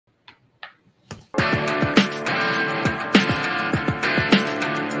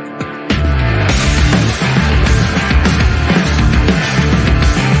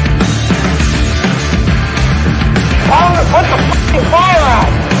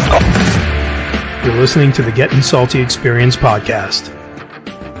listening to the Gettin' Salty Experience podcast.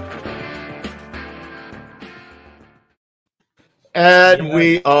 And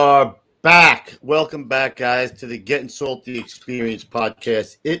we are back. Welcome back, guys, to the Gettin' Salty Experience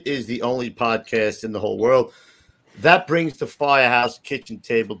podcast. It is the only podcast in the whole world that brings the Firehouse kitchen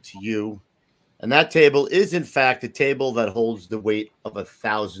table to you. And that table is, in fact, a table that holds the weight of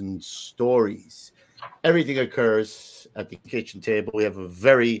 1,000 stories. Everything occurs at the kitchen table. We have a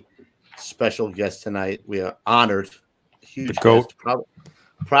very special guest tonight. We are honored. Huge guest.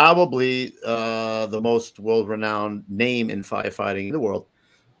 Probably the most world-renowned name in firefighting in the world.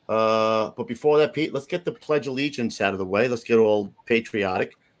 But before that, Pete, let's get the Pledge of Allegiance out of the way. Let's get all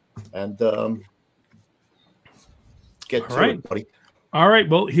patriotic and get to it, buddy. All right.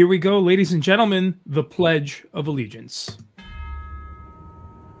 Well, here we go, ladies and gentlemen, the Pledge of Allegiance.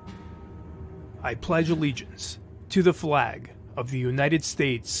 I pledge allegiance to the flag of the United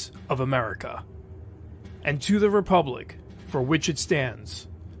States of America and to the republic for which it stands,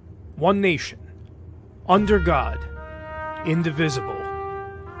 one nation, under God, indivisible,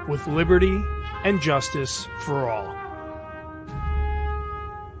 with liberty and justice for all.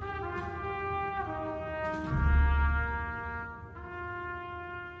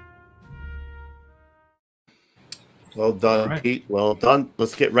 Well done, Pete. Well done.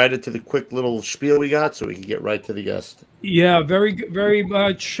 Let's get right into the quick little spiel we got so we can get right to the guest. Yeah, very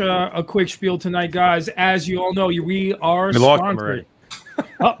much a quick spiel tonight, guys. As you all know, we are sponsored.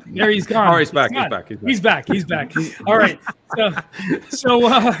 Oh, there he's gone. Oh, he's back. He's back. All right. So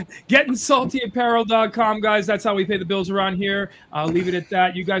gettinsaltyapparel.com, guys. That's how we pay the bills around here. I'll leave it at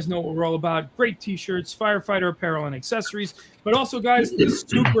that. You guys know what we're all about. Great T-shirts, firefighter apparel, and accessories. But also, guys, the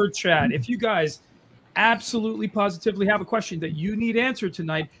super chat. If you guys absolutely positively have a question that you need answered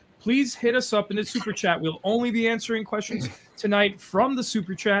tonight, please hit us up in the super chat. We'll only be answering questions tonight from the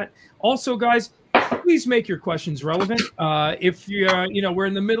super chat. Also, guys, please make your questions relevant. If we're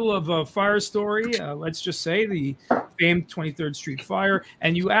in the middle of a fire story, let's just say the famed 23rd Street fire,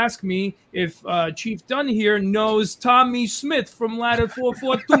 and you ask me if Chief Dunn here knows Tommy Smith from ladder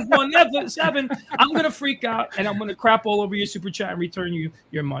 44217, I'm going to freak out and I'm going to crap all over your super chat and return you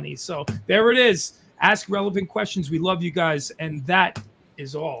your money. So there it is. Ask relevant questions. We love you guys, and that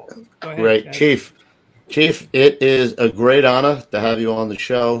is all. Go ahead, great, guys. Chief. It is a great honor to have you on the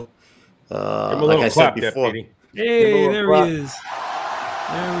show. Like I said before, hey, there he is.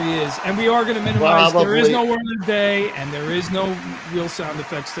 There he is. And we are going to minimize. There is no word of the day, and there is no real sound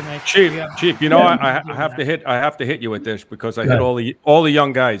effects tonight. Chief, you know, I have to hit you with this because I hit all the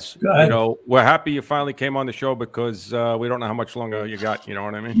young guys. You know, we're happy you finally came on the show because we don't know how much longer you got. You know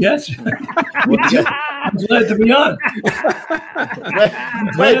what I mean? Yes. I'm glad to be on.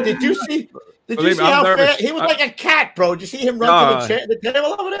 Wait, did you see? Did you see how fast he was like a cat, bro? Did you see him run to the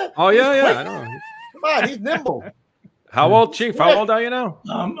table over there? Oh yeah, I know. Come on, he's nimble. How old, Chief? How old are you now?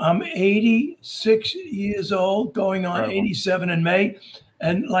 I'm 86 years old, going on 87 in May.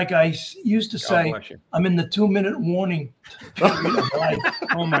 And like I used to say, I'm in the 2-minute warning period of life.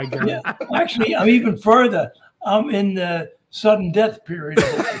 Oh, my God. Yeah, actually, I'm even further. I'm in the sudden death period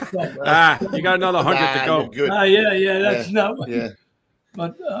of life. You got another 100 to go. Yeah, that's not what. Yeah.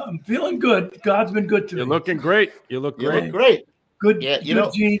 But I'm feeling good. God's been good to me. You're looking great. You look great. Good,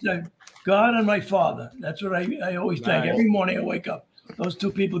 good genes. God and my father. That's what I always thank. Every morning I wake up. Those two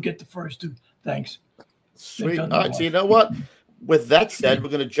people get the first two. Thanks. Sweet. All right, so you know what? With that said, we're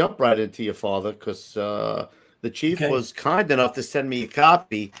going to jump right into your father because the chief was kind enough to send me a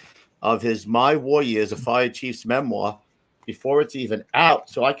copy of his My War Years, a Fire Chief's memoir, before it's even out.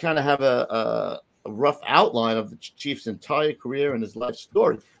 So I kind of have a rough outline of the chief's entire career and his life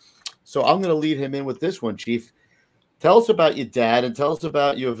story. So I'm going to lead him in with this one, Chief. Tell us about your dad and tell us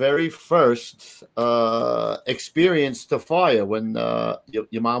about your very first experience to fire when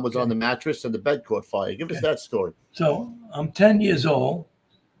your mom was on the mattress and the bed caught fire. Give us that story. So I'm 10 years old.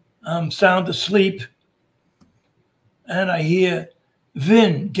 I'm sound asleep. And I hear,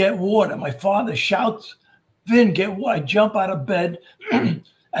 Vin, get water. My father shouts, Vin, get water. I jump out of bed.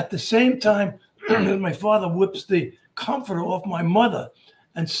 At the same time, my father whips the comforter off my mother,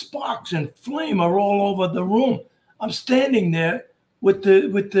 and sparks and flame are all over the room. I'm standing there with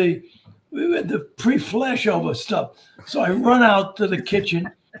the pre-flashover stuff. So I run out to the kitchen,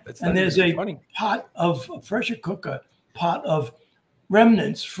 and there's a pressure cooker pot of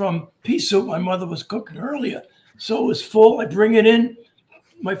remnants from pea soup my mother was cooking earlier. So it was full. I bring it in.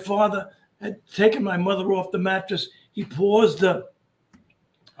 My father had taken my mother off the mattress. He pours the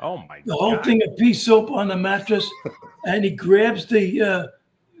whole thing of pea soup on the mattress, and he grabs the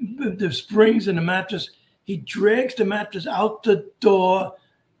springs in the mattress. He drags the mattress out the door.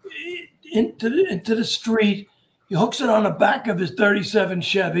 into the street. He hooks it on the back of his 37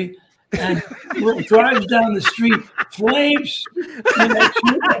 Chevy and drives down the street, flames to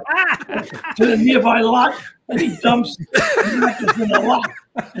the nearby lot, and he dumps the mattress in the lot,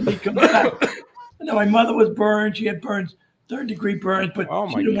 and he comes back. And then my mother was burned. She had burns, 3rd-degree burns, but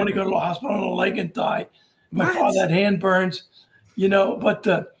she didn't want to go to the hospital on a leg and die. My father had hand burns, but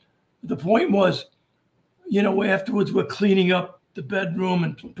the point was, afterwards we're cleaning up the bedroom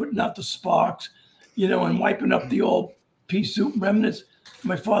and putting out the sparks, and wiping up the old pea soup remnants.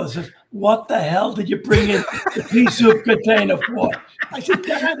 My father says, "What the hell did you bring in the pea soup container for?" I said,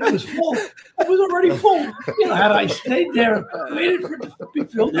 "Dad, it was full. It was already full. Had I stayed there and waited for it to be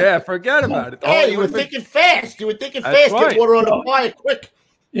filled up." Yeah, forget about it. Hey, you were thinking fast. You were thinking fast. Right. Get water on the fire quick.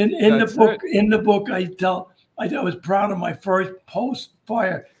 In the book, I was proud of my first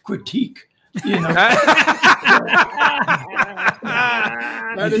post-fire critique.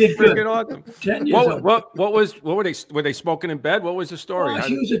 That is freaking awesome. 10 years old. What were they smoking in bed? What was the story?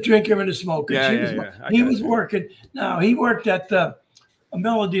 She was a drinker and a smoker. He was working. Now he worked at a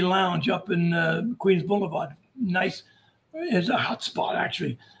Melody Lounge up in Queens Boulevard. Nice, it's a hot spot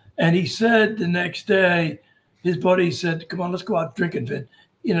actually. And he said the next day, his buddy said, "Come on, let's go out drinking, Vin."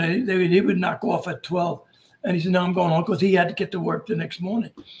 He would knock off at 12. And he said, "No, I'm going home," because he had to get to work the next morning.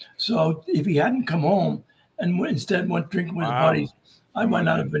 So if he hadn't come home and instead went drinking with his buddies, I might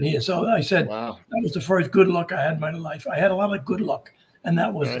not have been here. So I said, that was the first good luck I had in my life. I had a lot of good luck, and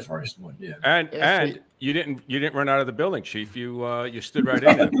that was the first one. Yeah. And you didn't run out of the building, Chief. You stood right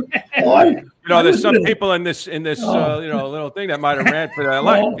in there. There's some people in this little thing that might have ran for their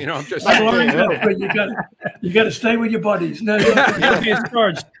life. I'm just saying. You got to stay with your buddies. No,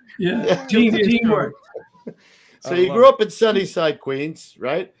 teamwork. So you grew up in Sunnyside, Queens,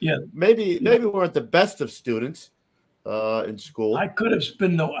 right? Yeah. Maybe we weren't the best of students in school. I could have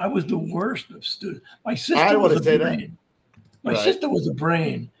been I was the worst of students. My sister sister was a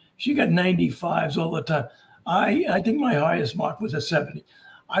brain. She got 95s all the time. I think my highest mark was a 70.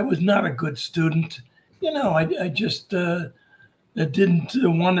 I was not a good student. I just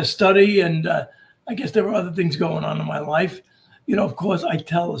didn't want to study, and I guess there were other things going on in my life. Of course, I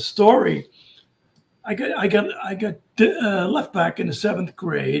tell a story. I got left back in the 7th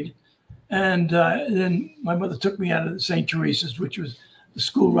grade, and then my mother took me out of St. Teresa's, which was the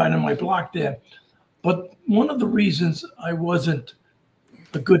school right on my block there. But one of the reasons I wasn't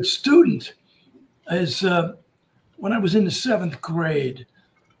a good student is when I was in the 7th grade,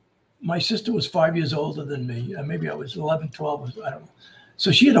 my sister was 5 years older than me. Maybe I was 11, 12, I don't know.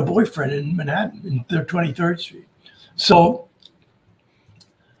 So she had a boyfriend in Manhattan, in 23rd Street. So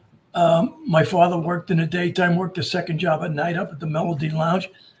my father worked in the daytime, worked a second job at night up at the Melody Lounge.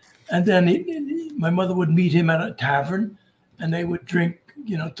 And then my mother would meet him at a tavern, and they would drink,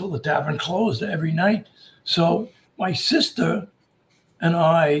 till the tavern closed every night. So my sister and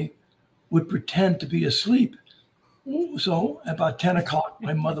I would pretend to be asleep. So about 10 o'clock,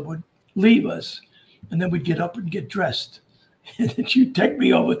 my mother would leave us, and then we'd get up and get dressed. And then she'd take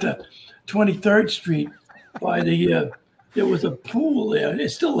me over to 23rd Street by there was a pool there.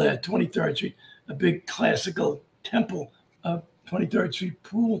 It's still there, 23rd Street, a big classical temple, 23rd Street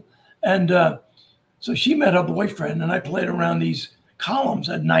pool. And so she met her boyfriend, and I played around these columns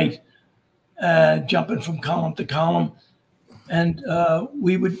at night, jumping from column to column. And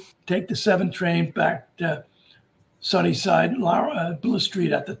we would take the 7 train back to Sunnyside, Bliss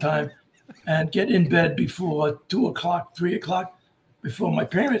Street at the time, and get in bed before 2 o'clock, 3 o'clock, before my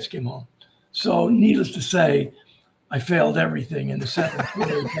parents came home. So needless to say, I failed everything in the 7th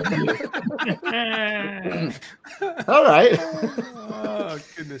grade. All right. Oh,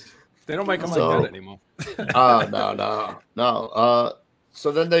 goodness. They don't make them like that anymore. No.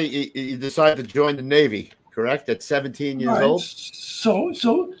 So then you decided to join the Navy, correct? At 17 years old? So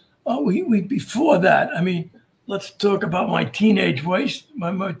we before that, let's talk about my teenage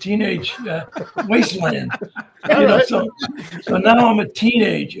my teenage wasteland. So now I'm a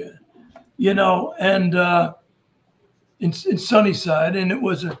teenager, and in Sunnyside, and it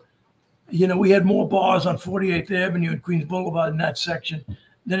was we had more bars on 48th Avenue and Queens Boulevard in that section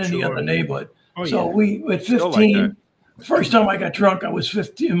than any other neighborhood. Oh, so we at 15. First time I got drunk, I was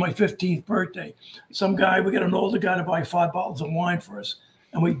 15, my 15th birthday. We got an older guy to buy 5 bottles of wine for us.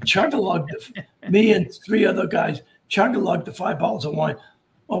 And we chug-a-lugged, me and 3 other guys, chug-a-lugged the 5 bottles of wine.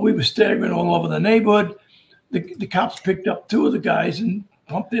 While we were staggering all over the neighborhood, the cops picked up 2 of the guys and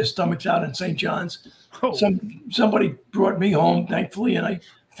pumped their stomachs out in St. John's. Oh. Somebody brought me home, thankfully, and I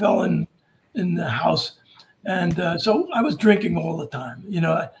fell in the house. And so I was drinking all the time.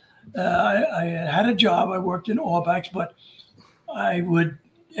 I had a job. I worked in Orbex, but I would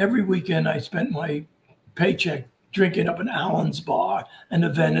every weekend I spent my paycheck drinking up in Allen's Bar and the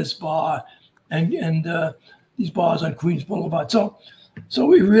Venice Bar and these bars on Queens Boulevard. So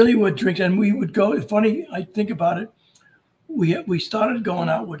we really would drink, and we would go. It's funny, I think about it. We started going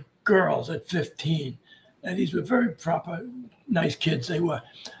out with girls at 15, and these were very proper, nice kids they were.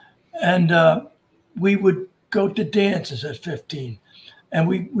 And we would go to dances at 15, and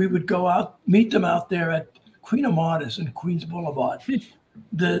we would go out, meet them out there at Queen of Martyrs and Queens Boulevard.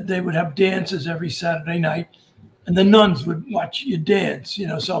 They would have dances every Saturday night, and the nuns would watch you dance, you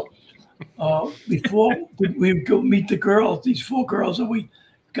know. So before we would go meet the girls, these 4 girls that we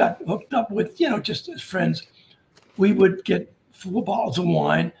got hooked up with, you know, just as friends, we would get 4 bottles of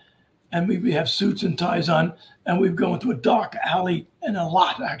wine, and we would have suits and ties on, and we'd go into a dark alley, and a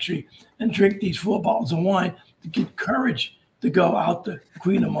lot actually, and drink these 4 bottles of wine to get courage to go out to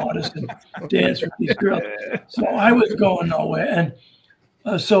Queen of Martyrs and dance with these girls. So I was going nowhere.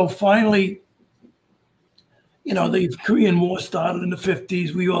 And so finally, you know, the Korean War started in the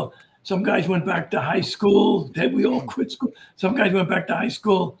 50s. Some guys went back to high school. Then we all quit school. Some guys went back to high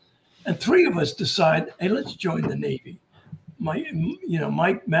school. And 3 of us decided, hey, let's join the Navy.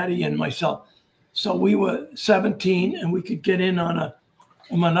 Mike, Matty, and myself. So we were 17, and we could get in on a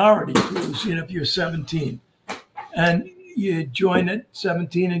minority cruise, you know, if you're 17. And you join at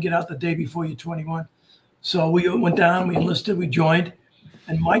 17 and get out the day before you're 21. So we went down, we enlisted, we joined,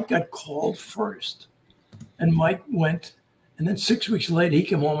 and Mike got called first. And Mike went, and then 6 weeks later, he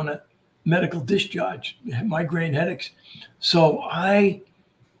came home on a medical discharge, migraine headaches. So I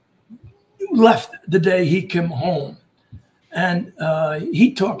left the day he came home, and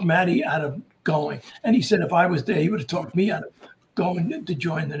he talked Matty out of going. And he said if I was there, he would have talked me out of going to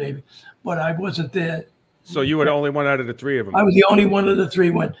join the Navy. But I wasn't there. So you were the only one out of the 3 of them. I was the only one of the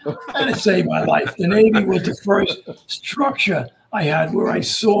 3 went, and it saved my life. The Navy was the first structure I had where I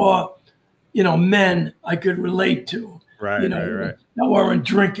saw, you know, men I could relate to. Right, you know, right. that weren't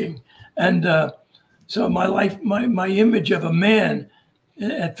drinking. And so my life, my image of a man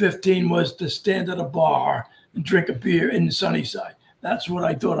at 15 was to stand at a bar and drink a beer in Sunnyside. That's what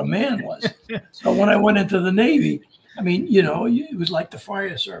I thought a man was. So when I went into the Navy, I mean, you know, it was like the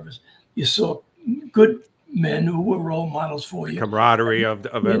fire service. You saw good men who were role models for you. Camaraderie of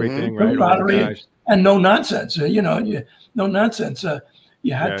everything, right? Camaraderie and no nonsense. You know, no nonsense.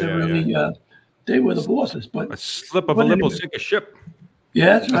 You had to really. They were the bosses, but a slip of a lip will sink a ship.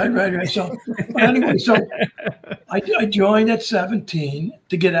 Yes, right. So anyway, so I joined at 17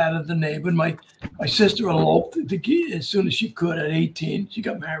 to get out of the Navy. And my sister eloped as soon as she could at 18. She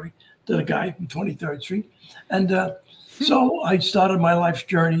got married to the guy from 23rd Street, and so I started my life's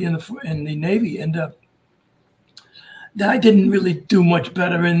journey in the Navy. And I didn't really do much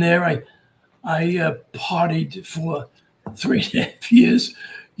better in there. I partied for 3.5 years.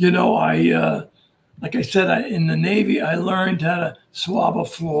 You know, like I said, in the Navy, I learned how to swab a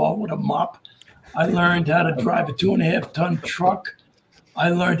floor with a mop. I learned how to drive a 2.5-ton truck. I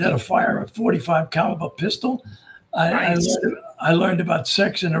learned how to fire a 45 caliber pistol. I learned about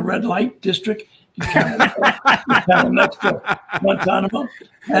sex in a red light district in Canada, next to Guantanamo.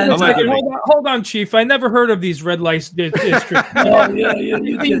 And hold on, Chief. I never heard of these red light districts. Oh, yeah. Can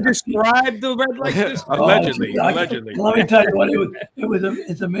you describe the red light district? Allegedly. Let me tell you what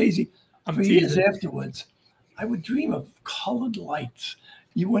it's amazing. For years afterwards, I would dream of colored lights.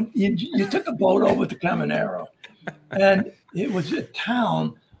 You took a boat over to Caminero, and it was a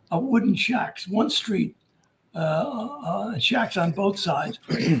town of wooden shacks, one street, shacks on both sides,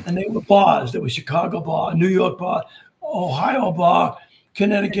 and they were bars. There was Chicago bar, New York bar, Ohio bar,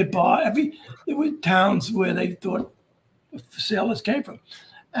 Connecticut bar. There were towns where they thought sailors came from,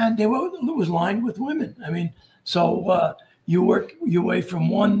 and it was lined with women. I mean, so you work your way from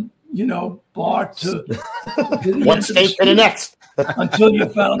one, you know, bar to one state to the next until you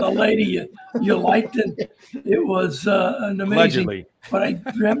found a lady you liked, and it was an amazing. Allegedly. But I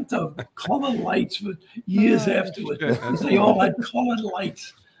dreamt of colored lights for years afterwards. They all had colored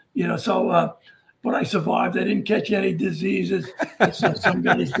lights, you know. So, but I survived. I didn't catch any diseases. Some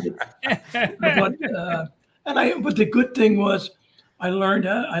guys did. But the good thing was, I learned.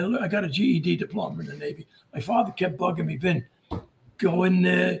 I got a GED diploma in the Navy. My father kept bugging me, Vin, go in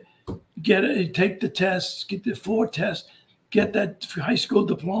there, take the tests, get the 4 tests, get that high school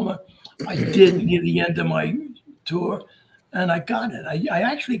diploma. I did near the end of my tour, and I got it. I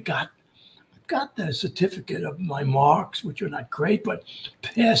actually got the certificate of my marks, which are not great, but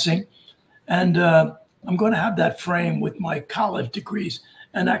passing. And I'm going to have that frame with my college degrees.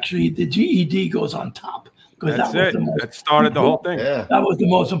 And actually, the GED goes on top. That's it. That started the whole thing. Yeah. That was the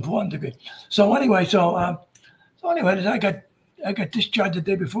most important degree. So anyway, I I got discharged the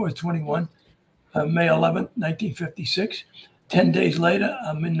day before I was 21, May 11th, 1956. 10 days later,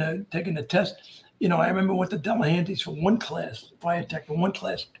 I'm taking the test. You know, I remember went to Delahanty's for one class, fire tech for one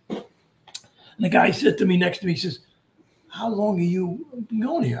class. And the guy said to me next to me, he says, how long are you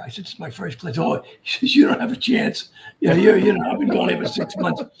going here? I said, it's my first class. Oh, he says, you don't have a chance. Yeah, you know, I've been going here for 6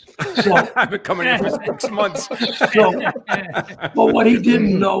 months. So I've been coming here for 6 months. So, but what he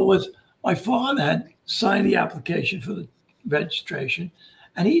didn't know was my father had signed the application for the registration,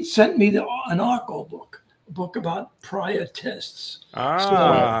 and he sent me an ARCO book, a book about prior tests.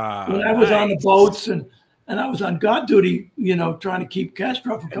 Ah, so when I was on the boats and I was on guard duty, you know, trying to keep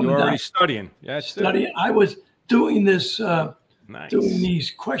Castro from coming you were already down. studying. Yeah, studying. I was doing this, nice. doing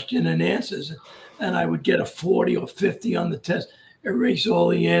these question and answers, and I would get a 40 or 50 on the test, erase all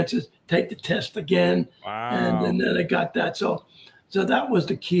the answers, take the test again. Wow. And then I got that. So that was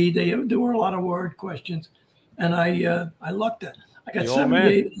the key. There were a lot of word questions, and I lucked it. I got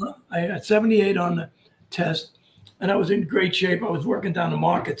 78. I got 78 on the test, and I was in great shape. I was working down the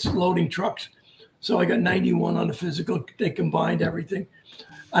markets, loading trucks. So I got 91 on the physical. They combined everything.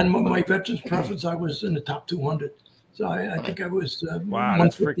 And my veterans preference, I was in the top 200. So I think I was wow,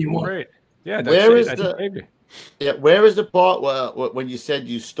 that's freaking great. Yeah, where is the part when you said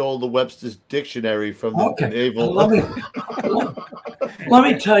you stole the Webster's dictionary from the naval? Let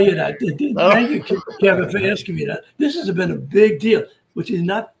me tell you that. Thank you, Kevin, for asking me that. This has been a big deal, which is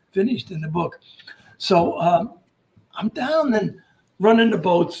not finished in the book. So I'm down and running the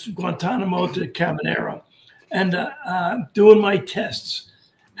boats, Guantanamo to Caminero, and doing my tests.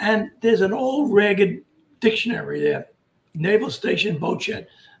 And there's an old ragged dictionary there, Naval Station Boat Shed,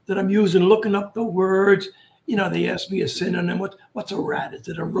 that I'm using, looking up the words. You know, they ask me a synonym. What's a rat? Is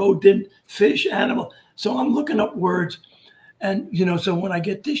it a rodent, fish, animal? So I'm looking up words. And, you know, so when I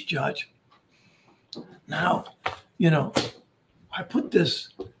get discharged, now, you know, I put this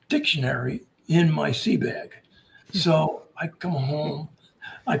dictionary in my sea bag. So I come home,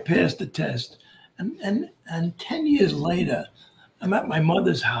 I pass the test. And 10 years later, I'm at my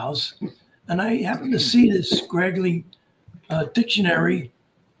mother's house, and I happen to see this scraggly dictionary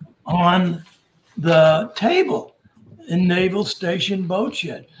on the table in Naval Station Boat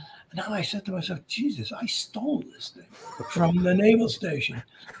Shed. And now I said to myself, Jesus, I stole this thing from the Naval Station.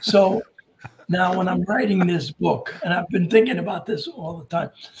 So now when I'm writing this book, and I've been thinking about this all the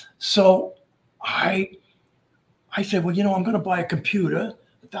time, so I said, well, you know, I'm going to buy a computer,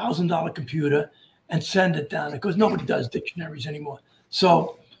 $1,000 computer, and send it down, because nobody does dictionaries anymore.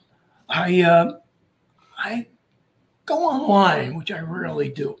 So I go online, which I rarely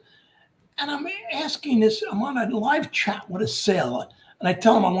do, and I'm asking this. I'm on a live chat with a sailor, and I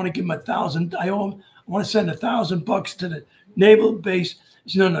tell him I want to give him $1,000. I want to send $1,000 to the naval base.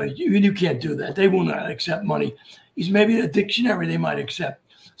 He said, no, you can't do that. They will not accept money. He's maybe a dictionary they might accept.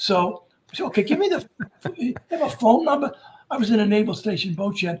 So I said, okay, give me you have a phone number. I was in a Naval Station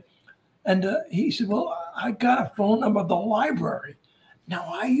Boat Shed. And he said, well, I got a phone number of the library.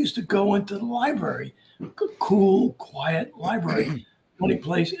 Now, I used to go into the library, cool, quiet library, only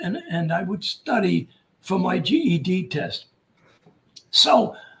place, and I would study for my GED test.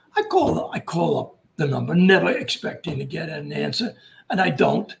 So I call up the number, never expecting to get an answer, and I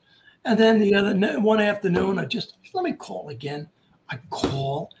don't. And then one afternoon, let me call again. I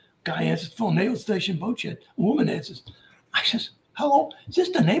call, guy answers the phone, Naval Station Boat Shed. A woman answers. I says, hello, is this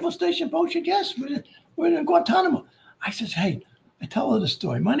the Naval Station Boat Shed? Yes, we're in Guantanamo. I says, hey, I tell her the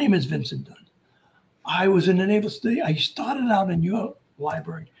story. My name is Vincent Dunn. I was in the Naval Station. I started out in your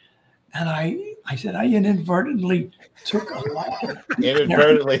library, and I said I inadvertently took a lot.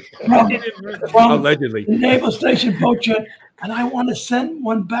 Inadvertently. From allegedly. The Naval Station Boat Shed, and I want to send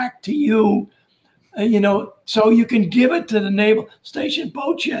one back to you, you know, so you can give it to the Naval Station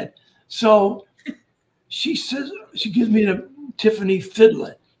Boat Shed. So she says, she gives me the Tiffany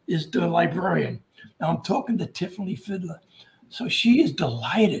Fiddler, is the librarian. Now I'm talking to Tiffany Fiddler. So she is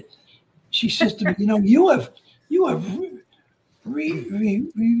delighted. She says to me, you know, you have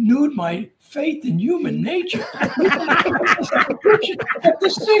renewed my faith in human nature. After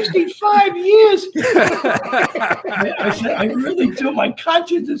 65 years. I said, I really do. My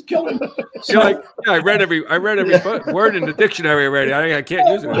conscience is killing me. So, I read every word in the dictionary already. I can't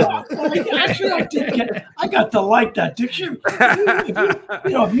use it anymore. Actually, I got to like that dictionary.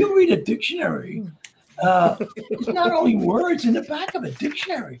 If you read a dictionary, it's not only words in the back of a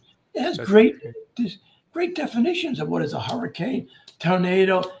dictionary. It has great definitions of what is a hurricane,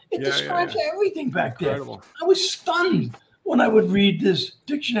 tornado. It describes everything back there. Incredible. I was stunned when I would read this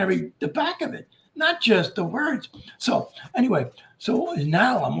dictionary, the back of it, not just the words. So anyway, so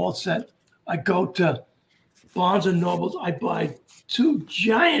now I'm all set. I go to Barnes and Nobles. I buy 2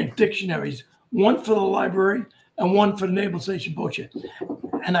 giant dictionaries, one for the library and one for the Naval Station boat shed.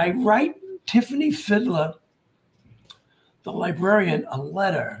 And I write Tiffany Fiddler, the librarian, a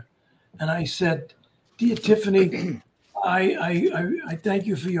letter. And I said, "Dear Tiffany, I thank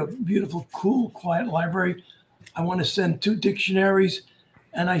you for your beautiful, cool, quiet library. I want to send 2 dictionaries."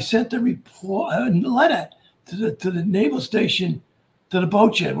 And I sent a letter to the Naval Station, to the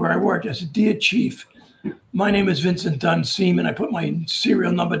boat shed where I worked. I said, "Dear Chief, my name is Vincent Dunn, Seaman." I put my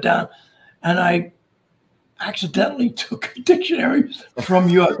serial number down, and I accidentally took a dictionary from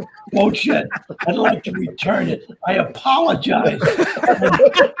your boat shed. I'd like to return it. I apologize.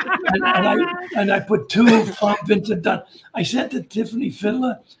 And I put 2 from Vincent Dunn. I sent it to Tiffany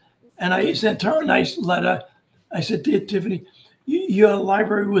Fiddler, and I sent her a nice letter. I said, "Dear Tiffany, your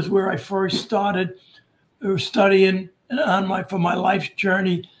library was where I first started studying for my life's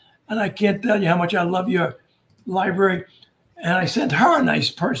journey, and I can't tell you how much I love your library." And I sent her a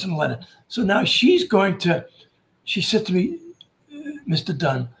nice personal letter. So now she said to me, "Mr.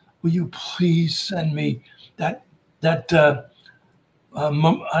 Dunn, will you please send me that and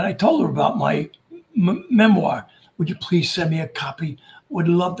I told her about my memoir. Would you please send me a copy? Would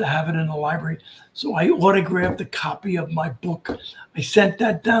love to have it in the library." So I autographed a copy of my book. I sent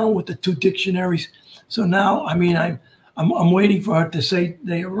that down with the 2 dictionaries. So now, I mean, I'm waiting for her to say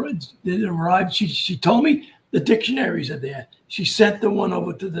they arrived. She told me the dictionaries are there. She sent the one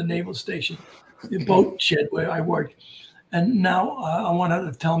over to the Naval Station, the boat shed where I worked. And now I want her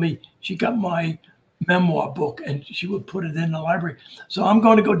to tell me she got my memoir book and she would put it in the library. So I'm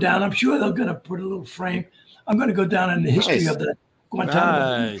going to go down. I'm sure they're going to put a little frame. I'm going to go down in the history of the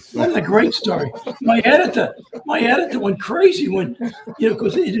Guantanamo. Nice. That's a great story. My editor went crazy when,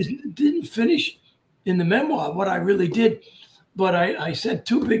 because it didn't finish in the memoir what I really did. But I sent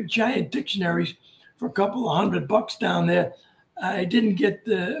 2 big giant dictionaries for a couple of $100 down there. I didn't get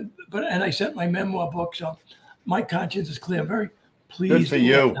and I sent my memoir book. So my conscience is clear. I'm very pleased. Good for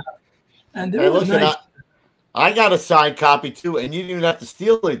you. And there was nice. I got a signed copy too, and you didn't even have to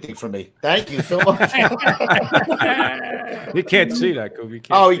steal anything from me. Thank you so much. You can't see that, Kobe. You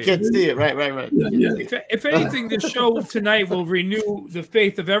can't see it. Right. Yeah. If anything, this show tonight will renew the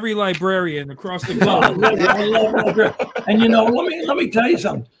faith of every librarian across the globe. I love library. And let me tell you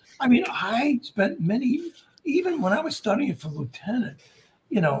something. I mean, I spent even when I was studying for lieutenant,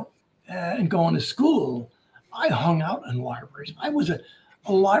 and going to school, I hung out in libraries. I was a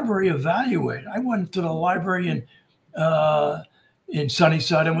library evaluator. I went to the library in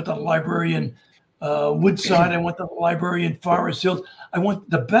Sunnyside. I went to the library in Woodside. I went to the library in Forest Hills.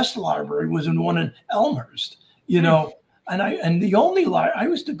 The best library was in one in Elmhurst, and the only I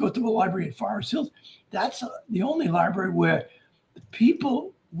used to go to a library in Forest Hills. That's the only library where the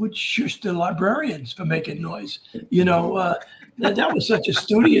people would shush the librarians for making noise. That was such a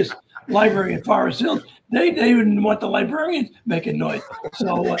studious library in Forest Hills. They didn't want the librarians making noise.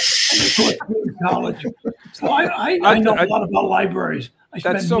 So in college. So I know a lot about libraries.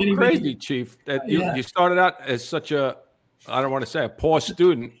 That's so crazy, Chief. That you started out as such a, I don't want to say a poor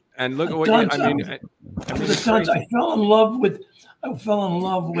student, and look at what I fell in love with,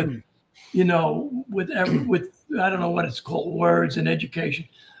 with I don't know what it's called, words and education,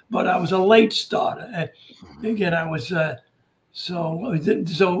 but I was a late starter. And again, I was. So you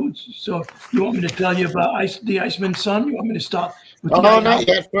want me to tell you about the Iceman's Son? You want me to start? Not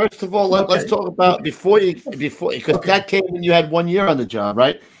yet. First of all, let's talk about before because that came when you had 1 year on the job,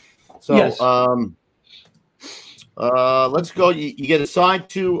 right? So yes. Let's go. You get assigned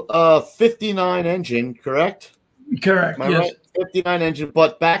to 59 engine, correct? Correct. Am I yes. right? 59 engine.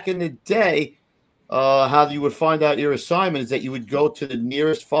 But back in the day, how you would find out your assignment is that you would go to the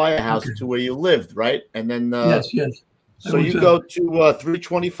nearest firehouse to where you lived, right? And then yes. So you go to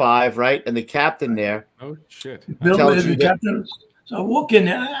 325, right? And the captain there. Oh shit! The captain. So I walk in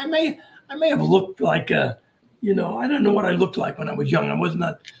there. I may have looked like I don't know what I looked like when I was young. I was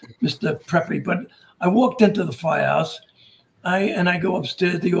not Mr. Preppy, but I walked into the firehouse. I go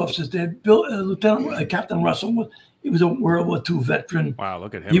upstairs. The officers there. Captain Russell. He was a World War II veteran. Wow,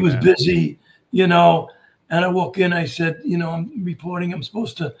 look at him. He was busy, And I walk in. I said, I'm reporting. I'm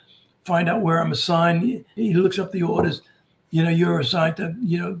supposed to find out where I'm assigned. He looks up the orders. You're assigned to,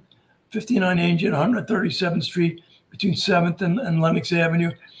 59 engine, 137th Street, between 7th and Lenox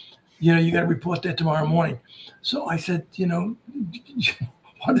Avenue. You got to report there tomorrow morning. So I said, what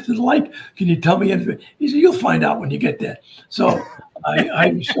is it like? Can you tell me anything? He said, you'll find out when you get there. So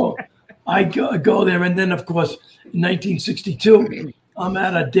I go there. And then, of course, in 1962, I'm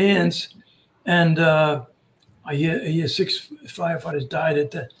at a dance, and I hear 6 firefighters died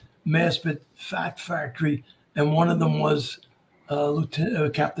at the Maspeth Fat Factory and one of them was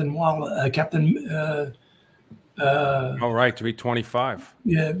Captain Waller, Captain. All right, 325.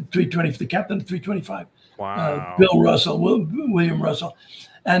 Yeah, 320. The captain of 325. Wow. Bill Russell, William Russell,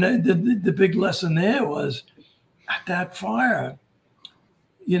 and the big lesson there was at that fire.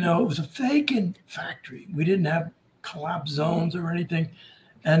 You know, it was a vacant factory. We didn't have collapse zones or anything,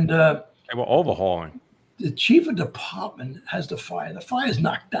 and They were overhauling. the chief of department has the fire. The fire is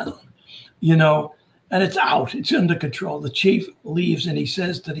knocked down, you know, and it's out. It's under control. The chief leaves and he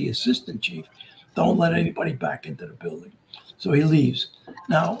says to the assistant chief, don't let anybody back into the building. So he leaves.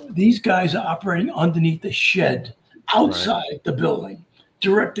 Now, these guys are operating underneath the shed outside the building,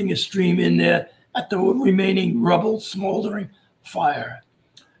 directing a stream in there at the remaining rubble, smoldering fire.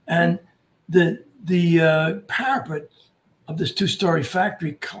 And the parapet of this two-story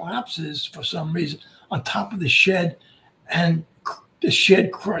factory collapses for some reason on top of the shed, and the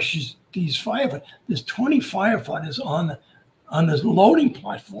shed crushes these firefighters. There's 20 firefighters on this loading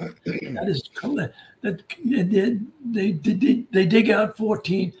platform. That is that they dig out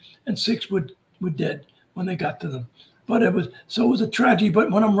 14, and 6 were dead when they got to them. But it was a tragedy.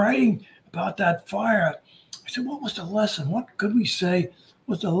 But when I'm writing about that fire, I said, what was the lesson? What could we say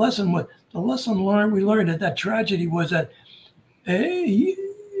was the lesson? What the lesson we learned at that tragedy was that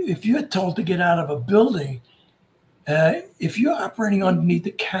if you're told to get out of a building, if you're operating underneath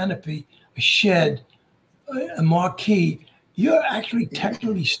a canopy, a shed, a marquee, you're actually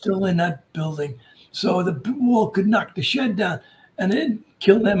technically still in that building. So the wall could knock the shed down and it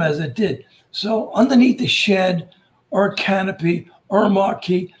kill them as it did. So underneath the shed or a canopy or a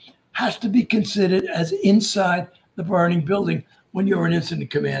marquee has to be considered as inside the burning building when you're an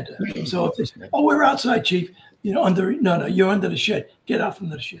incident commander. So if it's, oh, we're outside, chief, you know, no, you're under the shed. Get out from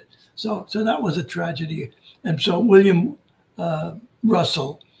the shed. So that was a tragedy. And so William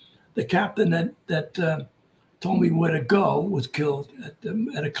Russell, the captain that told me where to go, was killed at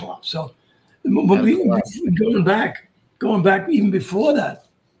a collapse. So going back even before that,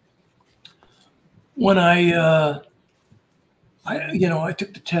 when I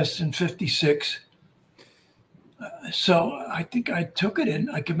took the test in '56. So I think I took it in.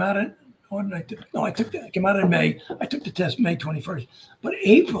 I came out in. What did I do? No, I came out in May. I took the test May 21st. But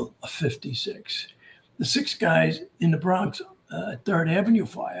April of '56, the 6 guys in the Bronx at 3rd Avenue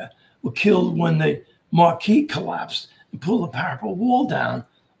fire were killed when the marquee collapsed and pulled the parapet wall down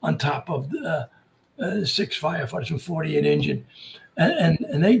on top of the 6 firefighters from 48 injured,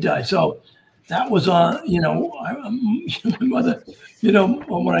 and they died. So that was on, my mother,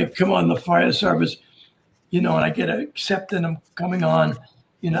 when I come on the fire service, and I get accepted, I'm coming on,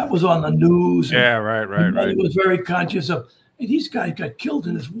 that was on the news. Yeah, right. I was very conscious of, hey, these guys got killed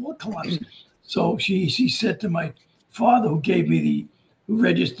in this wall collapse. So she said to my father, who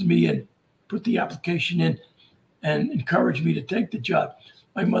registered me and put the application in and encouraged me to take the job.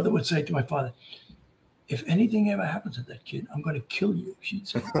 My mother would say to my father, if anything ever happens to that kid, I'm going to kill you. She'd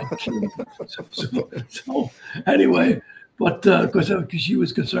say, I'd kill you. So anyway, but because she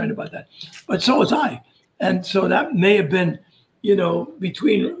was concerned about that. But so was I. And so that may have been,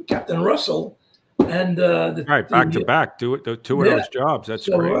 between Captain Russell and back to back, two of those jobs. That's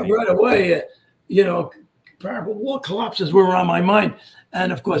so great. Right away, parapet wall collapses were on my mind.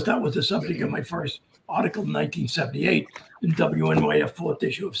 And of course, that was the subject of my first article in 1978 in WNYF 4th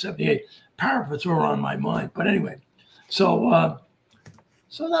issue of '78. Parapets were on my mind. But anyway, so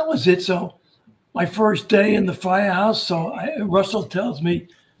that was it. So my first day in the firehouse. So Russell tells me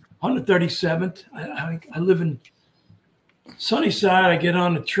 137th. I live in Sunnyside. I get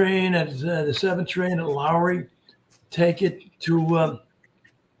on the train at the 7th train at Lowry, take it to, I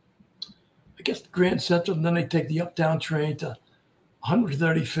guess, the Grand Central, and then I take the uptown train to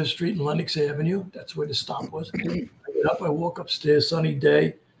 135th Street and Lenox Avenue. That's where the stop was. I get up, I walk upstairs, sunny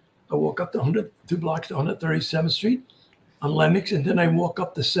day. I walk up the 2 blocks to 137th Street on Lenox, and then I walk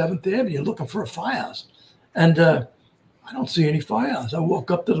up the 7th Avenue looking for a firehouse. And I don't see any firehouse. I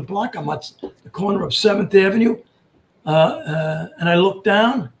walk up to the block. I'm at the corner of 7th Avenue, and I look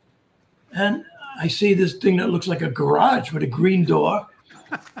down, and I see this thing that looks like a garage with a green door.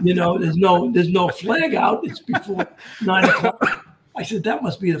 There's no flag out. It's before 9 o'clock. I said, that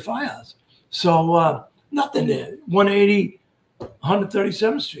must be the firehouse. So nothing there. 180,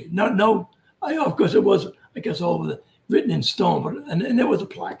 137th Street. No. Of course, it was, I guess, written in stone, but and there was a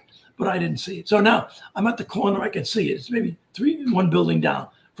plaque, but I didn't see it. So now I'm at the corner. I can see it. It's maybe 1 building down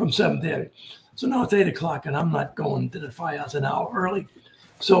from 7th Avenue. So now it's 8 o'clock, and I'm not going to the firehouse an hour early.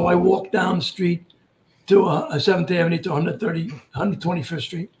 So I walk down the street to 7th Avenue to 125th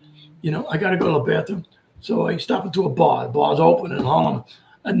Street. I got to go to the bathroom. So I stop into a bar. The bar's open in Harlem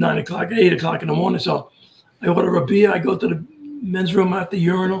at 9 o'clock, 8 o'clock in the morning. So I order a beer. I go to the men's room at the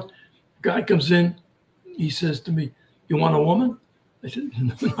urinal. Guy comes in. He says to me, "You want a woman?" I said,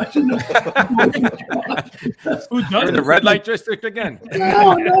 "No." Who does In the red light district again.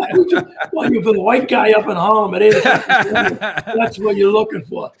 No. Well, you put a white guy up in Harlem at 8 o'clock. That's what you're looking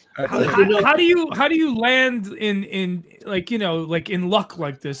for. How do you land in like in luck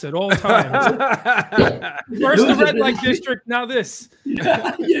like this at all times? First the red light district, now this.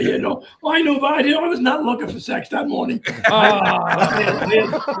 Yeah. Well, I knew, but I was not looking for sex that morning.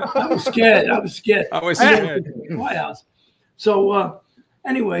 I was scared. I was scared. White House. So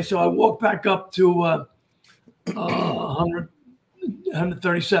anyway, so I walked back up to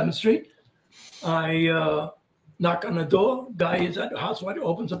 137th Street. I knock on the door. Guy is at the house.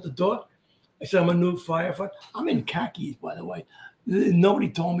 Opens up the door. I said, "I'm a new firefighter." I'm in khakis, by the way. Nobody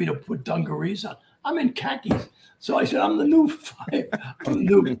told me to put dungarees on. I'm in khakis. So I said, "I'm the new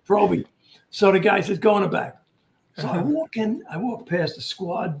probie." So the guy says, "Go in the back." So I walk in. I walk past the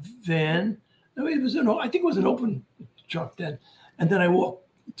squad van. I think it was an open truck then. And then I walk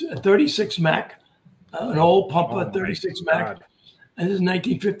to a 36 Mac, an old pumper 36 Mac. And this is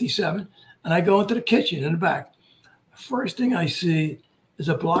 1957. And I go into the kitchen in the back. First thing I see is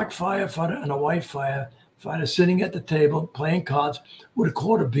a black firefighter and a white firefighter sitting at the table playing cards with a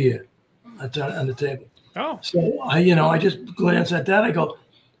quart of beer on the table. Oh. So I just glance at that. I go,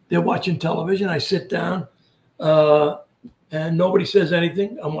 they're watching television. I sit down and nobody says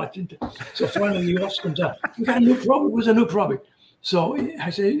anything. I'm watching. So finally the officer comes out. "We got a new probie." It was a new probie. So I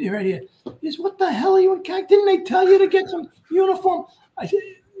say, "You're right here." He says, "What the hell are you in khaki? Didn't they tell you to get some uniform?" I said,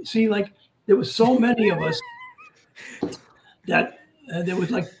 "See, like there was so many of us that there was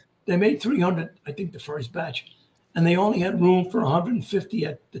they made 300, I think the first batch, and they only had room for 150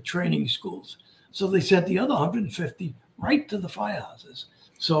 at the training schools. So they sent the other 150 right to the firehouses.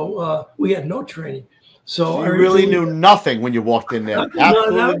 So we had no training. So you really knew nothing when you walked in there.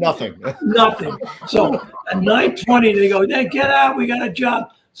 Absolutely nothing. Nothing. So at 9:20, they go, "Hey, get out. We got a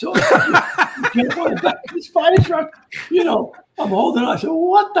job." So I get on the back of this fire truck. I'm holding on. I said,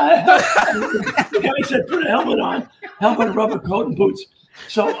 "What the hell?" The guy said, "Put a helmet on, helmet, rubber coat, and boots."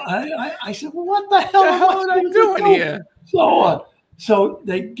 So I said, "Well, what the hell am I doing here?" So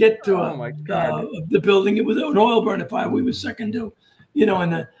they get to the building. It was an oil burner fire. We were second due.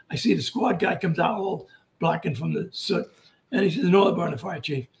 And I see the squad guy comes out all blackened from the soot, and he says, "An oil burner fire,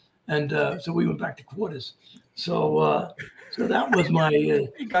 chief." And so we went back to quarters. So that was my. You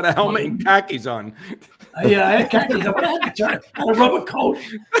got a helmet and khakis on. Yeah, I had khakis. I had a rubber coat,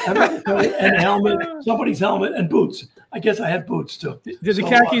 and a helmet, somebody's helmet, and boots. I guess I had boots too. Did the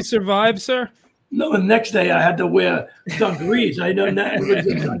khakis survive, sir? No, the next day I had to wear dungarees. I know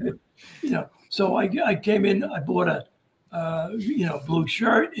that. So I came in. I bought a blue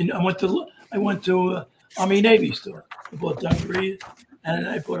shirt, and I went to Army Navy store. I bought dungarees, and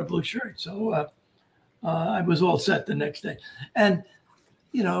I bought a blue shirt. So I was all set the next day. And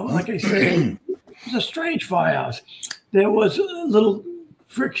like I said, it was a strange firehouse. There was a little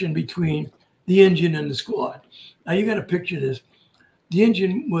friction between the engine and the squad. Now you got to picture this. The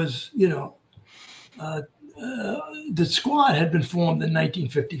engine was, the squad had been formed in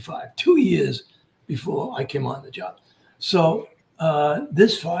 1955, 2 years before I came on the job. So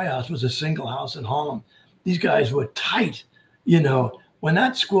this firehouse was a single house in Harlem. These guys were tight. When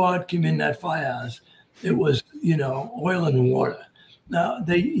that squad came in that firehouse, it was, oil and water. Now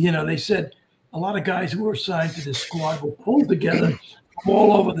they said a lot of guys who were assigned to this squad were pulled together from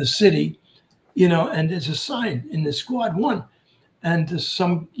all over the city, and there's a sign in the squad one. And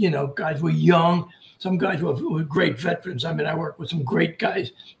some, guys were young. Some guys were great veterans. I mean, I worked with some great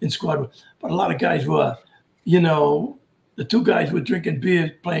guys in squad, but a lot of guys were, the two guys who were drinking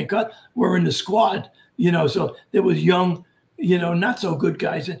beer, playing cards, were in the squad, so there was young, not so good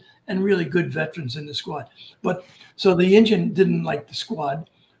guys and really good veterans in the squad. But so the engine didn't like the squad.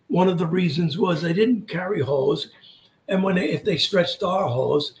 One of the reasons was they didn't carry hose. And if they stretched our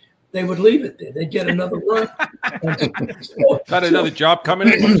hose, they would leave it there. They'd get another run. Got another job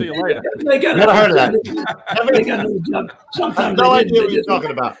coming in. We'll see you later. Never heard of that. They got another job. Sometimes no idea what you're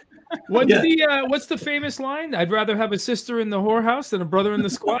talking about. What's the famous line? "I'd rather have a sister in the whorehouse than a brother in the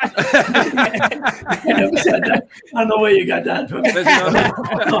squad." I never said that. I don't know where you got that from.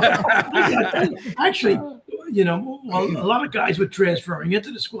 Actually, a lot of guys were transferring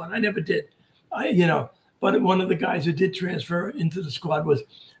into the squad. I never did. But one of the guys who did transfer into the squad was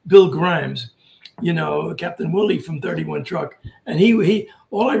Bill Grimes, Captain Willie from 31 Truck. And he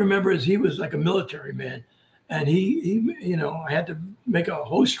all I remember is he was like a military man. And he I had to make a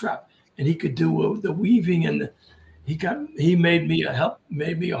hose strap, and he could do the weaving and he made me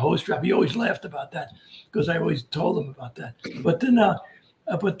a hose strap. He always laughed about that because I always told him about that. But then,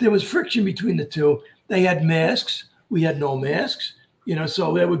 but there was friction between the two. They had masks. We had no masks.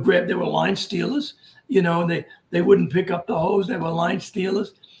 So they would grab. They were line stealers. And they wouldn't pick up the hose. They were line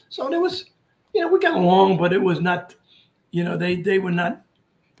stealers. So there was, we got along, but it was not. They were not.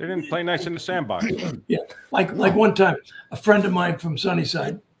 They didn't play nice in the sandbox. Yeah, like one time, a friend of mine from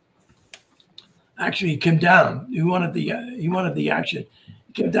Sunnyside. Actually, he came down. He wanted the action.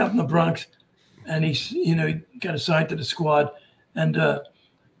 He came down from the Bronx, and he got assigned to the squad, and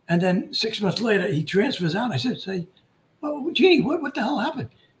then 6 months later he transfers out. I said, "Oh, Genie, what the hell happened?"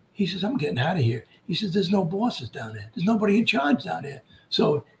 He says, "I'm getting out of here." He says, "There's no bosses down there. There's nobody in charge down there."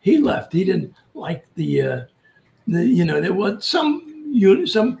 So he left. He didn't like there was some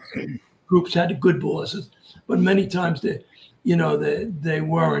groups had good bosses, but many times they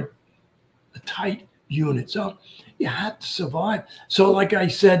weren't a tight unit. So you had to survive. So like I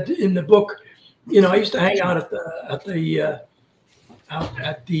said in the book, I used to hang out at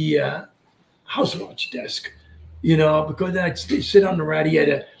the house watch desk, because I'd sit on the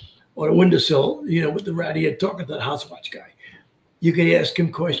radiator or the windowsill, with the radiator talking to the house watch guy. You could ask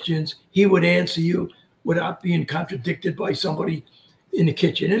him questions. He would answer you without being contradicted by somebody in the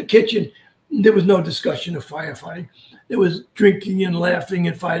kitchen. In the kitchen, there was no discussion of firefighting. There was drinking and laughing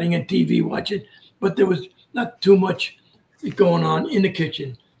and fighting and TV watching, but there was not too much going on in the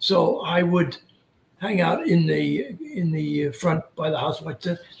kitchen. So I would hang out in the front by the house watch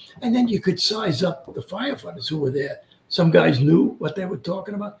desk, and then you could size up the firefighters who were there. Some guys knew what they were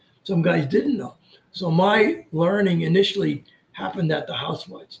talking about. Some guys didn't know. So my learning initially happened at the house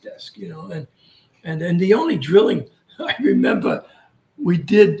watch desk, and then the only drilling I remember we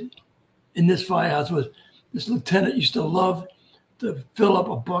did in this firehouse was this lieutenant used to love to fill up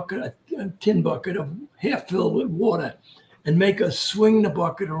a tin bucket of half filled with water and make us swing the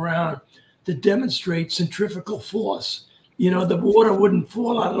bucket around to demonstrate centrifugal force. The water wouldn't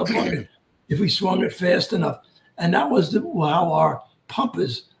fall out of the bucket if we swung it fast enough. And that was how our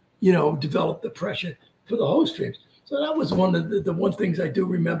pumpers, developed the pressure for the hose streams. So that was one of the one things I do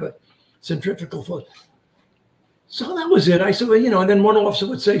remember, centrifugal force. So that was it. I said, and then one officer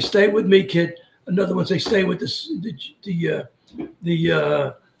would say, "Stay with me, kid." Another one would say, "Stay with the senior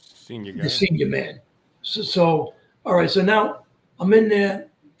man." So all right. So now I'm in there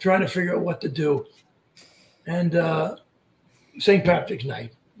trying to figure out what to do. And St. Patrick's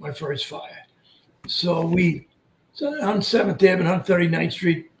Night, my first fire. So on 7th Avenue, 139th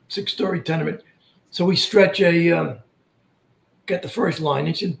Street, 6-story tenement. So we stretch get the first line,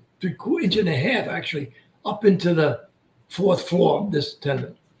 inch and a half actually, up into the 4th floor of this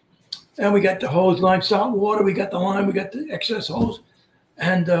tenement. And we got the hose line, salt water, we got the line, we got the excess hose.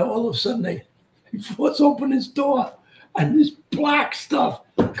 And all of a sudden he force open his door and this black stuff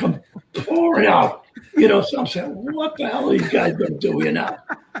comes pouring out. So I'm saying, what the hell are these guys going to do here now?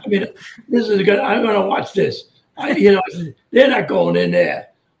 I mean, I'm going to watch this. They're not going in there.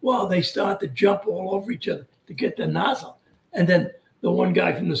 Well, they start to jump all over each other to get the nozzle. And then the one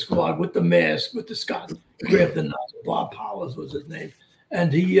guy from the squad with the mask, with the scarf, grabbed the nozzle. Bob Powers was his name.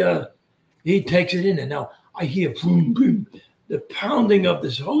 And he takes it in. And now I hear boom, boom, the pounding of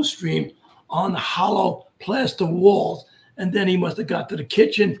this hose stream on the hollow plaster walls. And then he must have got to the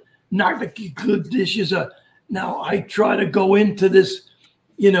kitchen, knocked the good dishes up. Now I try to go into this,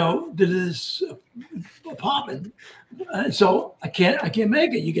 to this apartment. So I can't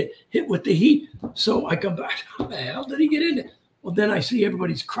make it. You get hit with the heat. So I come back. How the hell did he get in there? Well, then I see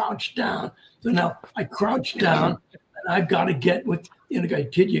everybody's crouched down. So now I crouch down and I've got to get with,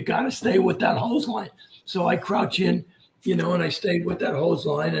 kid, you got to stay with that hose line. So I crouch in, and I stayed with that hose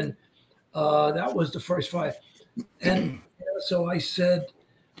line. And that was the first fire. And so I said,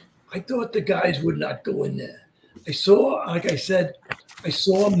 I thought the guys would not go in there. I saw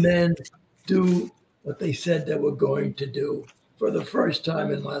men do what they said they were going to do for the first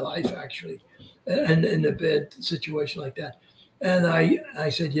time in my life, actually, and in a bad situation like that. And I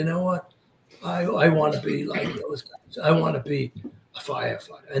said, you know what? I want to be like those guys. I want to be a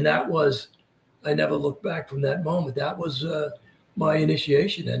firefighter. And that was, I never looked back from that moment. That was my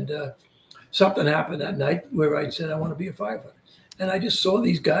initiation. And something happened that night where I said, I want to be a firefighter. And I just saw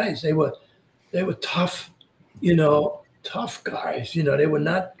these guys. They were tough, tough guys. They were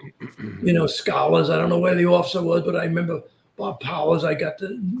not, scholars. I don't know where the officer was, but I remember Bob Powers. I got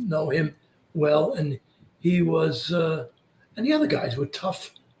to know him well. And he was, and the other guys were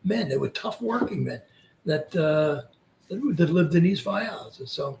tough men. They were tough working men that lived in these firehouses.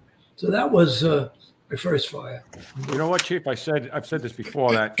 So that was, I my first fire. You know what, Chief? I've said this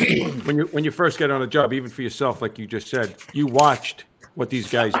before, that when you first get on a job, even for yourself, like you just said, you watched what these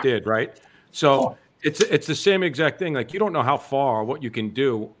guys did, right? So it's the same exact thing. Like, you don't know how far or what you can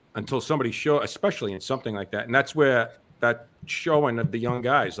do until somebody especially in something like that. And that's where that showing of the young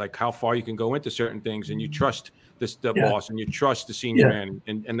guys, like how far you can go into certain things, and you trust the boss, and you trust the senior man,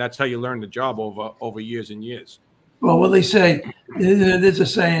 and that's how you learn the job over years and years. Well, they say, there's a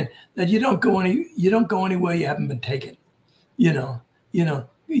saying that you don't go anywhere you haven't been taken. The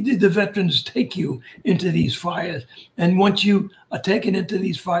veterans take you into these fires, and once you are taken into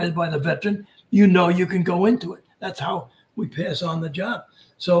these fires by the veteran, you can go into it. That's how we pass on the job.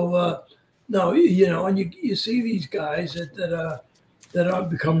 So no, and you see these guys that are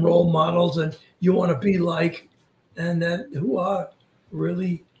become role models, and you want to be like, and who are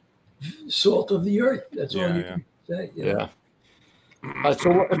really salt of the earth. That's all you can say. Yeah.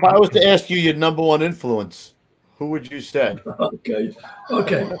 So if I was to ask you your number one influence, who would you say? Okay.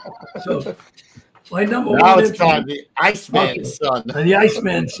 So my number now one. It's time. The Iceman's son. The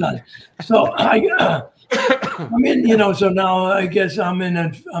Iceman's son. So I'm in. So now I guess I'm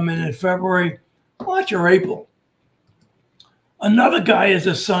in February, March or April. Another guy is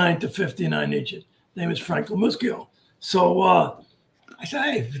assigned to 59 inches. His name is Frank Lemuschio. So I said,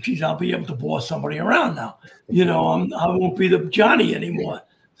 hey, geez, I'll be able to boss somebody around now. I won't be the Johnny anymore.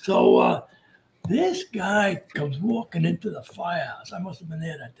 So this guy comes walking into the firehouse. I must have been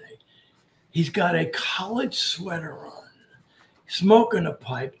there that day. He's got a college sweater on, smoking a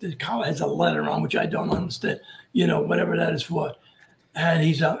pipe. The collar has a letter on, which I don't understand, whatever that is for. And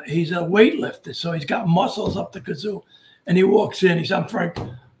he's a weightlifter, so he's got muscles up the kazoo. And he walks in. He says, I'm Frank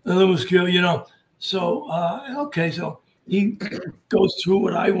Lemuschio, So, okay, so he goes through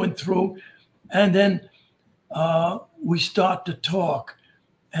what I went through. And then we start to talk.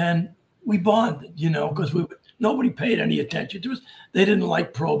 And we bonded, because nobody paid any attention to us. They didn't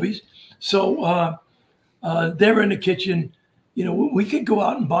like probies. So they're in the kitchen. We could go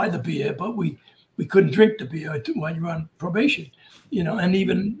out and buy the beer, but we couldn't drink the beer when you're on probation, and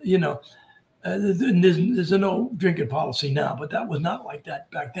even, there's a no drinking policy now, but that was not like that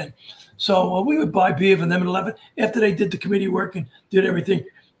back then. So we would buy beer for them at 11. After they did the committee work and did everything,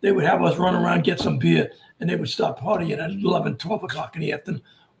 they would have us run around, get some beer, and they would stop partying at 11, 12 o'clock in the afternoon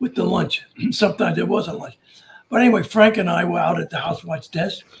with the lunch. Sometimes there wasn't lunch. But anyway, Frank and I were out at the housewife's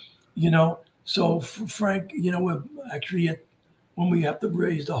desk, So Frank, we're actually when we have to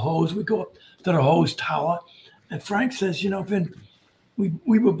raise the hose, we go up to the hose tower. And Frank says, Vin,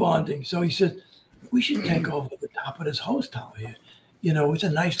 we were bonding. So he said, we should take over the top of this hose tower here. It's a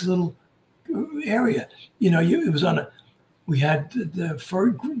nice little area. It was we had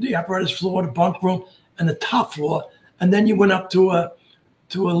the apparatus floor, the bunk room, and the top floor. And then you went up to a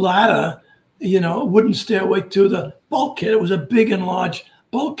ladder, a wooden stairway to the bulkhead. It was a big and large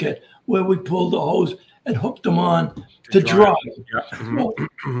bulkhead where we pulled the hose and hooked them on to dry. Yeah.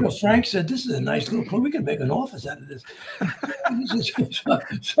 Well, Frank said, this is a nice little place. We can make an office out of this.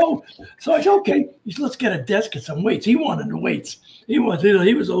 So I said, okay. He said, let's get a desk and some weights. He wanted the weights. He was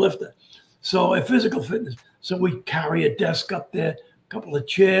a lifter. So a physical fitness. So we carry a desk up there, a couple of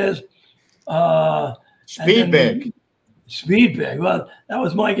chairs. Speed bag. Speed bag. Well, that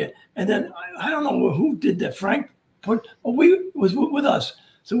was my get. And then I don't know who did that. Frank was with us.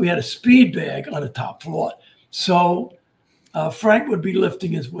 So we had a speed bag on the top floor. So Frank would be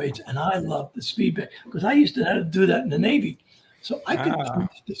lifting his weights, and I loved the speed bag because I used to have to do that in the Navy. So I could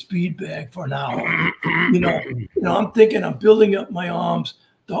push the speed bag for an hour. I'm thinking I'm building up my arms.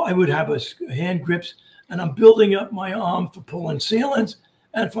 I would have hand grips, and I'm building up my arm for pulling sealants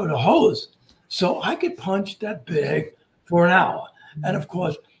and for the hose. So I could punch that bag for an hour. And of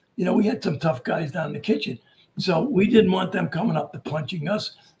course, we had some tough guys down in the kitchen. So we didn't want them coming up to punching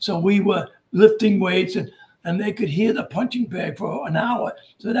us. So we were lifting weights and they could hear the punching bag for an hour.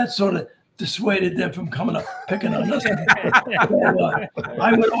 So that sort of dissuaded them from coming up, picking on us. So,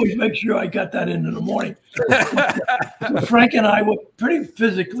 I would always make sure I got that in the morning. So Frank and I were pretty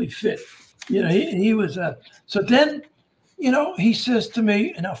physically fit. He was, so then, he says to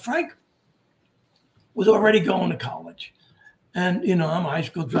me, and now Frank was already going to college. And, I'm a high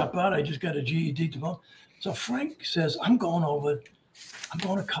school dropout. I just got a GED diploma. So Frank says, I'm going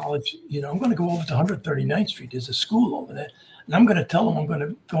to college. I'm going to go over to 139th Street. There's a school over there. And I'm going to tell them I'm going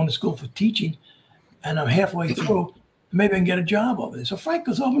to go to school for teaching. And I'm halfway through. Maybe I can get a job over there. So Frank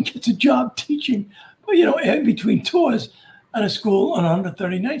goes over and gets a job teaching, in between tours at a school on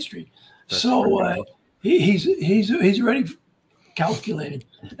 139th Street. That's so he's already calculated.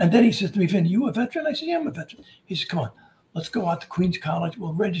 And then he says to me, Vin, you a veteran? I said, yeah, I'm a veteran. He says, come on, let's go out to Queens College.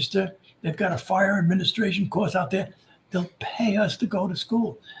 We'll register. They've got a fire administration course out there. They'll pay us to go to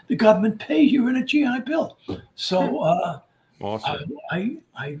school. The government pays you in a GI Bill. So Awesome.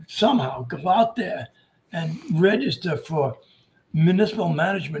 I somehow go out there and register for municipal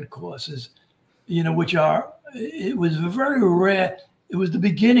management courses, which it was very rare. It was the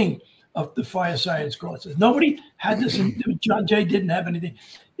beginning of the fire science courses. Nobody had this. John Jay didn't have anything.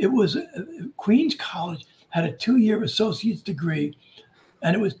 It was Queens College had a 2-year associate's degree,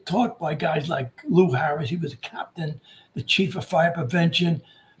 and it was taught by guys like Lou Harris. He was a captain, the chief of fire prevention,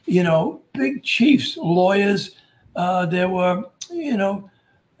 big chiefs, lawyers. There were,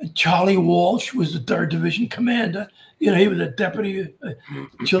 Charlie Walsh was the 3rd Division commander. He was a deputy,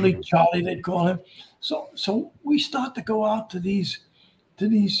 Chili Charlie, they'd call him. So we start to go out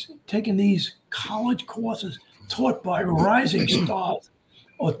taking these college courses taught by rising stars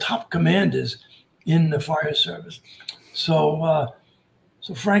or top commanders in the fire service. So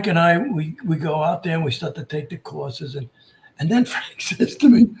Frank and I, we go out there and we start to take the courses. And then Frank says to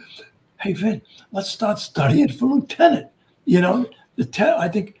me, hey, Vin, let's start studying for lieutenant. I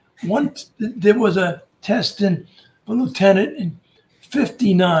think there was a test for lieutenant in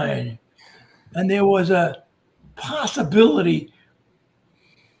 59. And there was a possibility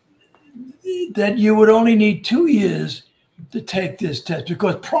that you would only need 2 years to take this test,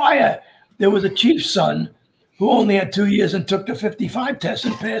 because prior there was a chief's son who only had 2 years and took the 55 test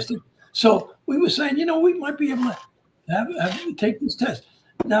and passed it. So we were saying, we might be able to have take this test.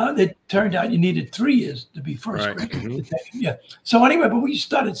 Now it turned out you needed 3 years to be first grade. To take it. Yeah. So anyway, but we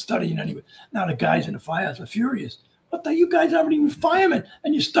started studying anyway. Now the guys in the firehouse were furious. What the, you guys aren't even firemen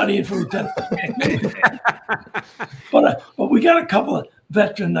and you're studying for lieutenant. But we got a couple of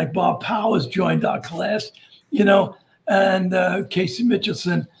veterans like Bob Powers joined our class, and Casey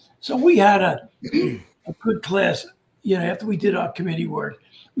Mitchelson. So we had a good class. After we did our committee work,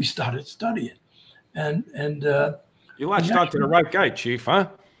 we started studying. And you latched onto the right guy, Chief, huh?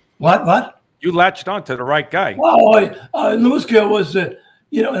 What? You latched onto the right guy. Well, Lewiska was, and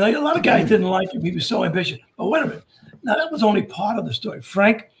a lot of guys didn't like him. He was so ambitious. But wait a minute. Now, that was only part of the story.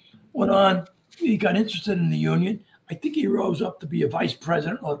 Frank went on. He got interested in the union. I think he rose up to be a vice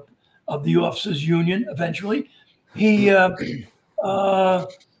president of the officers' union eventually. He, his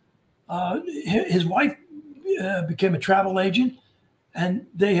wife became a travel agent, and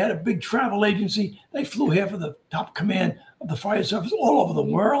they had a big travel agency. They flew half of the top command of the fire service all over the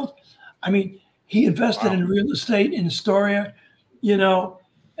world. I mean, he invested in real estate in Astoria,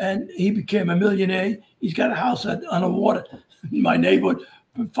 and he became a millionaire. He's got a house on the water in my neighborhood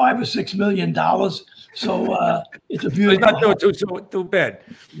for $5 or $6 million. So it's a beautiful. He's not doing too bad.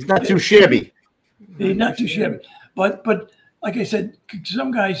 He's not too shabby. He's not too shabby. But like I said,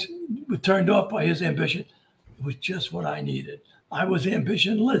 some guys were turned off by his ambition. It was just what I needed. I was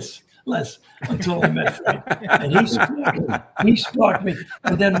ambitionless until I met Frank, and he sparked me.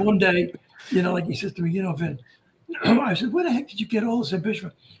 And then one day, like he says to me, Vin, I said, where the heck did you get all this ambition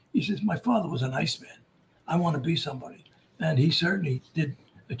from? He says, my father was an Iceman. I want to be somebody. And he certainly did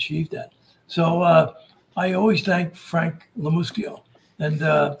achieve that. So I always thank Frank Lemuschio.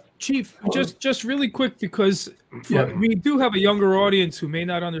 And Chief, just really quick, because we do have a younger audience who may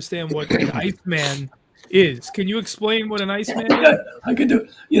not understand what an Iceman is. Can you explain what an Iceman is? I can do.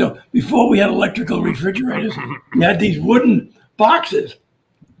 Before we had electrical refrigerators, we had these wooden boxes,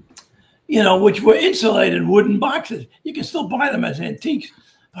 which were insulated wooden boxes. You can still buy them as antiques.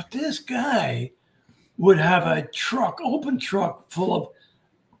 But this guy would have a open truck full of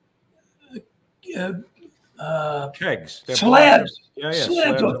kegs, slabs,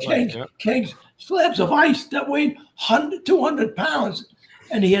 slabs of kegs, slabs of ice that weighed 200 pounds.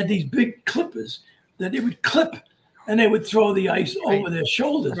 And he had these big clippers that they would clip, and they would throw the ice over their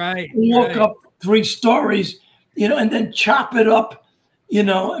shoulders, walk up 3 stories, and then chop it up,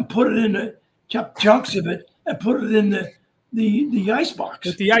 and put it chop chunks of it and put it in the ice box.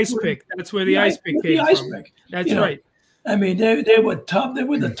 With the ice pick. That's where the ice pick came from. That's right. I mean, they were tough. They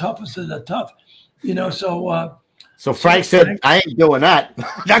were the toughest of the tough, So Frank said, I ain't doing that.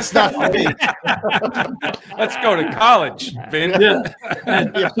 That's not for me. Let's go to college, Vin. So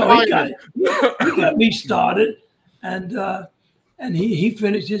he got me started, and he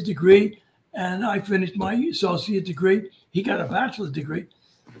finished his degree, and I finished my associate degree. He got a bachelor's degree,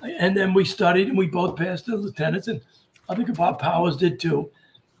 and then we studied, and we both passed the lieutenants, and I think Bob Powers did too.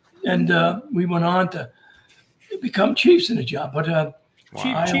 And we went on to become chiefs in the job. But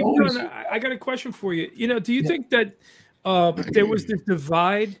Chief, I got a question for you. Do you think that there was this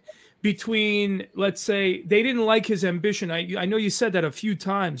divide between, let's say, they didn't like his ambition. I know you said that a few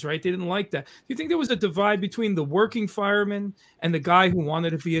times, right? They didn't like that. Do you think there was a divide between the working fireman and the guy who wanted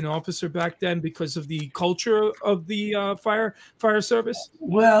to be an officer back then because of the culture of the fire service?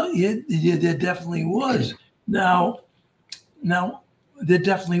 Well, there definitely was. Now, there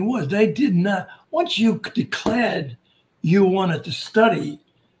definitely was. They did not. Once you declared you wanted to study,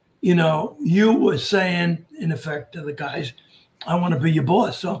 you know, you were saying, in effect, to the guys, I want to be your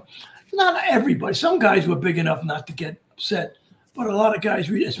boss. So not everybody. Some guys were big enough not to get upset, but a lot of guys,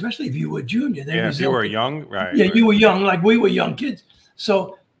 especially if you were junior, they if you were young, right? Yeah, right. you were young, like we were young kids.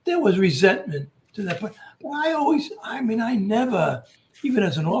 So there was resentment to that. But I never, even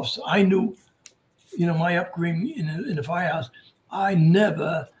as an officer, I knew, you know, my upbringing in the firehouse, I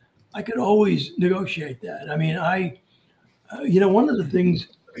could always negotiate that. I mean, you know, one of the things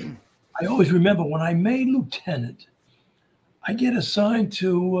I always remember when I made lieutenant, I get assigned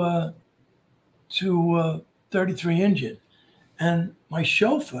to 33 engine, and my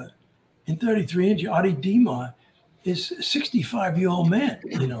chauffeur in 33 engine, Artie Demar, is a 65-year-old man.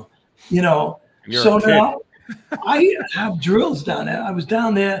 You know. So now I have drills down there. I was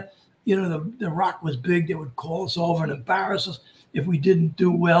down there. You know, the rock was big. They would call us over and embarrass us if we didn't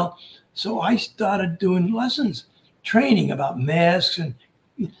do well. So I started doing lessons, training about masks, and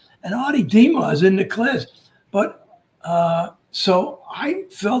Artie Demar is in the class, but. So I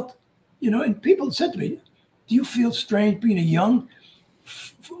felt, you know, and people said to me, do you feel strange being a young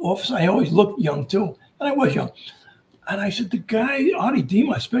officer? I always looked young too, and I was young. And I said, the guy, Artie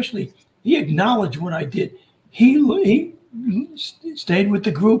Demar especially, he acknowledged what I did. He stayed with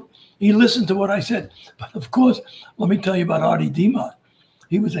the group. He listened to what I said. But of course, let me tell you about Artie Demar.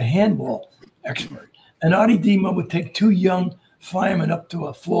 He was a handball expert. And Artie Demar would take two young firemen up to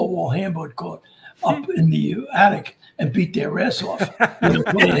a four-wall handball court up in the attic and beat their ass off. You know,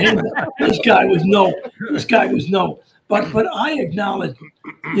 playing handball. This guy was no. But I acknowledge,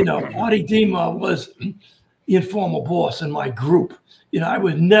 you know, Artie Demar was the informal boss in my group. You know, I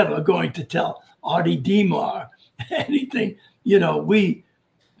was never going to tell Artie Demar anything. You know,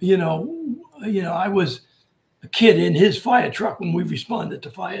 I was a kid in his fire truck when we responded to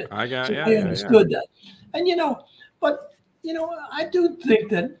fire. I understood that. And, you know, but, you know, I do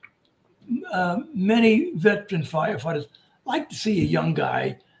think that many veteran firefighters like to see a young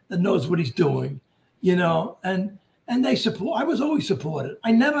guy that knows what he's doing, you know, and they support. I was always supported.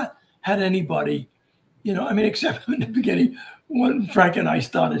 I never had anybody, you know, I mean, except in the beginning when Frank and I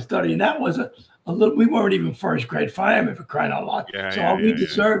started studying, that was a little, we weren't even first grade firemen, for crying out loud. We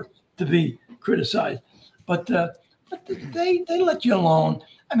deserved to be criticized, but they let you alone.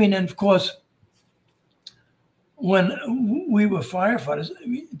 I mean, and of course, when we were firefighters, I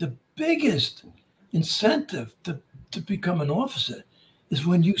mean, the biggest incentive to become an officer is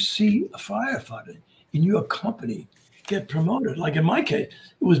when you see a firefighter in your company get promoted. Like in my case,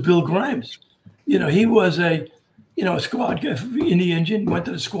 it was Bill Grimes. You know, he was a squad in the engine, went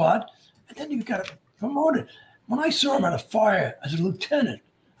to the squad, and then he got promoted. When I saw him at a fire as a lieutenant,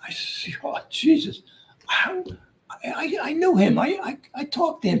 I said, oh, Jesus, I knew him. I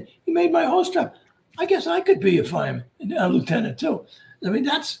talked to him. He made my hose strap. I guess I could be a fireman, a lieutenant too. I mean,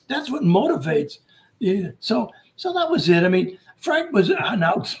 that's what motivates. So that was it. I mean, Frank was an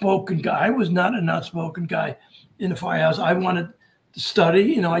outspoken guy. I was not an outspoken guy in the firehouse. I wanted to study.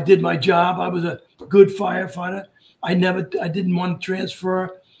 You know, I did my job. I was a good firefighter. I didn't want to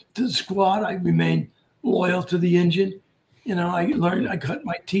transfer to the squad. I remained loyal to the engine. You know, I cut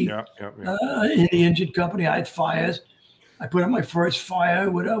my teeth in the engine company. I had fires. I put out my first fire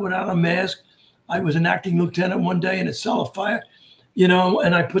without a mask. I was an acting lieutenant one day in a cellar fire, you know,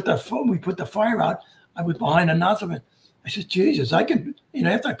 and we put the fire out. I was behind a nozzle. I said, Jesus, I can, you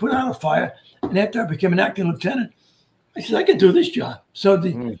know, after I put out a fire and after I became an acting lieutenant, I said, I can do this job. So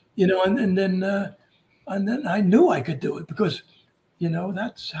you know, and then I knew I could do it because, you know,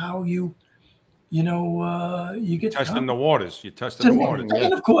 that's how you get testing the waters. You tested the waters.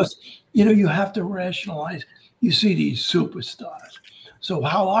 And of course, you know, you have to rationalize. You see these superstars. So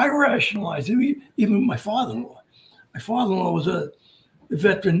how I rationalize it, even my father-in-law. My father-in-law was a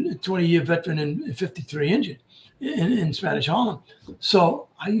veteran, 20-year veteran in 53 engine in Spanish Harlem. So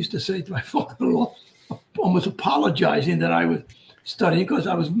I used to say to my father-in-law, almost apologizing that I was studying because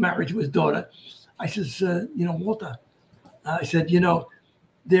I was married to his daughter. I says, you know, Walter, I said, you know,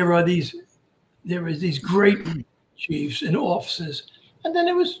 there are these great chiefs and officers, and then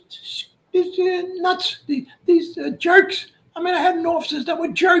there was these nuts, these jerks. I mean, I had officers that were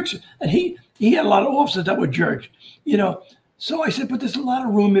jerks, and he had a lot of officers that were jerks, you know. So I said, but there's a lot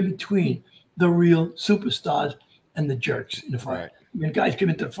of room in between the real superstars and the jerks in the fire. Right. mean, guys came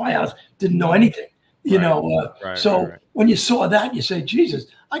into the firehouse, didn't know anything, you know. When you saw that, you say, Jesus,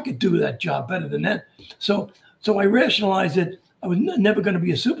 I could do that job better than that. So I rationalized it. I was never going to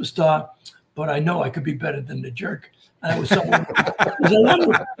be a superstar, but I know I could be better than the jerk. And I was somewhere. There's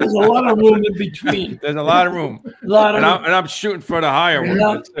a lot of room in between. There's a lot of room. I'm shooting for the higher one.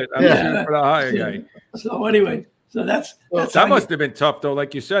 That's it. I'm shooting for the higher guy. So anyway, that must have been tough, though.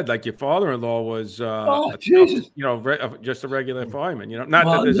 Like you said, like your father-in-law was, Jesus. You know, just a regular fireman. You know, not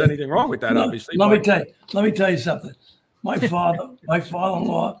that there's anything wrong with that, obviously. Let me tell you something. My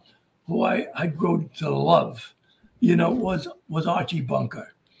father-in-law, who I grew to love, you know, was Archie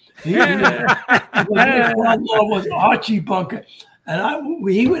Bunker. My father-in-law was Archie Bunker, and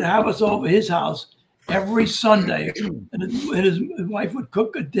he would have us over his house every Sunday, and his wife would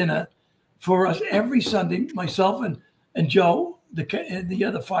cook a dinner for us every Sunday. Myself and Joe, the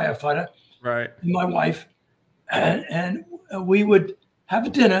other firefighter, right, and my wife, and we would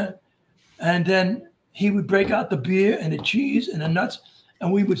have dinner, and then he would break out the beer and the cheese and the nuts,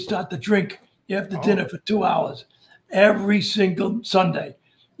 and we would start to drink after dinner for 2 hours every single Sunday.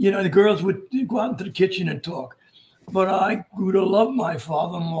 You know, the girls would go out into the kitchen and talk. But I grew to love my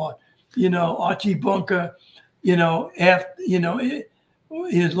father-in-law, you know, Archie Bunker, you know, as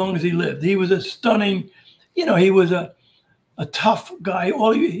long as he lived. He was a stunning, you know, he was a tough guy.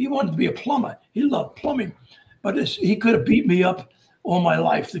 He wanted to be a plumber. He loved plumbing. But he could have beat me up all my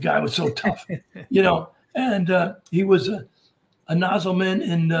life. The guy was so tough, you know. And he was a nozzleman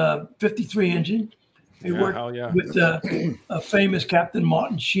in 53 engine. He worked with a famous Captain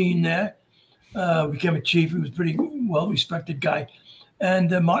Martin Sheen there. Became a chief. He was a pretty well-respected guy.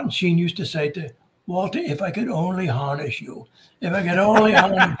 And Martin Sheen used to say to Walter, if I could only harness you. If I could only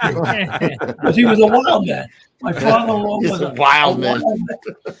harness you. Because he was a wild man. My father-in-law was a wild man.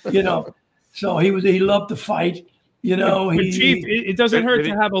 You know, so he loved to fight. You know, Chief, it doesn't hurt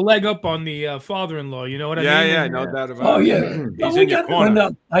to have a leg up on the father-in-law. You know what I mean? Yeah, no doubt about it. Oh yeah, he's in your corner.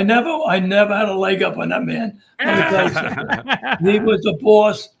 I never had a leg up on that man. He was the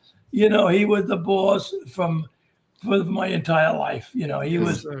boss. You know, he was the boss for my entire life. You know, he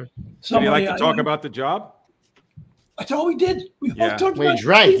was. Did you like to talk about the job? That's all we did. We all talked about. He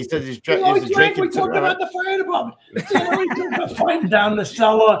drank. He said he's drinking. We talked about the fire department. We talked about fighting down the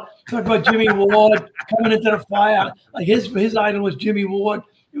cellar. Talked about Jimmy Ward coming into the fire. Like his idol was Jimmy Ward.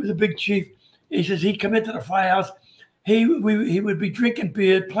 He was a big chief. He says he'd come into the firehouse. He would be drinking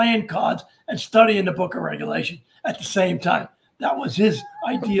beer, playing cards, and studying the Book of Regulation at the same time. That was his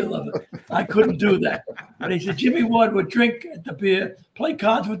ideal of it. I couldn't do that. But he said Jimmy Ward would drink the beer, play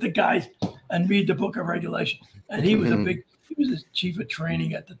cards with the guys, and read the Book of Regulation. And he was he was the chief of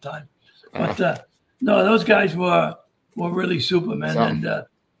training at the time. But no, those guys were really supermen, and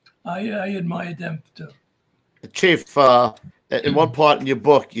I admired them too. Chief, in one part in your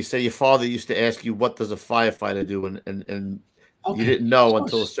book, you say your father used to ask you, "What does a firefighter do?" and you didn't know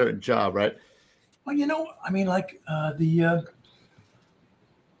until a certain job, right? Well, you know, I mean, like you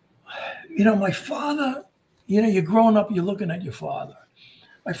know, my father. You know, you're growing up, you're looking at your father.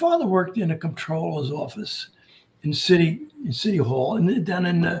 My father worked in a comptroller's office in City Hall and down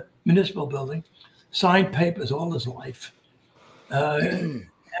in the municipal building, signed papers all his life. And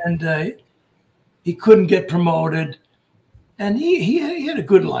he couldn't get promoted. And he had a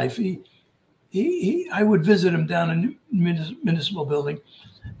good life. I would visit him down in the municipal building,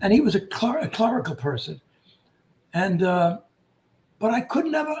 and he was a clerical person. And but I could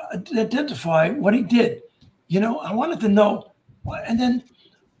never identify what he did. You know, I wanted to know. And then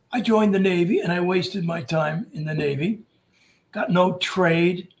I joined the Navy, and I wasted my time in the Navy. Got no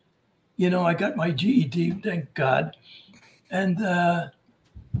trade. You know, I got my GED, thank God. And I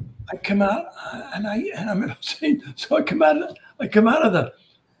come out, and I remember saying, so I come out of the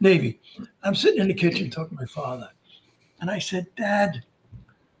Navy. I'm sitting in the kitchen talking to my father, and I said, Dad,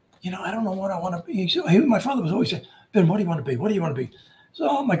 you know, I don't know what I want to be. So my father was always saying, Ben, what do you want to be? What do you want to be?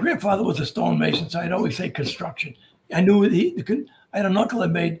 So my grandfather was a stonemason, so I'd always say construction. I knew I had an uncle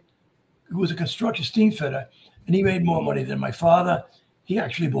who was a construction steam fitter, and he made more money than my father. He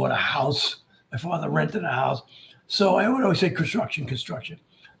actually bought a house. My father rented a house. So I would always say construction.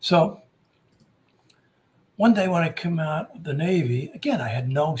 So one day when I come out of the Navy, again, I had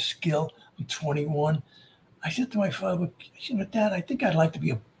no skill. I'm 21. I said to my father, you know, Dad, I think I'd like to be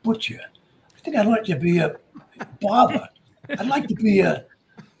a butcher. I think I'd like to be a barber. I'd like to be a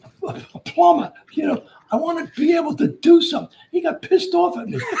plumber. You know, I want to be able to do something. He got pissed off at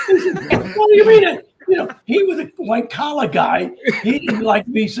me. He said, what do you mean? You know, he was a white collar guy. He didn't like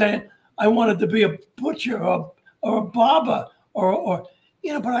me saying I wanted to be a butcher or a barber or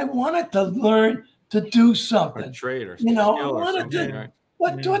you know, but I wanted to learn to do something. A trade or you know, skill or something, right?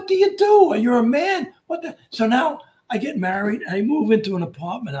 what do you do? You're a man. So now I get married. I move into an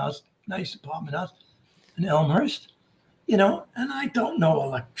apartment house, nice apartment house in Elmhurst, you know, and I don't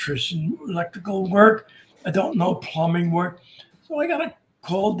know electrical work. I don't know plumbing work. So I got to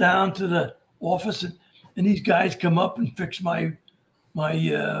call down to the office and these guys come up and fix my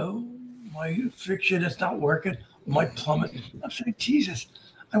fixture that's not working, my plumbing. I'm saying, Jesus,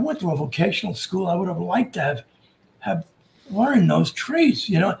 I went to a vocational school. I would have liked to have learned those trades,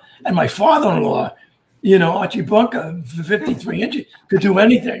 you know. And my father-in-law, you know, Archie Bunker, 53 inches, could do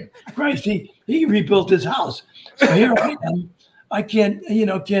anything. Christ, he rebuilt his house. So here I am. I can't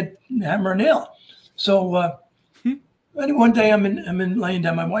hammer a nail. So one day I'm in laying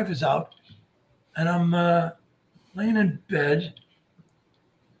down. My wife is out, and I'm laying in bed,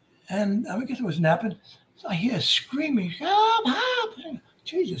 and I guess I was napping. So I hear screaming, help!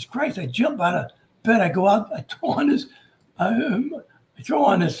 Jesus Christ! I jump out of bed. I go out. I throw on this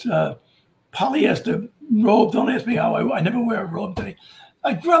polyester robe. Don't ask me how. I never wear a robe today.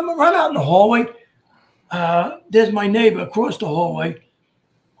 I run out in the hallway. There's my neighbor across the hallway.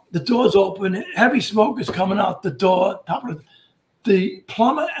 The door's open. Heavy smoke is coming out the door. Top of the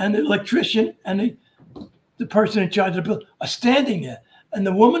plumber and the electrician and the person in charge of the building are standing there. And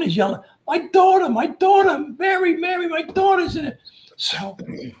the woman is yelling, my daughter, Mary, my daughter's in it. So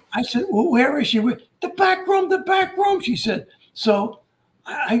I said, well, where is she? The back room, she said. So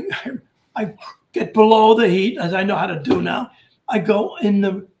I get below the heat, as I know how to do now. I go in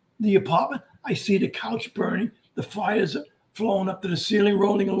the apartment. I see the couch burning. The fire's flowing up to the ceiling,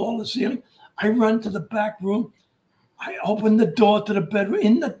 rolling along the ceiling. I run to the back room. I open the door to the bedroom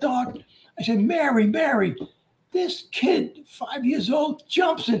in the dark. I say, Mary, this kid, 5 years old,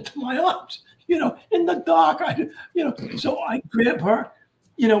 jumps into my arms, you know, in the dark. So I grab her,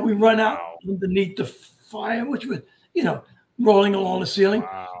 you know, we run out underneath the fire, which was, you know, rolling along the ceiling.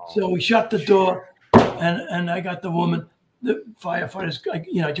 Wow. So we shut the door, and I got the woman, the firefighters,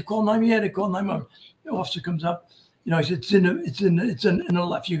 you know, did you call 911? Yeah, they called 911. The officer comes up, you know, he said, it's in the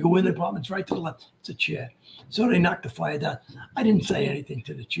left. You go in the apartment, it's right to the left. It's a chair. So they knocked the fire down. I didn't say anything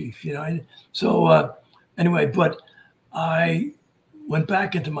to the chief, you know. Anyway, but I went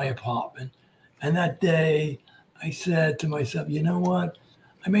back into my apartment, and that day I said to myself, you know what?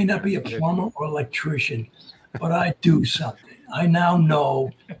 I may not be a plumber or electrician, but I do something. I now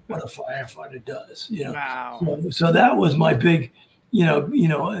know what a firefighter does, you know. Wow. So that was my big, you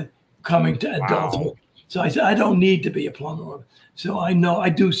know, coming to adulthood. Wow. So I said, I don't need to be a plumber. So I know I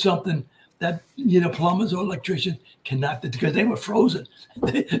do something that, you know, plumbers or electricians cannot do, because they were frozen.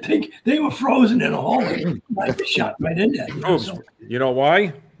 They were frozen in a hallway. I was shot right in there. You know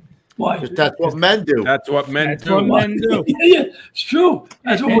why? Why? That's what men do. That's what men do. Yeah, it's true.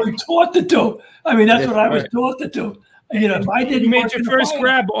 That's what we're taught to do. I mean, that's what I was taught to do. You know, if I didn't, you made your first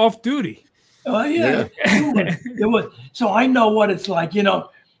grab off duty. Oh yeah. It was. So I know what it's like. You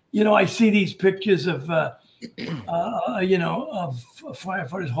know, I see these pictures of, you know, of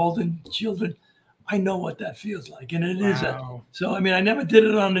firefighters holding children. I know what that feels like, and it is. So I mean, I never did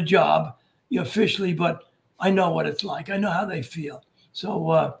it on the job, you know, officially, but I know what it's like. I know how they feel.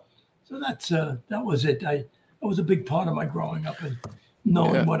 So, so that was it. That was a big part of my growing up and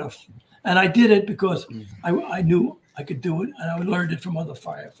knowing and I did it because I knew I could do it, and I learned it from other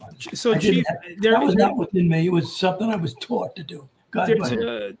firefighters. So, Chief, that was not within me. It was something I was taught to do.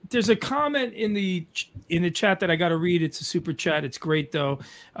 There's a comment in the chat that I got to read. It's a super chat. It's great, though.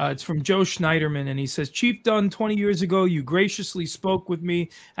 It's from Joe Schneiderman, and he says, Chief Dunn, 20 years ago, you graciously spoke with me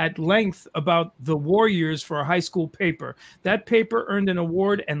at length about the war years for a high school paper. That paper earned an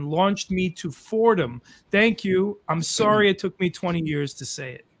award and launched me to Fordham. Thank you. I'm sorry it took me 20 years to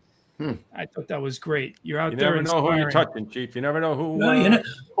say it. I thought that was great. You're out there. You never know who you're touching, Chief. You never know who.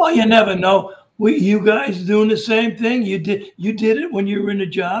 You never know. You guys doing the same thing. You did it when you were in a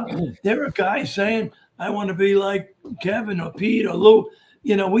job. There are guys saying, I want to be like Kevin or Pete or Lou.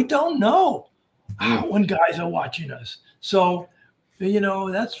 You know, we don't know when guys are watching us. So, you know,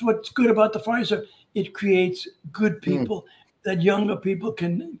 that's what's good about the fire service. It creates good people that younger people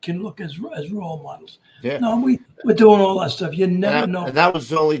can look as role models. Yeah. No, we're doing all that stuff. You never know. And that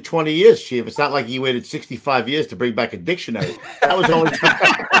was only 20 years, Chief. It's not like you waited 65 years to bring back a dictionary. That was only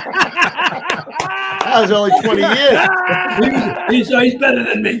 20 years. He's better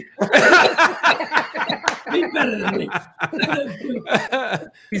than me. He's better than me.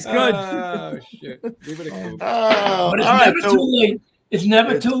 He's good. Oh, shit. Leave it a but it's never too late. It's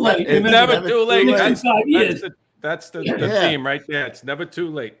never too late. It's never too late. That's the theme right there. It's never too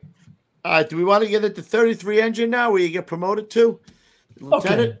late. All right. Do we want to get at the 33 engine now where you get promoted to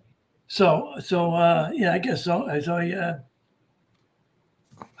lieutenant? Okay. Yeah, I guess so.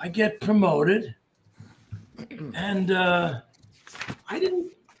 I get promoted, and I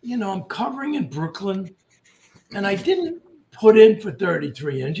didn't, I'm covering in Brooklyn, and I didn't put in for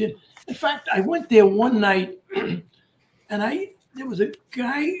 33 engine. In fact, I went there one night, and there was a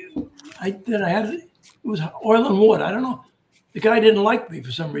guy that I had. It was oil and water. I don't know. The guy didn't like me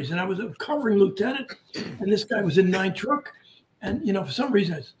for some reason. I was a covering lieutenant, and this guy was in 9 truck, and for some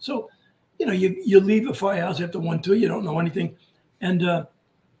reason, you leave a firehouse after 1-2, you don't know anything, and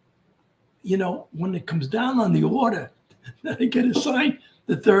when it comes down on the order, I get assigned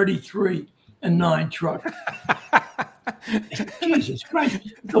the 33 and 9 truck. Jesus Christ,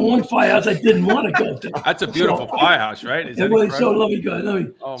 the one firehouse I didn't want to go to. That's a beautiful firehouse, right? Is that so let me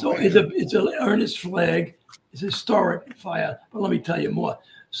go. Oh, so man. it's an Ernest Flagg. It's a historic fire, but let me tell you more.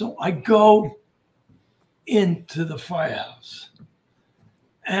 So I go into the firehouse,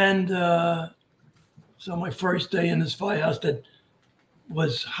 and so my first day in this firehouse that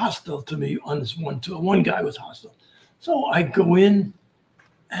was hostile to me on this one tour. One guy was hostile. So I go in,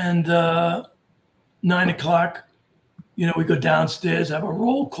 and 9 o'clock, we go downstairs, have a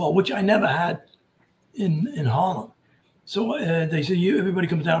roll call, which I never had in Harlem. So they say, everybody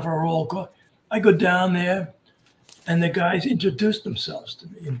comes down for a roll call. I go down there, and the guys introduce themselves to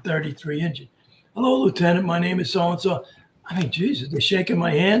me in 33 engine. Hello, Lieutenant, my name is so-and-so. I mean, Jesus, they're shaking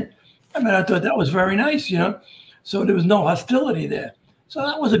my hand. I thought that was very nice, So there was no hostility there. So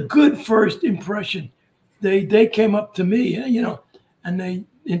that was a good first impression. They came up to me, and they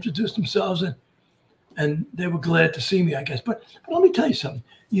introduced themselves, and they were glad to see me, I guess. But let me tell you something.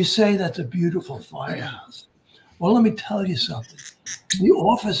 You say that's a beautiful firehouse. Well, let me tell you something. The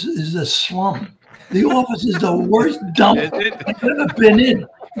office is a slum. The office is the worst dump I've ever been in.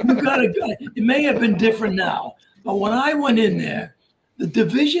 It may have been different now, but when I went in there, the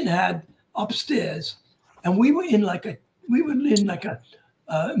division had upstairs, and we were in like a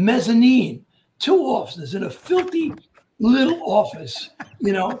mezzanine, 2 offices in a filthy little office, and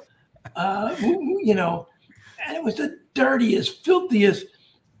it was the dirtiest, filthiest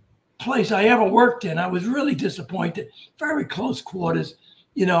place I ever worked in. I was really disappointed. Very close quarters,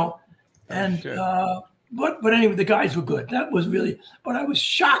 and but anyway, the guys were good. That was really, but I was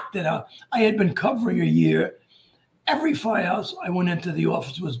shocked that I had been covering a year. Every firehouse I went into, the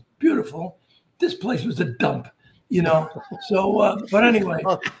office was beautiful. This place was a dump, So, but anyway,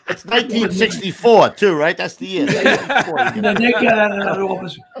 it's 1964 too, right? That's the year. They got out of that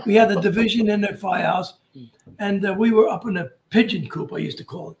office. We had the division in the firehouse, and we were up in a pigeon coop, I used to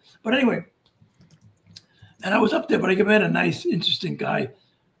call it. But anyway, and I was up there, but I met a nice, interesting guy.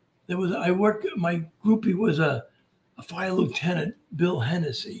 My groupie was a fire lieutenant, Bill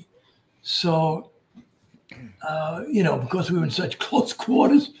Hennessy. So, because we were in such close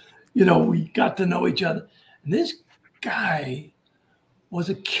quarters, we got to know each other. And this guy was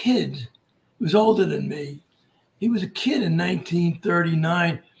a kid. He was older than me. He was a kid in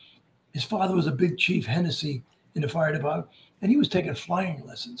 1939. His father was a big chief, Hennessy, in the fire department, and he was taking flying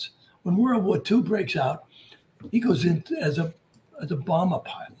lessons. When World War II breaks out, he goes in as a bomber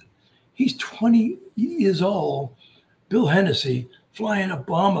pilot. He's 20 years old, Bill Hennessy, flying a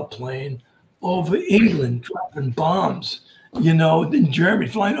bomber plane over England, dropping bombs, in Germany,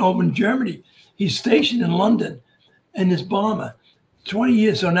 flying over in Germany. He's stationed in London in this bomber, 20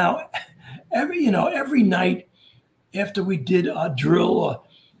 years. So now every night after we did our drill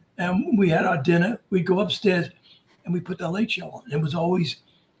and we had our dinner, we'd go upstairs and we put the Late Show on. It was always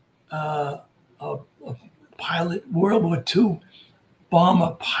a pilot, World War II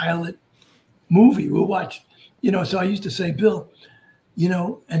bomber pilot movie we watched. So I used to say, Bill,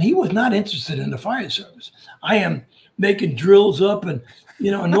 and he was not interested in the fire service. I am making drills up and,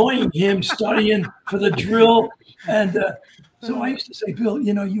 annoying him, studying for the drill. And so I used to say, Bill,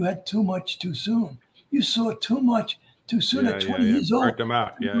 you had too much too soon. You saw too much too soon at 20 years old. Worked them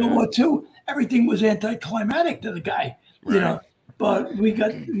out. World War II, everything was anticlimactic to the guy, But we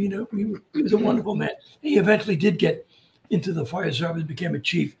got, he was a wonderful man. He eventually did get into the fire service, became a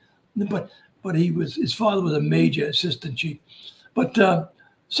chief. But his father was a major assistant chief. But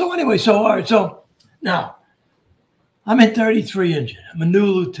so anyway, all right. So now I'm in 33 engine. I'm a new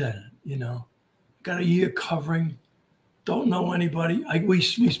lieutenant, got a year covering, don't know anybody. We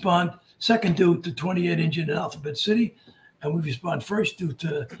respond second due to 28 engine in Alphabet City, and we respond first due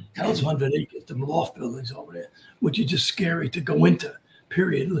to Hell's 100 Acres, the loft buildings over there, which are just scary to go into,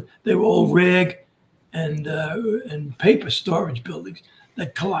 period. They were all rag and paper storage buildings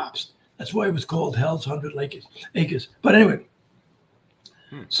that collapsed. That's why it was called Hell's 100 Acres. But anyway,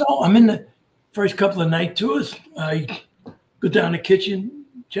 so I'm in the first couple of night tours. I go down the kitchen,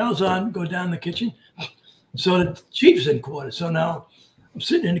 chow's on, go down the kitchen. So the chief's in quarters. So now I'm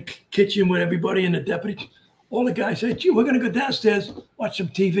sitting in the kitchen with everybody and the deputy. All the guys say, gee, we're going to go downstairs, watch some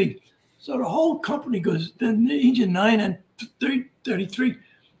TV. So the whole company goes, then the Engine 9 and 33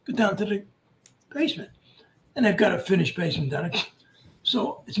 go down to the basement. And they've got a finished basement down there.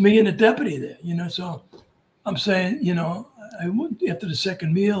 So it's me and the deputy there, you know. So I'm saying, you know, after the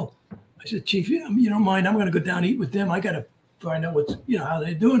second meal, I said, Chief, you don't mind, I'm going to go down and eat with them. I got to find out what's, you know, how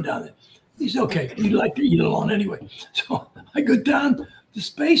they're doing down there. He said, okay, you like to eat alone anyway. So I go down this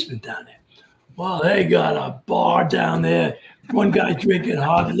basement down there. Well, they got a bar down there. One guy drinking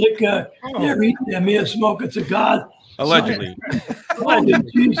hard liquor. They're eating their meal, smoking cigars. Allegedly.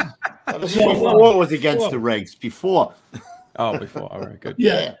 Jesus. What was against the regs before? Oh, before. All right, good.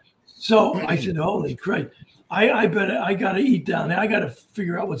 Yeah. So I said, holy crap. I got to eat down there. I got to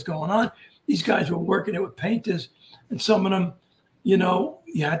figure out what's going on. These guys were working there with painters, and some of them, you know,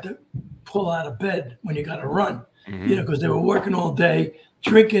 you had to pull out of bed when you got to run, you know, because they were working all day,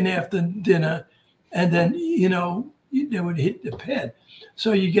 drinking after dinner, and then, you know, they would hit the pad.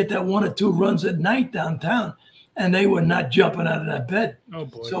 So you get that 1 or 2 runs at night downtown, and they were not jumping out of that bed. Oh,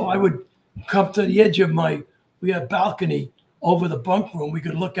 boy. So I would come to the edge of we had a balcony over the bunk room. We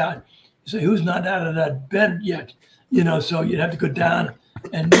could look out and say, who's not out of that bed yet? You know, so you'd have to go down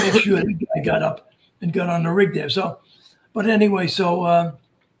and make sure the guy got up and got on the rig there. So, but anyway, so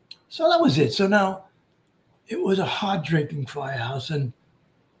that was it. So now it was a hard drinking firehouse, and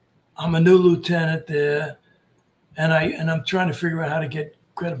I'm a new lieutenant there, and I'm trying to figure out how to get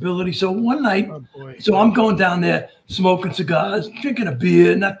credibility. So one night, so I'm going down there smoking cigars, drinking a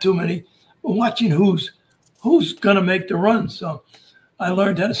beer, not too many, watching who's gonna make the run. So I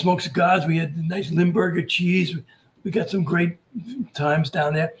learned how to smoke cigars. We had nice Limburger cheese. We got some great times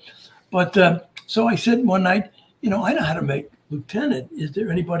down there. But so I said one night, you know, I know how to make lieutenant. Is there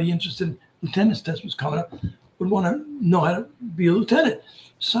anybody interested in lieutenant's test was coming up, would want to know how to be a lieutenant?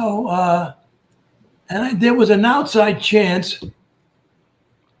 So, there was an outside chance.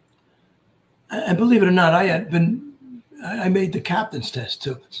 And believe it or not, I made the captain's test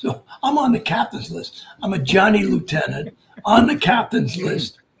too. So I'm on the captain's list. I'm a Johnny lieutenant on the captain's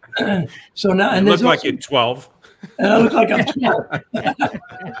list. And so now, and you look like you're 12. And I look like I'm 12.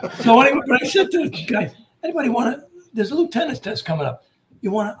 So anyway, but I said to the guy, anybody want to, there's a lieutenant's test coming up. I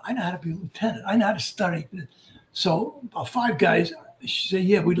know how to be a lieutenant. I know how to study. So about 5 guys say,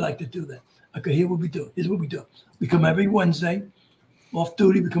 yeah, we'd like to do that. Okay, here's what we do. We come every Wednesday, off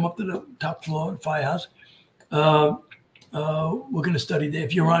duty. We come up to the top floor of the firehouse. We're going to study there.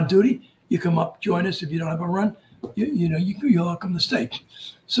 If you're on duty, you come up, join us. If you don't have a run, you're welcome to stay.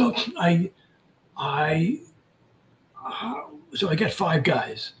 So I got 5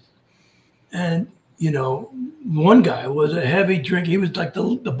 guys, and you know, one guy was a heavy drinker. He was like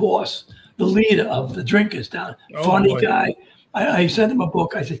the boss, the leader of the drinkers down. Funny guy. I sent him a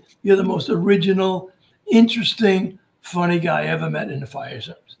book. I said, "You're the most original, interesting, funny guy I ever met in the fire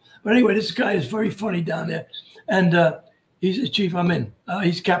service." But anyway, this guy is very funny down there, and he says, "Chief, I'm in."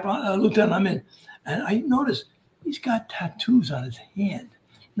 He's lieutenant, I'm in, and I noticed he's got tattoos on his hand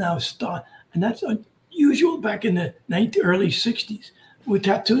now. And that's unusual back in the early '60s, where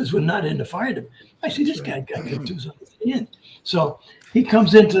tattoos were not in the fire department. I see this guy got tattoos on his hand. So he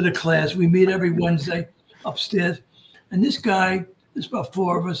comes into the class. We meet every Wednesday upstairs. And this guy, there's about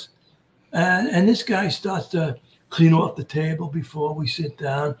 4 of us, and this guy starts to clean off the table before we sit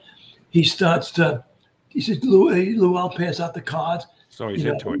down. He says, Lou, I'll pass out the cards. So he's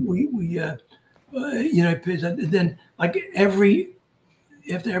into it. He pays out. And then like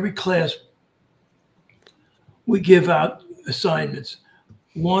after every class, we give out assignments.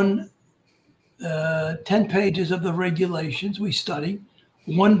 10 pages of the regulations we study,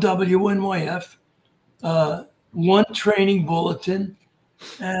 1 WNYF, 1 training bulletin,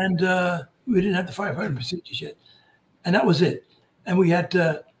 and we didn't have the firefighting procedures yet, and that was it. And you had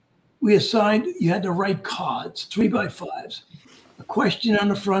to write cards, 3x5s, a question on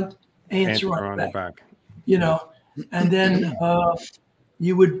the front, answer on the back. You know, and then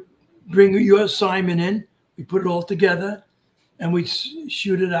you would bring your assignment in. We put it all together, and we'd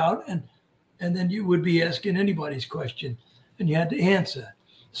shoot it out, and then you would be asking anybody's question, and you had to answer.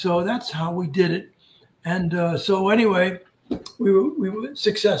 So that's how we did it. And so anyway, we were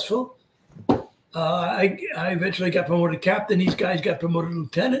successful. I eventually got promoted to captain. These guys got promoted to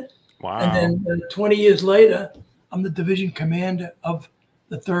lieutenant. Wow. And then 20 years later, I'm the division commander of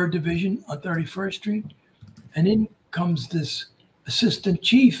the 3rd Division on 31st Street. And in comes this assistant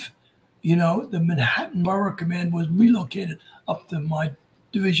chief. You know, the Manhattan Borough Command was relocated up to my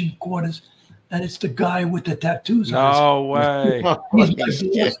division quarters. and it's the guy with the tattoos on No way. his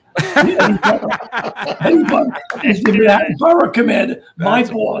He's the Manhattan Borough Commander, my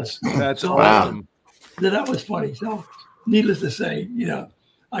boss. That's So, awesome. that was funny. So, needless to say,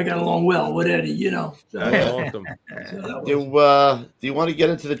 I got along well with Eddie, So, That's awesome. so that was, Do you want to get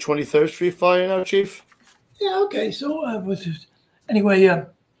into the 23rd Street fire now, Chief? yeah, okay. So, anyway,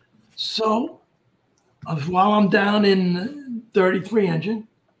 so while I'm down in 33 engine,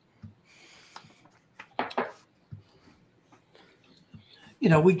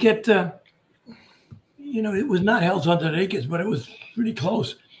 we get, it was not Hell's Hundred Acres, but it was pretty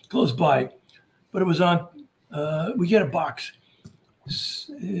close by. But it was on, we get a box.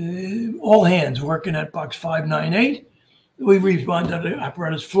 All hands working at box 598. We respond to the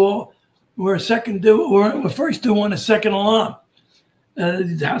apparatus floor. We're first due on a second alarm.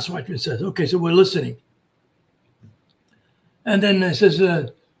 The house watchman says, okay, so we're listening. And then it says,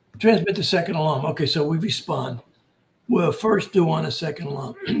 transmit the second alarm. Okay, so we respond. We're first due on a second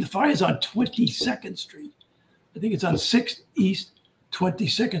alarm. The fire's on 22nd Street. I think it's on 6th East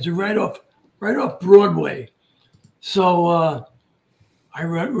 22nd, so right off Broadway. So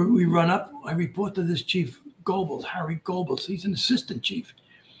we run up. I report to this Chief Goebbels, Harry Goebbels. He's an assistant chief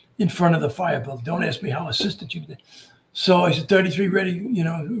in front of the fire building. Don't ask me how assistant chief. So I said, 33 ready,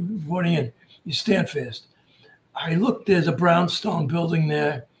 reporting in. You stand fast. I look, there's a brownstone building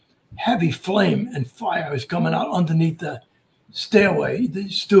there. Heavy flame and fire is coming out underneath the stairway, the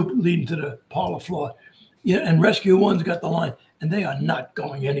stoop leading to the parlor floor. Yeah, and Rescue One's got the line, and they are not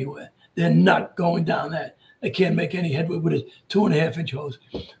going anywhere. They're not going down that. They can't make any headway with a 2.5-inch hose.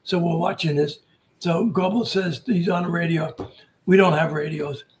 So we're watching this. So Goebbels says he's on the radio. We don't have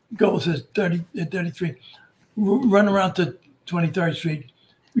radios. Goebbels says 33. Run around to 23rd Street.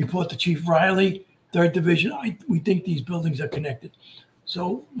 Report to Chief Riley, 3rd Division. We think these buildings are connected.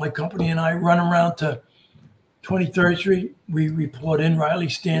 So my company and I run around to 23rd Street. We report in. Riley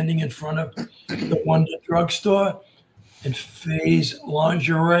standing in front of the Wonder Drugstore and Faye's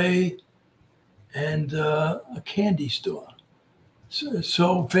Lingerie and a candy store.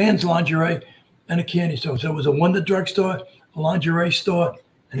 So Fan's Lingerie and a candy store. So it was a Wonder Drugstore, a lingerie store,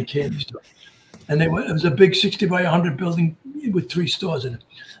 and a candy store. And it was a big 60 by 100 building with 3 stores in it.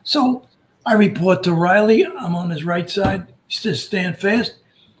 So I report to Riley. I'm on his right side. He says, stand fast.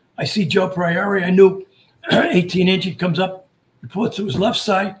 I see Joe Priori. I knew 18-inch. He comes up, reports to his left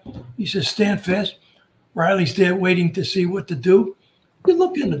side. He says, stand fast. Riley's there waiting to see what to do. You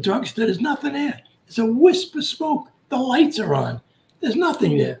look in the drugstore, there's nothing there. There's a wisp of smoke. The lights are on. There's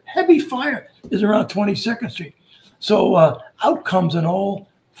nothing there. Heavy fire is around 22nd Street. So out comes an old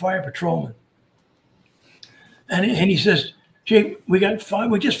fire patrolman. And he says, Jake, we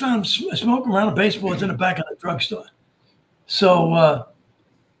just found smoke around the baseboards in the back of the drugstore. So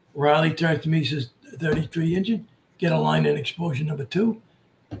Riley turns to me, says, 33 engine, get a line in exposure number 2.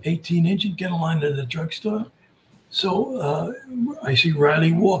 18 engine, get a line in the drugstore. So I see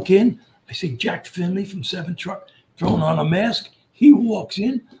Riley walk in. I see Jack Finley from 7 Truck throwing on a mask. He walks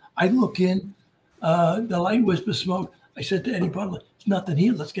in. I look in. The light whisper smoke. I said to Eddie Butler, there's nothing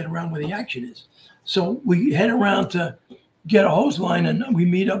here. Let's get around where the action is. So we head around to get a hose line, and we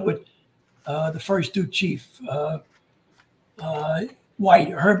meet up with the first due chief,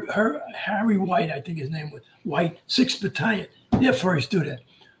 White, Harry White, I think his name was White, 6th Battalion. They're first due there.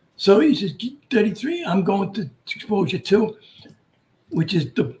 So he says, 33, I'm going to exposure 2, which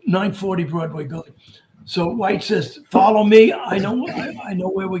is the 940 Broadway building. So White says, follow me. I know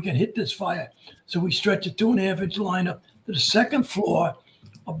where we can hit this fire. So we stretch a 2.5-inch line up to the 2nd floor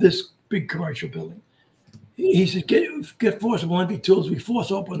of this big commercial building. He said, get forcible entry tools. We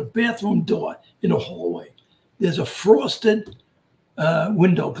force open a bathroom door in the hallway. There's a frosted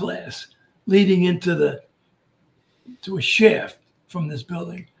window glass leading into to a shaft from this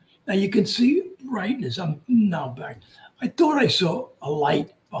building. Now you can see brightness. I'm now back. I thought I saw a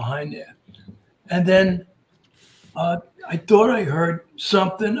light behind there. And then I thought I heard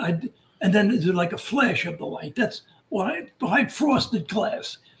something. And then there's like a flash of the light. That's behind frosted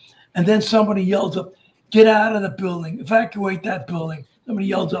glass. And then somebody yells up, get out of the building, evacuate that building. Somebody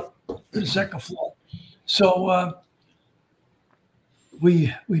yells up to the 2nd floor. So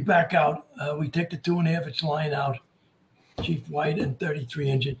we back out. We take the 2.5-inch line out, Chief White and 33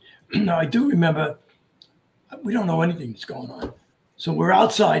 engine. Now I do remember, we don't know anything that's going on. So we're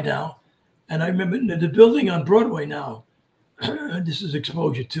outside now. And I remember the building on Broadway now, this is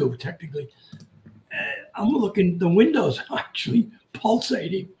exposure 2, technically. I'm looking, the windows are actually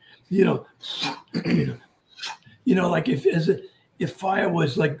pulsating, like if fire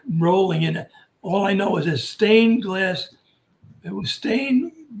was like rolling in it. All I know is there's stained glass. It was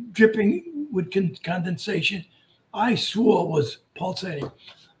stained, dripping with condensation. I swore was pulsating.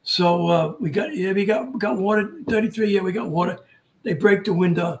 So we got water. 33. Yeah, we got water. They break the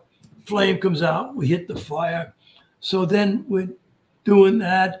window. Flame comes out. We hit the fire. So then we're doing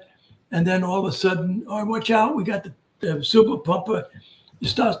that, and then all of a sudden, oh, watch out! We got the super pumper. It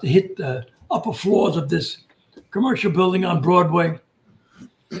starts to hit the upper floors of this commercial building on Broadway.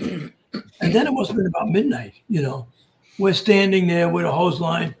 And then it must have been about midnight, you know. We're standing there with a hose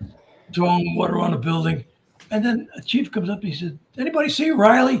line, throwing water on the building. And then a chief comes up, he said, anybody see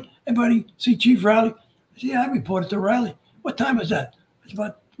Riley? Anybody see Chief Riley? I said, yeah, I reported to Riley. What time is that? It's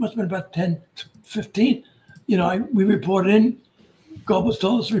must have been about 10:15. You know, we reported in. Goebbels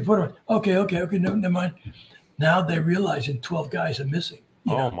told us to report. Okay, never mind. Now they're realizing 12 guys are missing.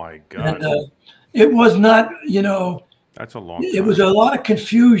 Oh, my God. And it was not, you know. That's a long time. It was a lot of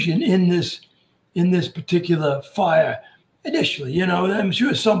confusion in this particular fire initially. You know, I'm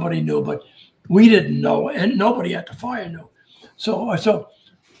sure somebody knew, but we didn't know, and nobody at the fire knew. So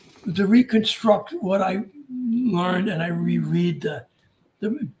to reconstruct what I learned, and I reread the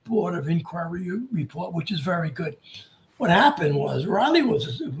Board of Inquiry report, which is very good. What happened was Riley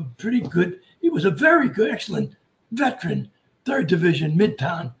was a pretty good. He was a very good, excellent veteran, 3rd Division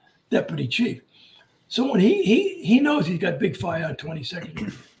Midtown deputy chief. So when he knows he's got big fire on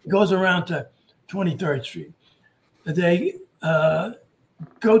 22nd, he goes around to 23rd Street. They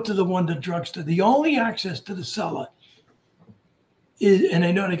go to the drugstore. The only access to the cellar is, and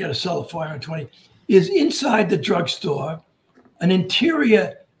I know they got a cellar fire on 20, is inside the drugstore, an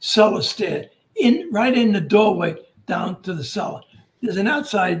interior cellar stair, right in the doorway down to the cellar. There's an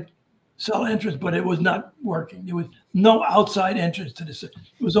outside cellar entrance, but it was not working. There was no outside entrance to this. It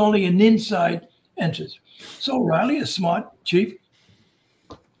was only an inside entrance. So Riley, a smart chief,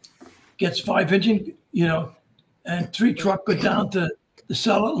 gets 5 engine, you know, and 3 truck go down to the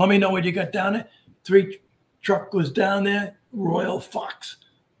cellar. Let me know what you got down there. 3 truck goes down there. Royal Fox,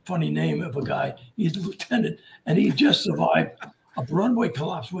 funny name of a guy. He's a lieutenant, and he just survived a Broadway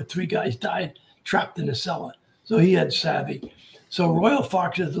collapse where 3 guys died trapped in the cellar. So he had savvy. So Royal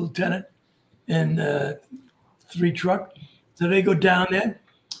Fox is the lieutenant in 3 truck. So they go down there,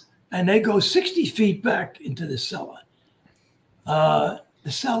 and they go 60 feet back into the cellar.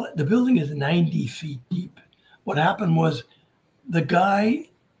 The building is 90 feet deep. What happened was the guy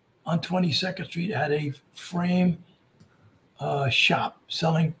on 22nd Street had a frame shop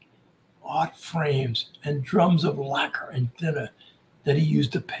selling art frames and drums of lacquer and thinner that he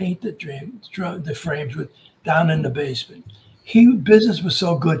used to paint the frames with down in the basement. Business was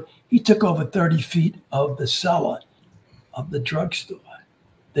so good, he took over 30 feet of the cellar of the drugstore.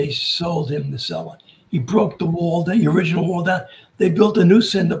 They sold him the cellar. He broke the wall, the original wall down. They built a new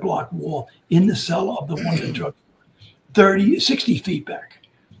cinder block wall in the cellar of the Wonder drugstore, 60 feet back.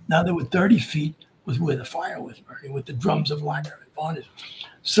 Now they were 30 feet was where the fire was burning with the drums of lacquer and varnish.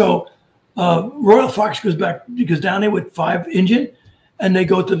 So Royal Fox goes down there with 5 engine, and they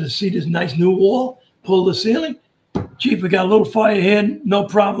go to see this nice new wall, pull the ceiling. Chief, we got a little fire here, no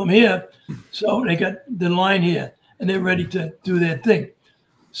problem here. So they got the line here, and they're ready to do their thing.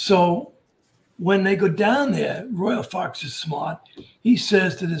 So when they go down there, Royal Fox is smart. He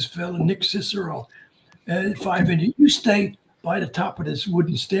says to this fellow, Nick Cicero, 5 engine, you stay by the top of this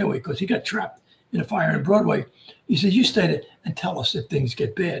wooden stairway because he got trapped in a fire on Broadway. He says, you stay there and tell us if things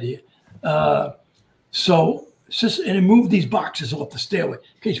get bad here. And he moved these boxes off the stairway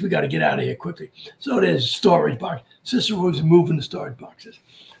in case we got to get out of here quickly. So there's storage box. Cicero's moving the storage boxes.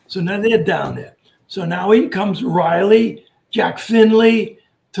 So now they're down there. So now in comes Riley, Jack Finley,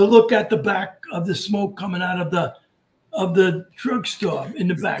 to look at the back of the smoke coming out of the drugstore in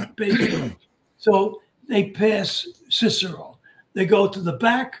the back basement. So they pass Cicero. They go to the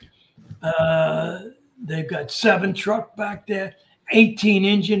back. They've got 7 truck back there, 18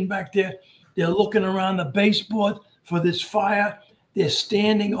 engine back there. They're looking around the baseboard for this fire. They're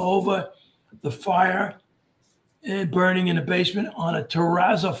standing over the fire burning in the basement on a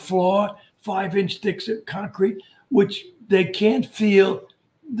terrazzo floor, 5-inch sticks of concrete, which they can't feel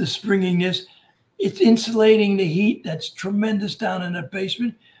the springiness. It's insulating the heat that's tremendous down in the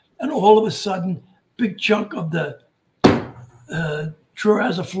basement. And all of a sudden, big chunk of the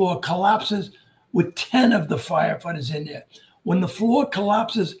terrazzo floor collapses with 10 of the firefighters in there. When the floor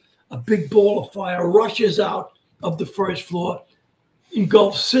collapses, a big ball of fire rushes out of the first floor,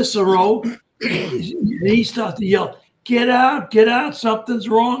 engulfs Cicero. He starts to yell, get out, something's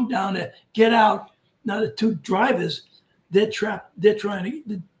wrong down there, get out. Now the 2 drivers, they're trapped, they're trying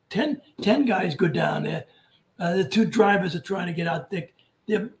to, 10 guys go down there. The 2 drivers are trying to get out.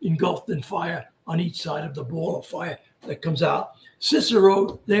 They're engulfed in fire on each side of the ball of fire that comes out.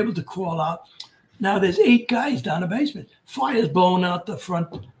 Cicero, they're able to crawl out. Now there's 8 guys down the basement. Fire's blowing out the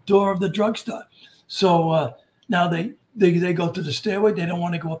front door of the drugstore. So now they go to the stairway. They don't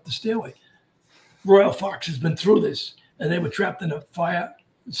want to go up the stairway. Royal Fox has been through this, and they were trapped in a fire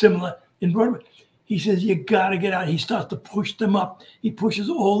similar in Broadway. He says, you got to get out. He starts to push them up. He pushes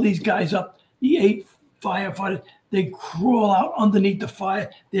all these guys up. The 8 firefighters, they crawl out underneath the fire.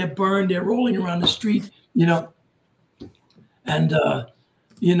 They're burned. They're rolling around the street, you know. And,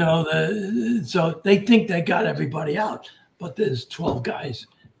 you know, so they think they got everybody out, but there's 12 guys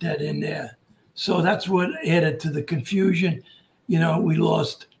dead in there. So that's what added to the confusion. You know, we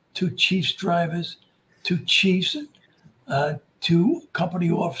lost 2 chiefs drivers, 2 chiefs, 2 company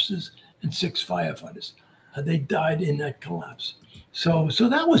officers, and 6 firefighters. They died in that collapse. So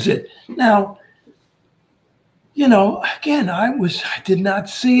that was it. Now, you know, again, I did not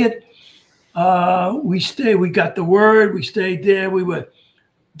see it. We got the word, we stayed there. We were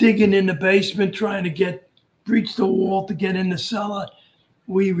digging in the basement, trying to breach the wall to get in the cellar.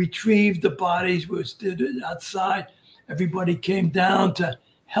 We retrieved the bodies. We stood outside. Everybody came down to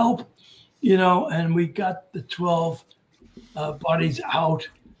help, you know, and we got the 12 bodies out.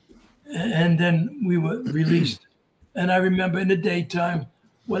 And then we were released. And I remember in the daytime,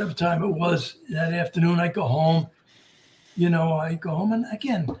 whatever time it was, that afternoon, I go home. You know, I go home, and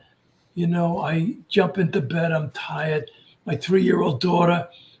again, you know, I jump into bed. I'm tired. My 3-year-old daughter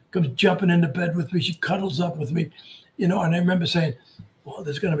comes jumping into bed with me. She cuddles up with me, you know, and I remember saying, well,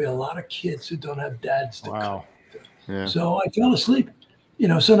 there's going to be a lot of kids who don't have dads to cuddle. Yeah. So I fell asleep, you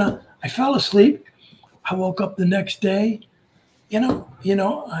know. So now I fell asleep. I woke up the next day. I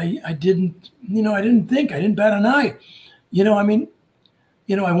didn't think, I didn't bat an eye. You know, I mean,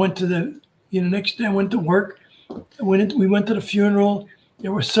 you know, I went to next day I went to work. We went to the funeral.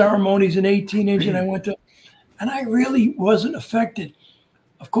 There were ceremonies in 18-inch, and and I really wasn't affected.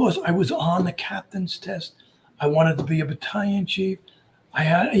 Of course, I was on the captain's test. I wanted to be a battalion chief.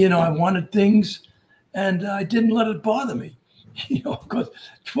 I wanted things, and I didn't let it bother me. You know, because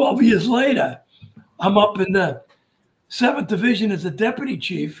 12 years later, I'm up in the 7th Division as a deputy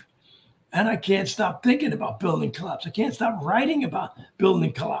chief, and I can't stop thinking about building collapse. I can't stop writing about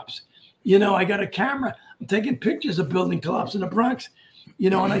building collapse. You know, I got a camera. I'm taking pictures of building collapse in the Bronx. You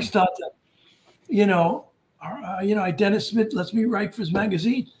know, and I start to, Dennis Smith lets me write for his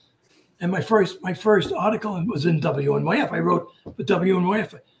magazine. And my first article was in WNYF. I wrote for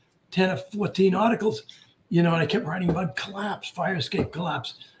WNYF 10 or 14 articles, you know, and I kept writing about collapse, fire escape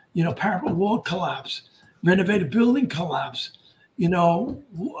collapse, you know, parapet wall collapse, renovated building collapse, you know.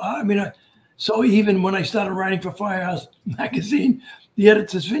 I mean, so even when I started writing for Firehouse magazine, the editor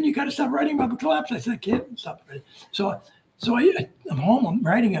says, Vin, you got to stop writing about the collapse. I said, I can't stop writing. So I'm home, I'm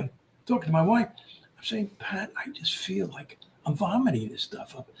writing, I'm talking to my wife. I'm saying, Pat, I just feel like I'm vomiting this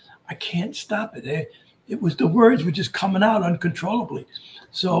stuff up. I can't stop it. The words were just coming out uncontrollably.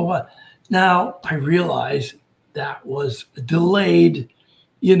 So now I realize that was a delayed,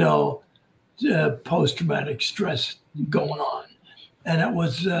 you know, post-traumatic stress going on. And it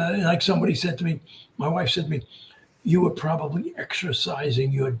was like somebody said to me, my wife said to me, you were probably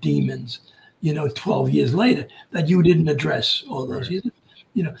exercising your demons, you know, 12 years later, that you didn't address all those years.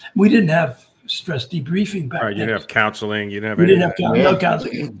 You know, we didn't have stress debriefing back then. You didn't have counseling. You didn't have we didn't have no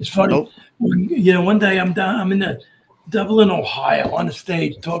counseling. It's funny. Nope. You know, one day I'm in Dublin, Ohio, on the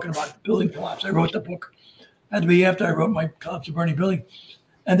stage talking about building collapse. I wrote the book. Had to be after I wrote my Collapse of Burning Building.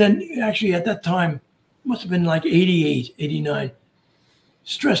 And then actually at that time, must have been like 88, 89,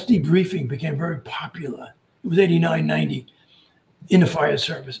 stress debriefing became very popular. It was 89, 90 in the fire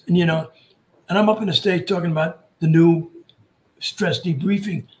service. And, you know, and I'm up in the stage talking about the new stress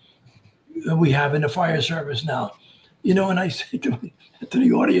debriefing that we have in the fire service now. You know, and I say to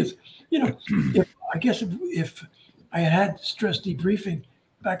the audience, you know, if I had stress debriefing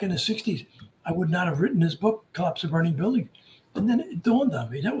back in the 60s, I would not have written this book, Collapse of Burning Building. And then it dawned on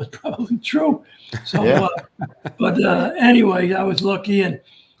me that was probably true. So, yeah. Anyway, I was lucky, and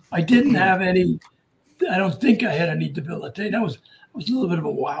I didn't have any. I don't think I had any debilitating. I was a little bit of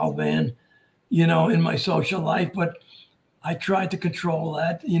a wild man, you know, in my social life, but I tried to control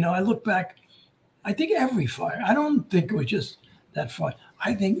that. You know, I look back. I think every fire. I don't think it was just that fire.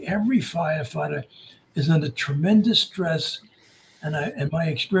 I think every firefighter is under tremendous stress, and my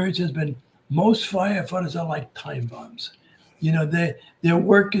experience has been most firefighters are like time bombs. You know, their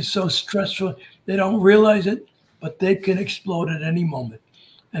work is so stressful, they don't realize it, but they can explode at any moment.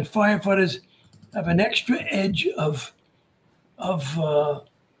 And firefighters have an extra edge of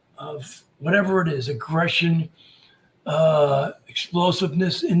whatever it is, aggression,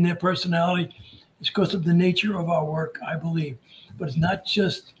 explosiveness in their personality. It's because of the nature of our work, I believe. But it's not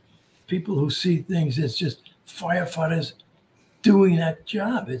just people who see things. It's just firefighters doing that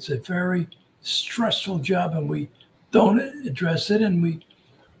job. It's a very stressful job, and we don't address it, and we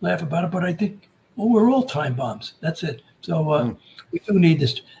laugh about it. But I think, well, we're all time bombs. That's it. So we do need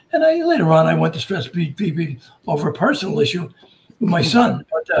this. And later on, I went to stress people over a personal issue with my son,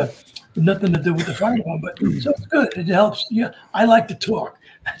 but nothing to do with the fire department. But so it's good. It helps. Yeah, I like to talk.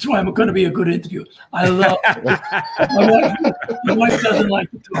 That's why I'm going to be a good interview. I love my wife doesn't like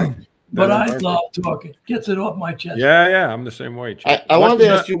to talk, but I love talking. Gets it off my chest. Yeah, I'm the same way. I wanted to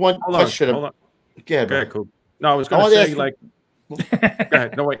ask you one question. Hold on. Go ahead, okay, cool. No, I was going to say, like, go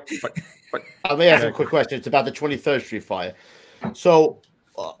ahead. No, wait. But I may ask a quick question. It's about the 23rd Street fire. So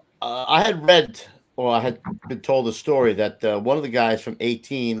I had read, or I had been told a story that one of the guys from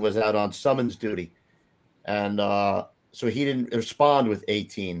 18 was out on summons duty. And so he didn't respond with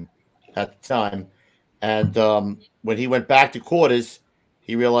 18 at the time. And when he went back to quarters,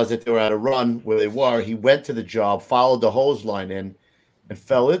 he realized that they were at a run where they were. He went to the job, followed the hose line in, and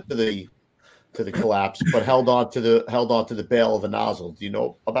fell into the collapse, but held on to the bail of a nozzle. Do you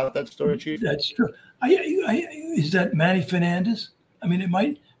know about that story, Chief? That's true. Is that Manny Fernandez? I mean, it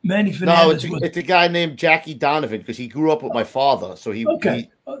might. Manny Fernandez. No, it's a guy named Jackie Donovan, because he grew up with my father. So he. Okay.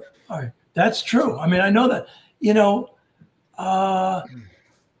 All right. That's true. I mean, I know that.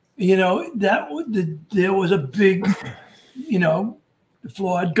 There was a big,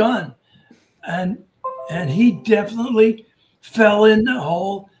 flawed gun, and he definitely fell in the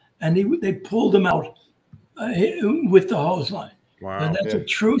hole, and they pulled him out with the hose line. Wow. And that's a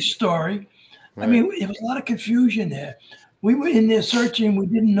true story. Right. I mean, there was a lot of confusion there. We were in there searching. We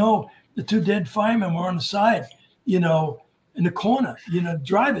didn't know the two dead firemen were on the side, in the corner,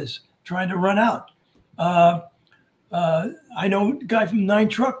 drivers trying to run out. I know a guy from 9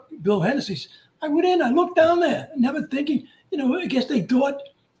 Truck, Bill Hennessy. I went in, I looked down there, never thinking, I guess they thought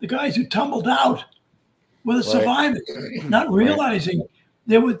the guys who tumbled out were the survivors, not realizing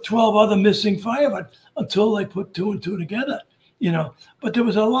there were 12 other missing firefighters until they put 2 and 2 together, But there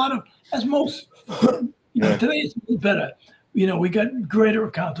was a lot of, as most, today it's better. We got greater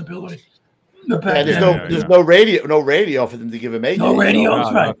accountability. And there's no radio for them to give a mayday. No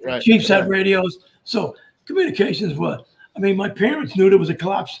radios, right. Chiefs had radios. So communications were, my parents knew there was a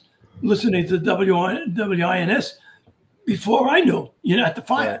collapse listening to WINS before I knew, at the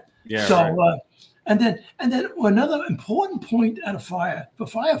fire. Yeah. So, right. And then another important point at a fire for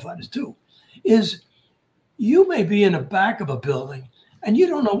firefighters too, is you may be in the back of a building and you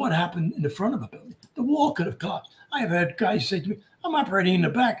don't know what happened in the front of a building. The wall could have collapsed. I have had guys say to me, I'm operating in the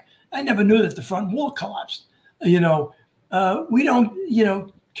back. I never knew that the front wall collapsed. We don't,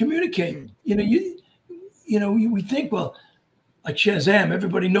 communicate. We think, well, like Shazam,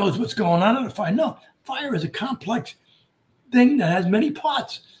 everybody knows what's going on in a fire. No, fire is a complex thing that has many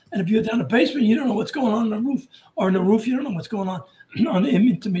parts. And if you're down the basement, you don't know what's going on the roof, or in the roof, you don't know what's going on the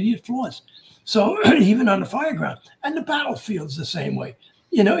intermediate floors. So even on the fire ground, and the battlefield's the same way.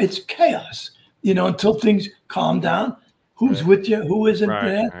 It's chaos. Until things calm down. Who's with you? Who isn't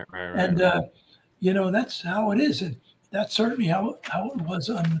there? Right. And that's how it is, and that's certainly how it was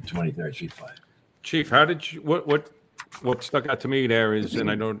on the 23rd Street fire. Chief, how did you? What stuck out to me there is, and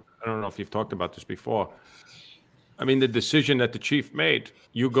I don't know if you've talked about this before. The decision that the chief made.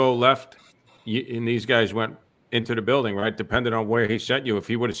 You go left, and these guys went into the building, right? Depending on where he sent you. If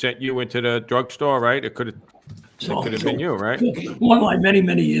he would have sent you into the drugstore, right, it could have been you, right? One like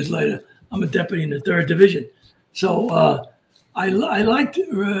many years later, I'm a deputy in the 3rd Division, so I liked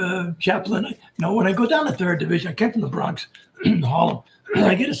Chaplain. When I go down to 3rd Division, I came from the Bronx, Harlem, and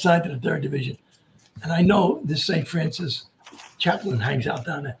I get assigned to the 3rd Division. And I know this St. Francis chaplain hangs out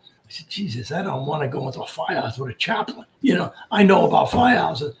down there. I said, Jesus, I don't want to go into a firehouse with a chaplain. I know about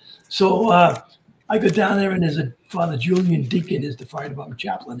firehouses. So I go down there, and there's a Father Julian Deacon is the fire department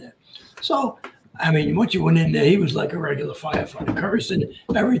chaplain there. So, once you went in there, he was like a regular firefighter. Cursing,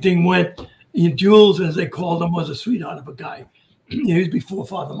 everything went. Jules, as they called him, was a sweetheart of a guy. He was before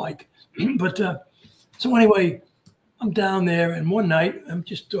Father Mike. But so anyway, I'm down there, and one night I'm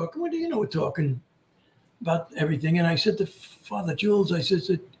just talking. We're talking about everything, and I said to Father Jules, I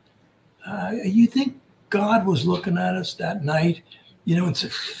said, "You think God was looking at us that night,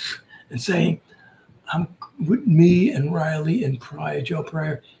 and saying, I'm with me and Riley and Joe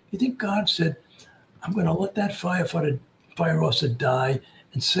Pryor. You think God said, I'm going to let that fire officer die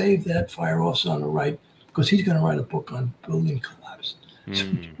and save that fire officer on the right because he's going to write a book on building collapse."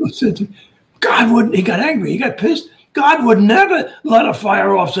 So God wouldn't. He got angry. He got pissed. God would never let a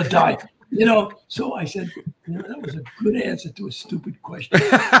fire officer die. So I said, that was a good answer to a stupid question.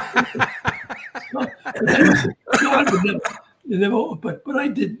 God would never, but I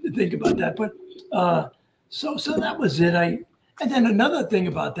did think about that. But so that was it. And then another thing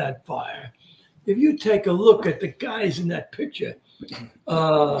about that fire, if you take a look at the guys in that picture,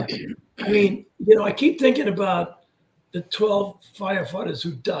 I mean, I keep thinking about the 12 firefighters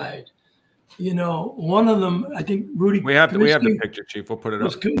who died. One of them, I think Rudy. We have the picture, Chief. We'll put it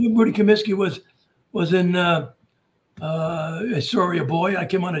up. Rudy Comiskey was in Astoria Boy. I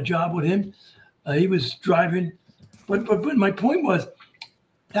came on a job with him. He was driving, but my point was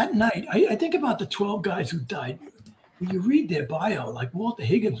that night. I think about the 12 guys who died. When you read their bio, like Walter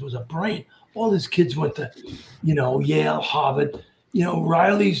Higgins was a brain. All his kids went to, Yale, Harvard.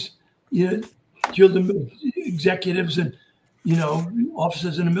 Riley's, children, executives, and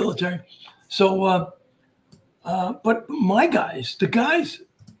officers in the military. So, but my guys, the guys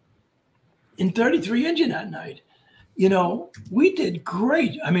in 33 Engine that night, we did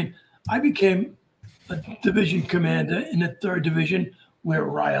great. I mean, I became a division commander in the 3rd Division where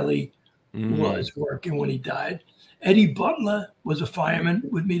Riley was working when he died. Eddie Butler was a fireman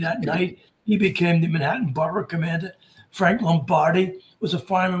with me that night. He became the Manhattan Borough Commander. Frank Lombardi was a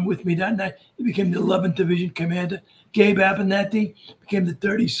fireman with me that night. He became the 11th Division Commander. Gabe Abernathy became the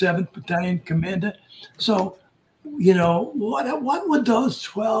 37th Battalion Commander. So, what would those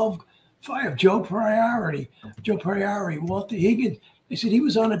 12 fire? Joe Priori, Walter Higgins. They said he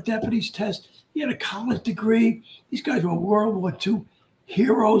was on a deputy's test. He had a college degree. These guys were World War II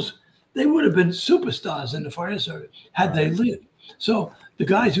heroes. They would have been superstars in the fire service had they lived. So the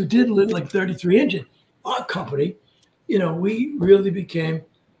guys who did live, like 33 Engine, our company, we really became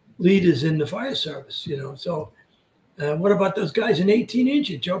leaders in the fire service, So what about those guys in 18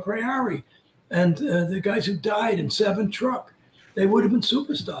 Engine, Joe Priori, and the guys who died in 7 Truck? They would have been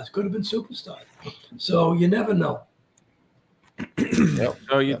superstars, could have been superstars. So you never know.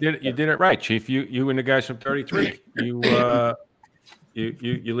 So you did it right, Chief. You and the guys from 33,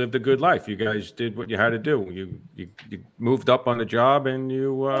 you lived a good life. You guys did what you had to do. You moved up on the job, and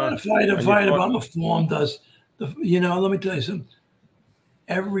you. Fire department form does. Let me tell you something.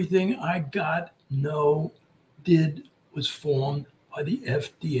 Everything I did was formed by the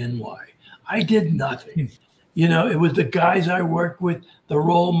FDNY. I did nothing. It was the guys I worked with, the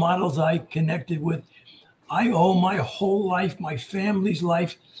role models I connected with. I owe my whole life, my family's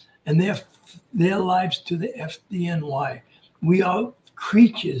life, and their lives to the FDNY. We are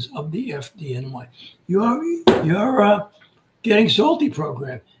creatures of the FDNY. Your Getting Salty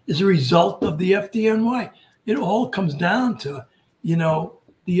program is a result of the FDNY. It all comes down to,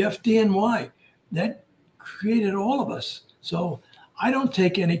 the FDNY that created all of us. So I don't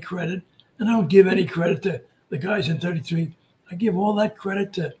take any credit, and I don't give any credit to the guys in 33. I give all that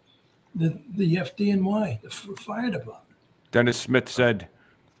credit to the FDNY, the fire department. Dennis Smith said,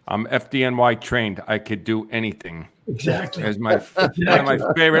 "I'm FDNY trained. I could do anything." Exactly. As one of my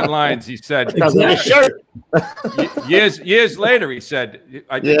favorite lines. He said, Exactly. years later, he said,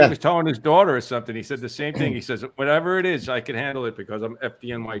 I think he was telling his daughter or something. He said the same thing. He says, whatever it is, I can handle it because I'm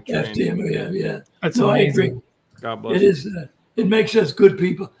FDNY trained. FDNY, yeah. That's amazing. I agree. God bless. It is. It makes us good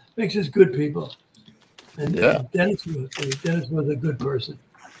people. And Dennis was a good person.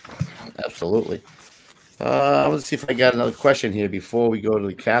 Absolutely. Let's see if I got another question here before we go to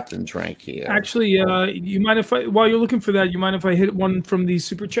the captain's rank here. Actually, you mind if while you're looking for that, you mind if I hit one from these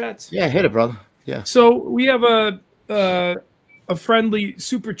super chats? Yeah, hit it, brother. Yeah. So we have a friendly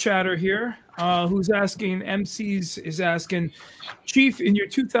super chatter here who's asking, MCs is asking, Chief, in your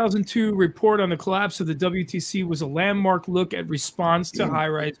 2002 report on the collapse of the WTC was a landmark look at response to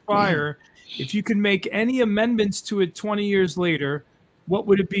high-rise fire. If you could make any amendments to it 20 years later, what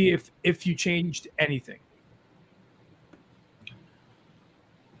would it be if you changed anything?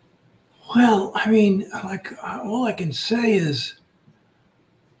 Well, I mean, all I can say is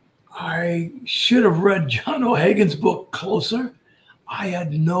I should have read John O'Hagan's book closer. I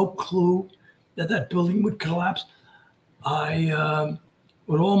had no clue that building would collapse.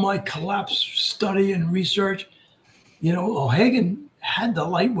 With all my collapse study and research, O'Hagan had the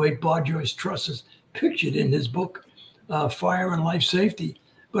lightweight bar joist trusses pictured in his book, Fire and Life Safety,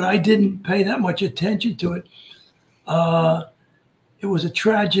 but I didn't pay that much attention to it. It was a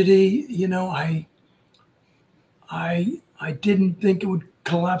tragedy, I didn't think it would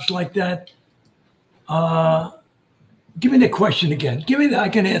collapse like that. Give me the question again. Give me that. I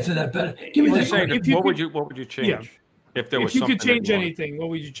can answer that better. Give me that question. What would you change? Yeah. If there was if you something could change that you anything, what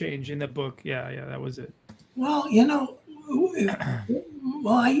would you change in the book? Yeah, that was it. Well,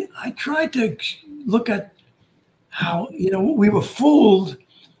 I tried to look at how, we were fooled,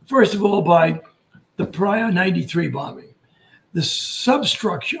 first of all, by the prior 93 bombing. The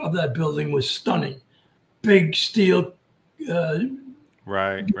substructure of that building was stunning. Big steel beams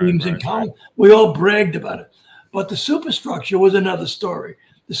and columns. We all bragged about it. But the superstructure was another story.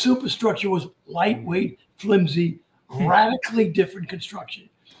 The superstructure was lightweight, flimsy, radically different construction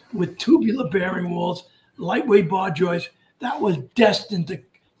with tubular bearing walls, lightweight bar joists. That was destined to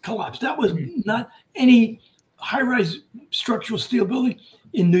collapse. That was not any high-rise structural steel building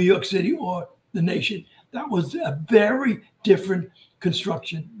in New York City or the nation. That was a very different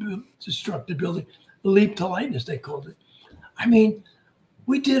constructed building. Leap to lightness, they called it. I mean,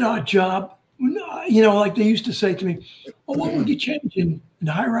 we did our job. You know, like they used to say to me, "Oh, what would you change in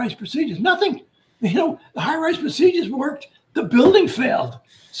the high-rise procedures?" Nothing. You know, the high-rise procedures worked. The building failed.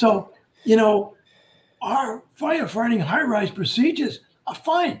 So, you know, our firefighting high-rise procedures are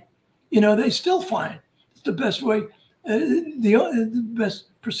fine. You know, they're still fine. It's the best way, the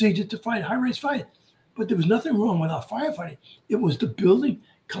best procedure to fight high-rise fire. But there was nothing wrong with our firefighting. It was the building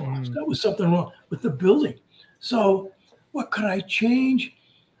collapse. That was something wrong with the building. So what could I change?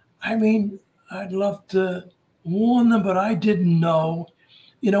 I mean, I'd love to warn them, but I didn't know.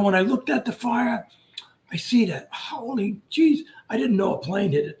 You know, when I looked at the fire, I see that, holy jeez, I didn't know a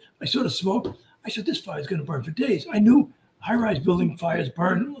plane hit it. I saw the smoke. I said, this fire is going to burn for days. I knew high-rise building fires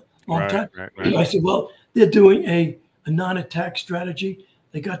burn a long time. Right. I said, well, they're doing a non-attack strategy.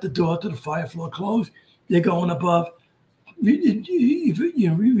 They got the door to the fire floor closed. They're going above,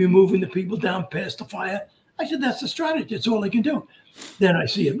 removing the people down past the fire. I said, that's the strategy. That's all they can do. Then I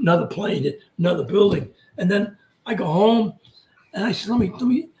see another plane hit another building. And then I go home and I said, let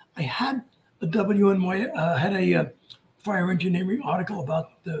me, I had a WNY, had a fire engineering article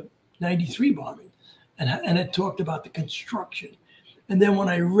about the 93 bombing, and it talked about the construction. And then when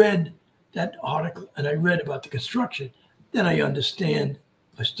I read that article and I read about the construction, then I understood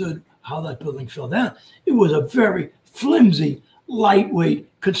how that building fell down. It was a very flimsy,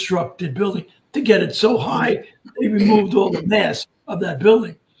 lightweight constructed building. To get it so high, they removed all the mass of that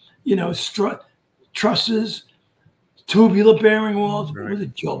building. You know, trusses, tubular bearing walls. It was a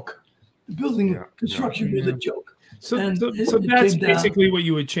joke. The building construction was a joke. So that's basically what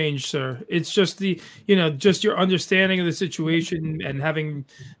you would change, sir. It's just just your understanding of the situation and having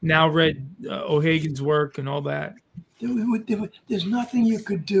now read O'Hagan's work and all that. There's nothing you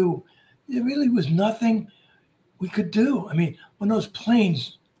could do. There really was nothing we could do. I mean, when those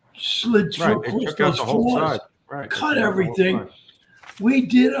planes slid through those floors, cut everything, we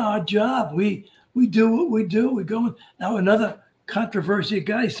did our job. We do what we do. We go. Now another controversy. A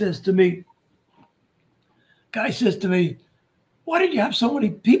guy says to me, why did you have so many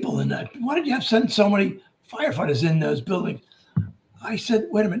people in that? Why did you send so many firefighters in those buildings? I said,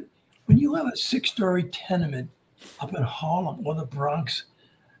 wait a minute. When you have a 6-story tenement up in Harlem or the Bronx,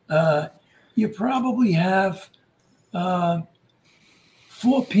 you probably have 4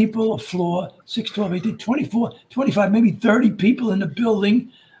 people a floor, 6, 12, 18, 24, 25, maybe 30 people in the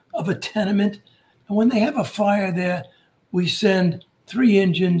building of a tenement. And when they have a fire there, we send 4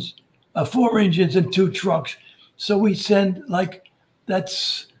 engines and 2 trucks. So we send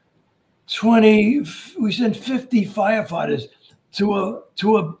that's 20. We send 50 firefighters to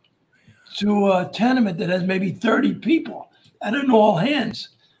a tenement that has maybe 30 people at an all hands.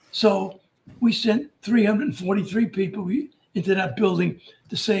 So we sent 343 people into that building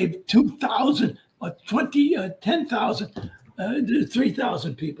to save 2,000 or 10,000.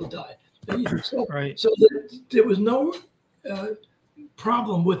 3,000 people died. So there was no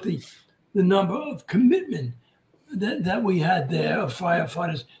problem with the number of commitment that we had there of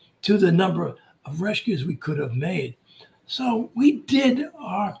firefighters to the number of rescues we could have made. So we did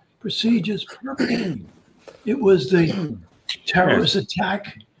our procedures perfectly. It was the terrorist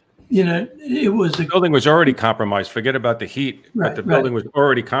attack. You know, it was the building was already compromised. Forget about the heat, but the building was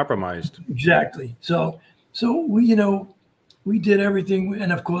already compromised. Exactly. So we, we did everything.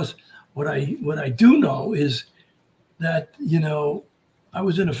 And of course, what I do know is that, I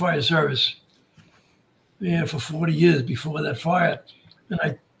was in the fire service for 40 years before that fire. And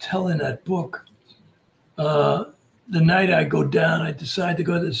I tell in that book, the night I go down, I decide to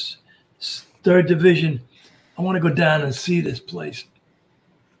go to this 3rd Division. I want to go down and see this place.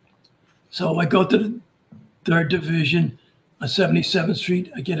 So I go to the 3rd Division on 77th Street.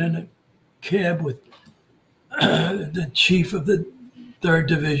 I get in a cab with the chief of the 3rd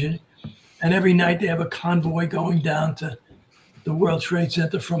Division. And every night they have a convoy going down to the World Trade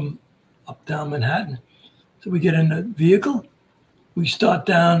Center from uptown Manhattan. So we get in a vehicle. We start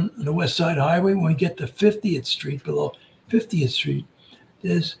down on the West Side Highway. When we get to 50th Street, below 50th Street,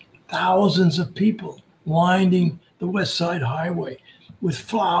 there's thousands of people lining the West Side Highway. with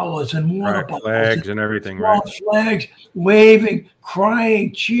flowers and water bottles, flags and everything, small right? flags, waving,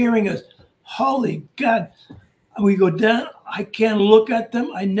 crying, cheering us. Holy God. We go down. I can't look at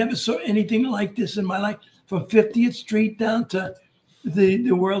them. I never saw anything like this in my life. From 50th Street down to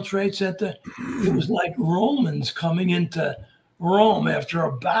the World Trade Center, it was like Romans coming into Rome after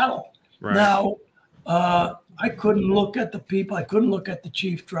a battle. Right. Now, I couldn't look at the people. I couldn't look at the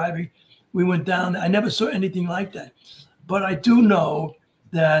chief driving. We went down. I never saw anything like that. But I do know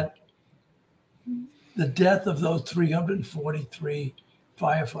that the death of those 343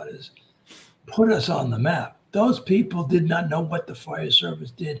 firefighters put us on the map. Those people did not know what the fire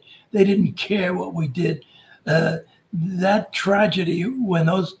service did. They didn't care what we did. That tragedy, when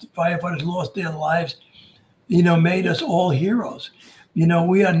those firefighters lost their lives, made us all heroes.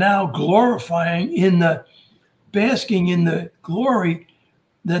 We are now basking in the glory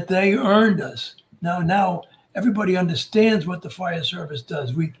that they earned us. Now everybody understands what the fire service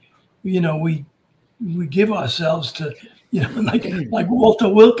does. We give ourselves to, like Walter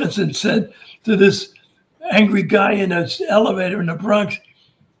Wilkinson said to this angry guy in an elevator in the Bronx,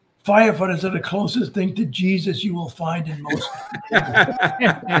 firefighters are the closest thing to Jesus you will find in most.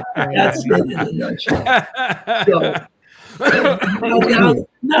 That's it in a nutshell. So,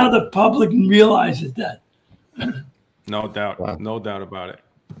 now the public realizes that. No doubt. Wow. No doubt about it.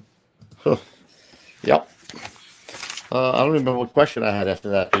 Yep. I don't remember what question I had after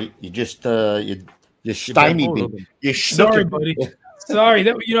that. You just you stymied me. You Sorry, buddy. Sorry,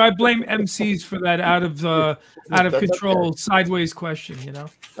 that I blame MCs for that out of control okay. Sideways question.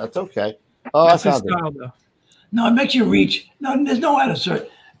 That's okay. Oh, That's I his found it. style, though. No, it makes you reach. No, there's no answer.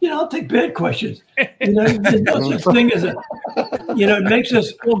 I'll take bad questions. There's no such thing as it makes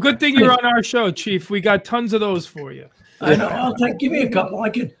us. Well, good thing you're on our show, Chief. We got tons of those for you. I know. Give me a couple.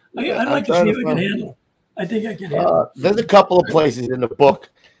 I'd like to see if I can handle it. I think I can handle it. There's a couple of places in the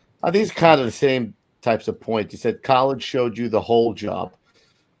book. I think it's kind of the same types of points. You said college showed you the whole job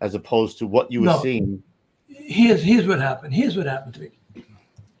as opposed to what you were seeing. Here's what happened. Here's what happened to me.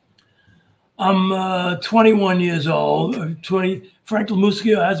 I'm 21 years old. Frank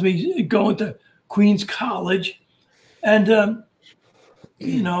Lamuschio has me going to Queens College. And, so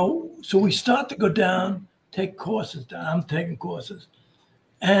we start to go down, take courses down. I'm taking courses.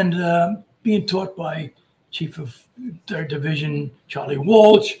 And being taught by Chief of 3rd Division Charlie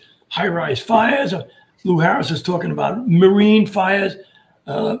Walsh, high-rise fires. Lou Harris is talking about marine fires.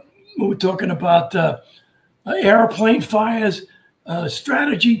 We're talking about airplane fires,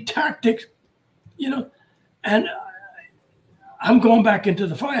 strategy, tactics, and I'm going back into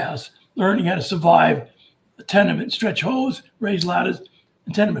the firehouse, learning how to survive a tenement, stretch hose, raise ladders,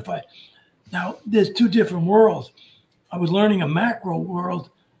 and tenement fire. Now, there's two different worlds. I was learning a macro world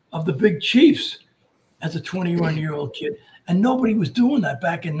of the big chiefs as a 21-year-old kid, and nobody was doing that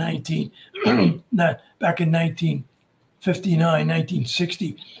back in 1959,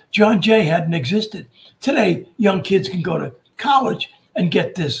 1960. John Jay hadn't existed. Today, young kids can go to college and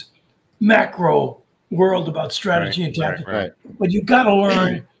get this macro world about strategy and tactics. Right. But you've got to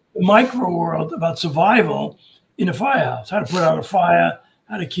learn the micro world about survival in a firehouse, how to put out a fire,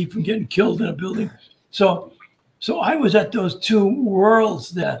 how to keep from getting killed in a building. So I was at those two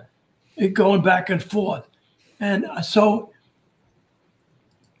worlds there, going back and forth. And so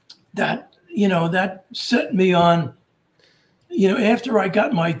that set me on, after I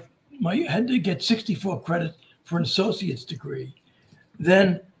got my had to get 64 credits for an associate's degree,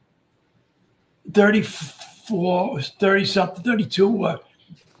 then 32 were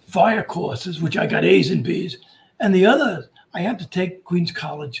fire courses, which I got A's and B's. And the other, I had to take Queens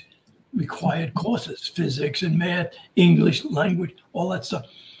College required courses, physics and math, English, language, all that stuff.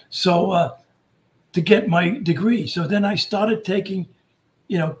 So to get my degree. So then I started taking,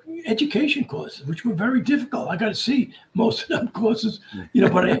 education courses, which were very difficult. I got to see most of them courses,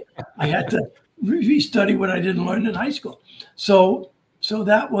 but I had to restudy what I didn't learn in high school. So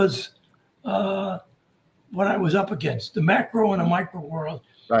that was what I was up against, the macro and a micro world.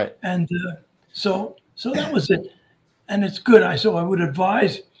 Right. And so that was it. And it's good. So I would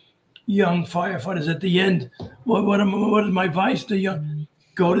advise young firefighters at the end, what is my advice to young?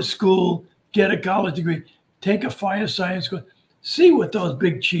 Go to school, get a college degree, take a fire science course, see what those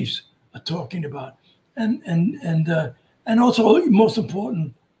big chiefs are talking about. And also more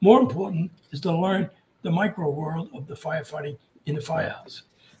important is to learn the micro world of the firefighting in the firehouse.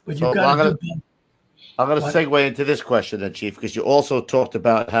 But you've got to do both. I'm going to segue into this question then, Chief, because you also talked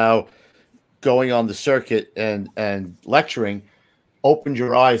about how going on the circuit and lecturing opened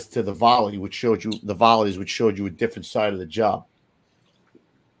your eyes to the volleys, which showed you a different side of the job.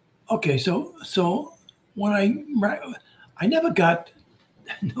 Okay, so when I never got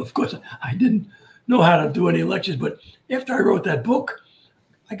of course, I didn't know how to do any lectures. But after I wrote that book,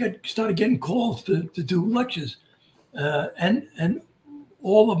 I started getting calls to do lectures, and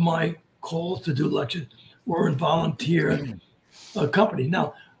all of my calls to do lectures were in volunteer company.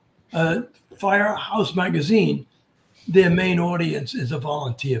 Now, Firehouse Magazine, their main audience is a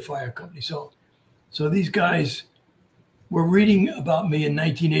volunteer fire company. So these guys were reading about me in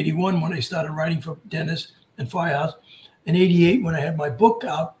 1981 when I started writing for Dennis and Firehouse. In 88, when I had my book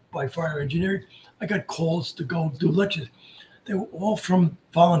out by Fire Engineering, I got calls to go do lectures. They were all from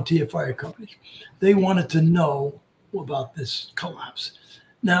volunteer fire companies. They wanted to know about this collapse.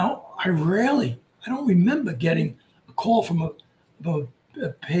 Now, I don't remember getting a call from a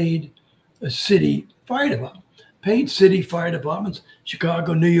paid city fire department. Paid city fire departments,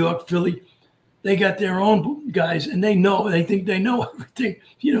 Chicago, New York, Philly, they got their own guys, and they think they know everything,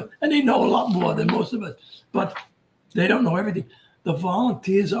 and they know a lot more than most of us, but they don't know everything. The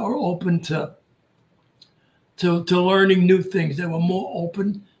volunteers are open to learning new things. They were more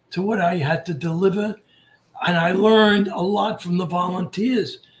open to what I had to deliver, and I learned a lot from the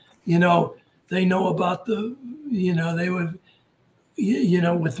volunteers. They know about they were,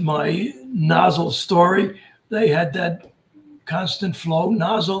 with my nozzle story, they had that constant flow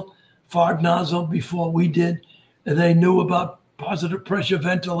nozzle, fog nozzle before we did. And they knew about positive pressure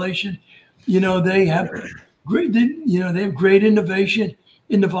ventilation. They have great innovation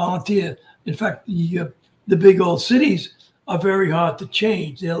in the volunteer. In fact, the big old cities are very hard to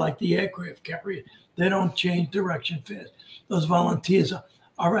change. They're like the aircraft carrier. They don't change direction fast. Those volunteers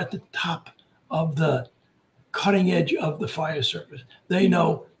are at the top of the cutting edge of the fire service. They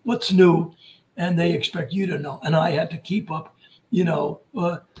know what's new, and they expect you to know. And I had to keep up,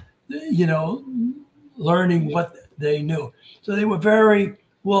 learning what they knew. So they were very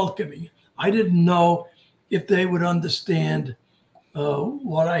welcoming. I didn't know if they would understand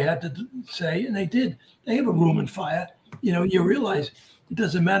what I had to say, and they did. They have a room in fire. You realize it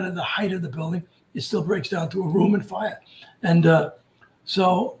doesn't matter the height of the building; it still breaks down to a room in fire. And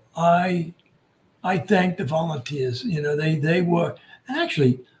so I thank the volunteers. They were, and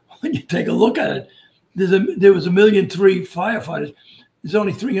actually, when you take a look at it, there was 1.3 million firefighters. There's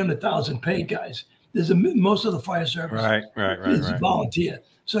only 300,000 paid guys. Most of the fire service is volunteer.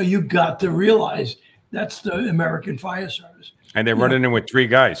 So you got to realize that's the American fire service. And they're running in with 3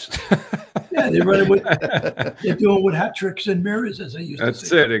 guys. Yeah, they're doing with hat tricks and mirrors, as they used to say.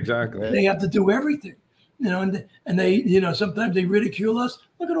 That's it, exactly. They have to do everything, and they, sometimes they ridicule us.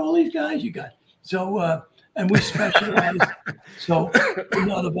 Look at all these guys you got. So, and we specialize. So,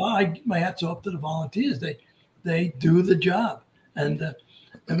 my hat's off to the volunteers. They do the job, and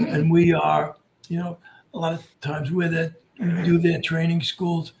we are, a lot of times we do their training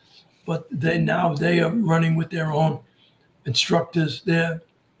schools, but they are running with their own instructors. They're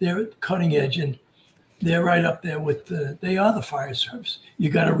cutting edge, and they're right up there with they are the fire service.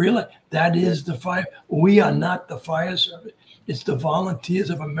 You got to realize that is the fire. We are not the fire service. It's the volunteers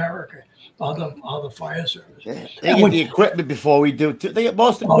of America are the fire service. Yeah. They get the equipment before we do. They get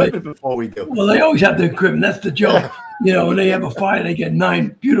most equipment before we do. Well, they always have the equipment. That's the joke. When they have a fire, they get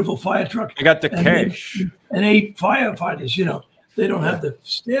 9 beautiful fire trucks. They got the cash. And 8 firefighters. They don't have the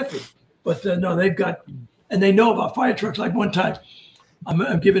staffing, but no, they've got, and they know about fire trucks. Like one time,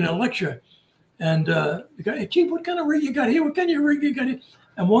 I'm giving a lecture, and the guy, hey, Chief, what kind of rig you got here? What kind of rig you got here?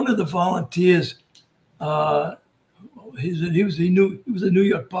 And one of the volunteers, he was a New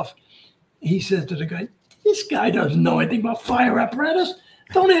York buff. He says to the guy, "This guy doesn't know anything about fire apparatus.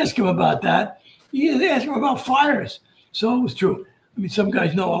 Don't ask him about that. You ask him about fires." So it was true. I mean, some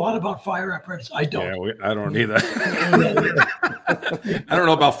guys know a lot about fire apparatus. I don't. Yeah, I don't either. I don't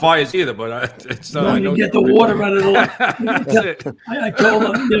know about fires either, but it's I know. You get the water out of the. I told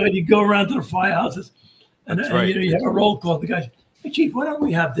them, you go around to the firehouses, and you have a roll call. The guy, "Hey, Chief, why don't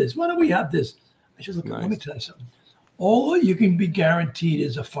we have this? Why don't we have this?" I said, "Look, let me tell you something. All you can be guaranteed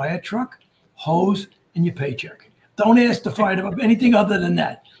is a fire truck, hose, and your paycheck. Don't ask the fire department anything other than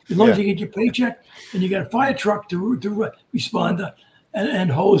that. As long as you get your paycheck and you got a fire truck to respond to, and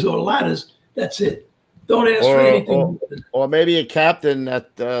hose or ladders, that's it. Don't ask for anything. Or maybe a captain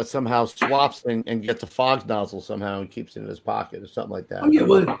that somehow swaps and gets a fog nozzle somehow and keeps it in his pocket or something like that. Oh yeah,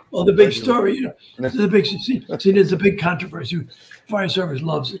 well the big story, there's a big controversy. Fire service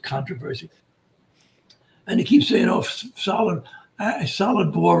loves the controversy, and they keep saying, "Oh, solid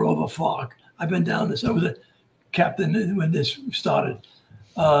bore over fog." I've been down this. I was a captain when this started.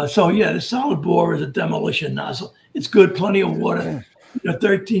 So yeah, the solid bore is a demolition nozzle. It's good, plenty of water.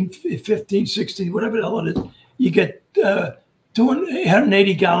 13, 15, 16, whatever the hell it is. You get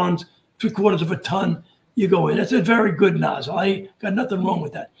 280 gallons, 3/4 of a ton, You go in. That's a very good nozzle. I got nothing wrong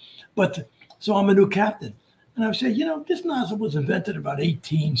with that. But so I'm a new captain. And I would say, you know, this nozzle was invented about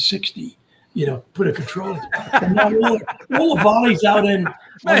 1860, you know, put a control in. And now all the volleys out in Long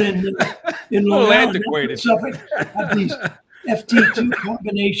Island, Suffolk, have these FT2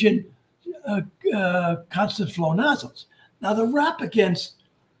 combination constant flow nozzles. Now the rap against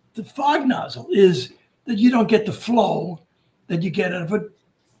the fog nozzle is that you don't get the flow that you get out of a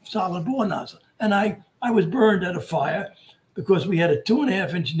solid bore nozzle. And I was burned at a fire because we had a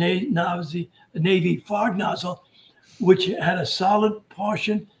 2.5-inch Navy fog nozzle, which had a solid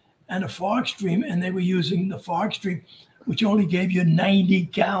portion and a fog stream, and they were using the fog stream, which only gave you 90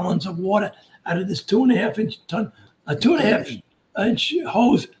 gallons of water out of this 2.5-inch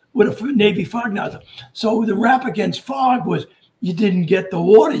hose with a Navy fog nozzle. So the rap against fog was you didn't get the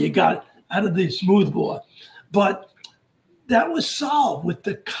water you got out of the smooth bore. But that was solved with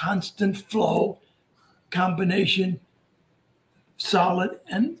the constant flow combination, solid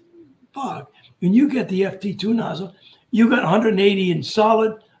and fog. When you get the FT2 nozzle, you got 180 in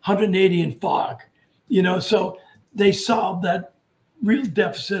solid, 180 in fog. You know, so they solved that real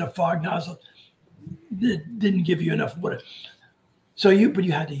deficit of fog nozzle. It didn't give you enough water. So but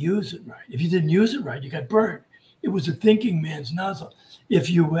you had to use it right. If you didn't use it right, you got burned. It was a thinking man's nozzle. If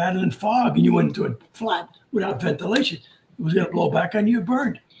you had it in fog and you went into it flat without ventilation, it was going to blow back on you,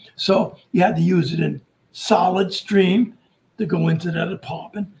 burned. So you had to use it in solid stream to go into that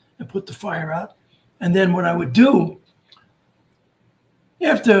apartment and put the fire out. And then what I would do,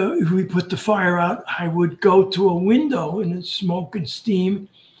 after we put the fire out, I would go to a window and smoke and steam,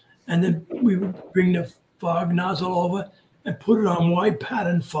 and then we would bring the fog nozzle over and put it on wide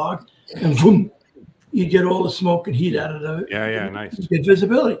pattern fog, and boom, you get all the smoke and heat out of the nice. You get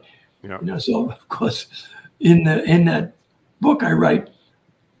visibility. Yeah. You know, so of course, in that book I write,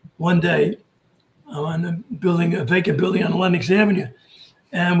 one day I'm on a building, a vacant building on Lenox Avenue,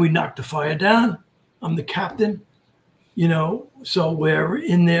 and we knocked the fire down. I'm the captain, you know, so we're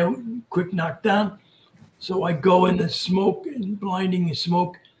in there, quick knockdown. So I go in the smoke and blinding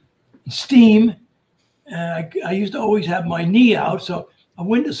smoke and steam. And I used to always have my knee out. So a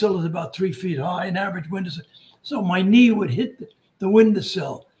windowsill is about 3 feet high, an average windowsill. So my knee would hit the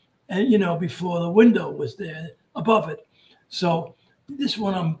windowsill, and, you know, before the window was there above it. So this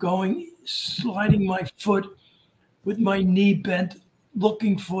one, I'm going, sliding my foot with my knee bent,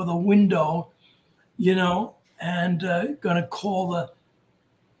 looking for the window, you know, and going to call the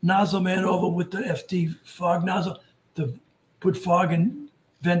nozzle man over with the FT fog nozzle to put fog and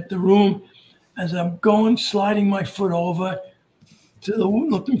vent the room. As I'm going, sliding my foot over to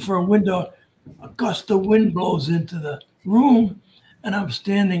looking for a window, a gust of wind blows into the room, and I'm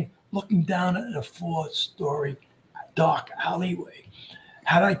standing looking down at a 4-story dark alleyway.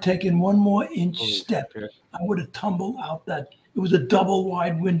 Had I taken one more inch step, I would have tumbled out that. It was a double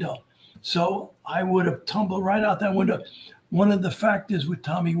wide window. So I would have tumbled right out that window. One of the factors with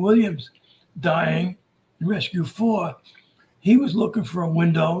Tommy Williams dying in Rescue 4, he was looking for a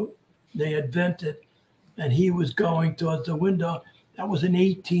window they had vented, and he was going towards the window. That was an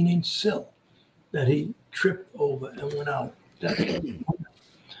 18-inch sill that he tripped over and went out.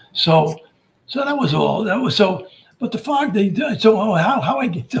 So that was all. That was so. But the fog, so how I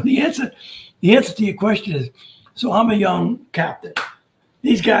get to the answer to your question is, so I'm a young captain.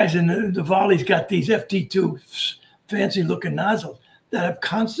 These guys in the volleys got these FT2 fancy looking nozzles that have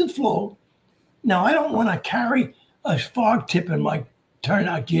constant flow. Now I don't want to carry a fog tip in my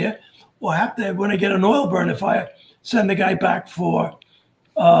turnout gear, or have to, when I get an oil burner fire, send the guy back for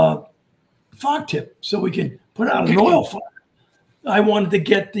fog tip so we can put out an oil fire. I wanted to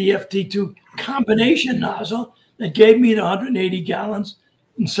get the FT2 combination nozzle that gave me the 180 gallons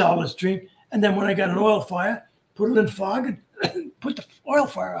in solid stream. And then when I got an oil fire, put it in fog and put the oil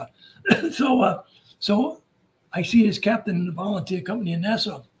fire out. So I see this captain in the volunteer company in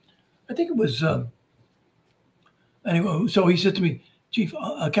Nassau. I think it was, anyway, so he said to me, Chief,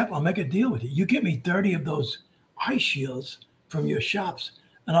 Captain, I'll make a deal with you. You get me 30 of those eye shields from your shops,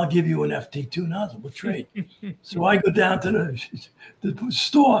 and I'll give you an FT2 nozzle. We'll trade. So I go down to the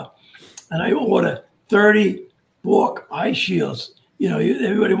store, and I order 30 Bork eye shields. You know,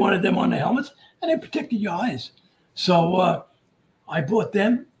 everybody wanted them on the helmets, and they protected your eyes. So I bought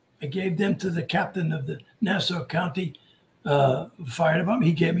them. I gave them to the captain of the Nassau County Fire Department.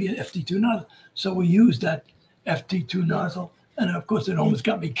 He gave me an FT2 nozzle. So we used that FT2 nozzle. And of course, it almost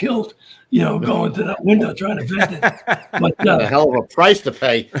got me killed, you know, going to that window trying to vent it. But a hell of a price to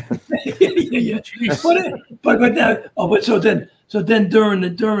pay. Yeah. But so then during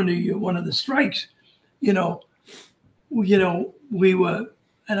the one of the strikes, we were,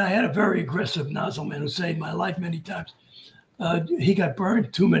 And I had a very aggressive nozzle man who saved my life many times. He got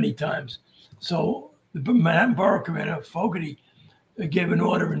burned too many times. So the Manhattan Borough Commander, Fogarty, gave an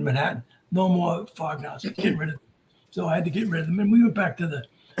order in Manhattan, no more fog nozzles, get rid of them. So I had to get rid of them. And we went back to the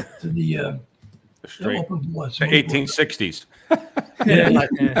open bore. The 1860s. Yeah,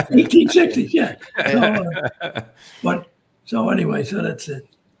 1860s, yeah. So anyway, so that's it.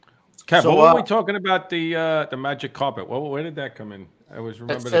 Kev, what were we talking about the magic carpet? Where did that come in? I always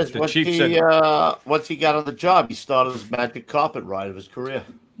remember that the chief said. Once he got on the job, he started his magic carpet ride of his career.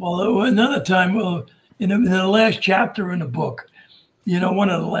 Well, another time, in the last chapter in the book, one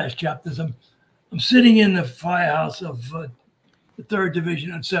of the last chapters, I'm sitting in the firehouse of the 3rd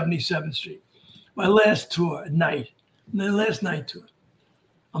Division on 77th Street. My last tour at night, the last night tour.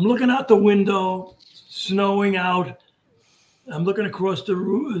 I'm looking out the window, snowing out. I'm looking across the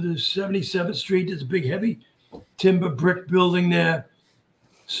 77th Street. There's a big, heavy timber brick building there.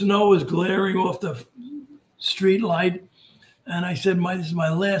 Snow is glaring off the street light. And I said, this is my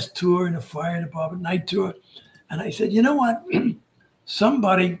last tour in the fire department, night tour. And I said, you know what?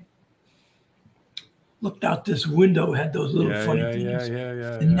 Somebody looked out this window, had those little funny things.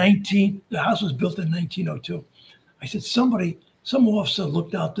 The house was built in 1902. I said, some officer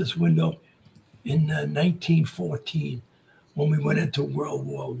looked out this window in 1914 when we went into World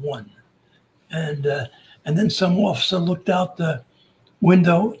War I. And then some officer looked out the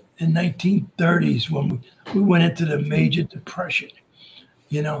window in 1930s when we went into the major depression,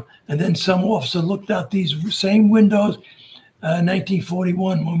 and then some officer looked out these same windows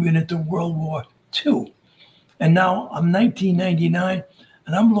 1941 when we went into World War II. And now I'm 1999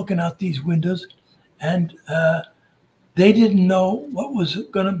 and I'm looking out these windows and they didn't know what was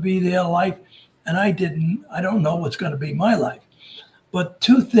going to be their life. And I don't know what's going to be my life. But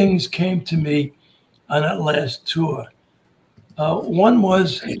 2 things came to me on that last tour. One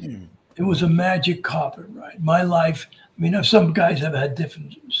was, it was a magic carpet ride. My life, some guys have had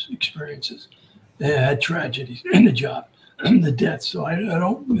different experiences. They had tragedies in the job, the deaths, so I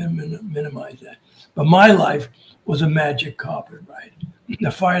don't minimize that. But my life was a magic carpet ride.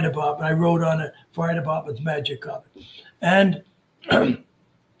 The fire department, I rode on a fire department's magic carpet. And I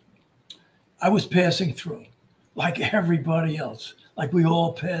was passing through like everybody else, like we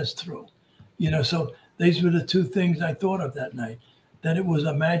all passed through, so these were the 2 things I thought of that night, that it was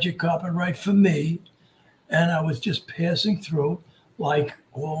a magic carpet ride for me. And I was just passing through like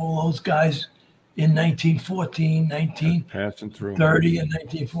all those guys in 1914, 1930, and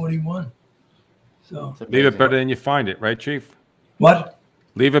 1941. So leave it better than you find it, right, Chief? What?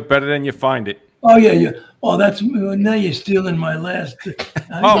 Leave it better than you find it. Oh, yeah. Oh, now you're stealing my last. Is it?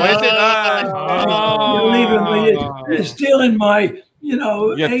 You're stealing my,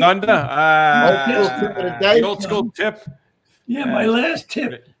 your thunder? The old school tip. Yeah, my last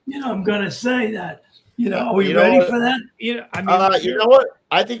tip. I'm going to say that. Are we ready for that? You know what?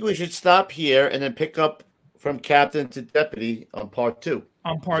 I think we should stop here and then pick up from captain to deputy on part 2.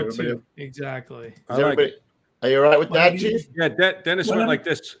 On part 2, exactly. Are you all right with that, Chief? Yeah, Dennis went like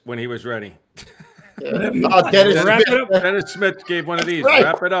this when he was ready. Dennis Smith gave one of these. Right.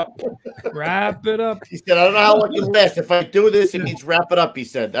 Wrap it up. Wrap it up. He said, I don't know how long it lasts. If I do this, it means wrap it up, he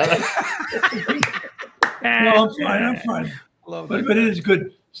said. No, I'm fine. But it is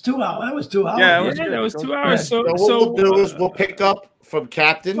good. It's 2 hours. That was 2 hours. Yeah, that was 2 hours. So what we'll do is we'll pick up from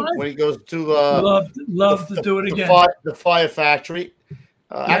captain when he goes to love to do it again. The fire factory.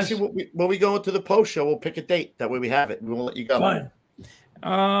 Actually, when we go into the post show, we'll pick a date. That way we have it. We won't let you go.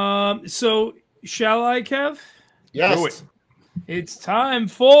 Fine. So shall I, Kev? Yes. Do it. It's time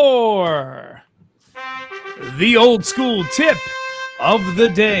for the old school tip of the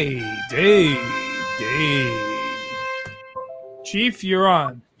day. Chief, you're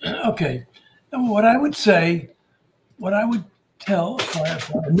on. Okay. What I would tell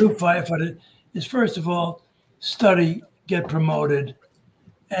a new firefighter is, first of all, study, get promoted.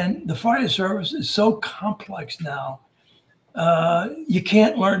 And the fire service is so complex now, you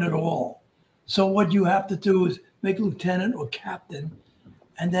can't learn it all. So what you have to do is make lieutenant or captain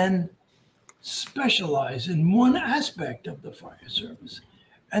and then specialize in one aspect of the fire service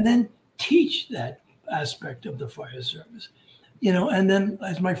and then teach that aspect of the fire service. And then,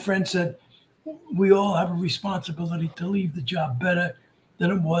 as my friend said, we all have a responsibility to leave the job better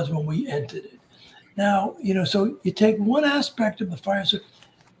than it was when we entered it. Now, so you take one aspect of the fire service,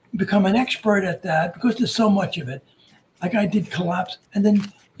 become an expert at that because there's so much of it. Like I did collapse, and then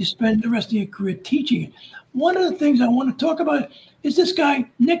you spend the rest of your career teaching it. One of the things I want to talk about is this guy,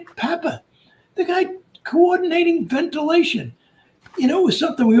 Nick Papa, the guy coordinating ventilation. It was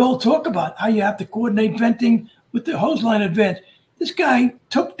something we all talk about, how you have to coordinate venting with the hose line advance. This guy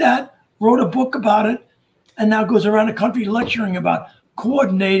took that, wrote a book about it, and now goes around the country lecturing about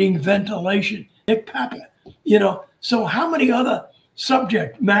coordinating ventilation. Nick Papa, you know. So how many other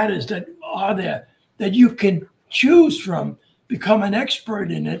subject matters that are there that you can choose from, become an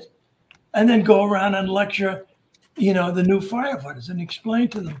expert in it, and then go around and lecture, you know, the new firefighters and explain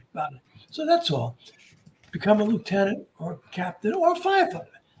to them about it. So that's all. Become a lieutenant or a captain or a firefighter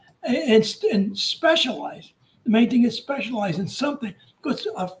and specialize. The main thing is specialize in something, because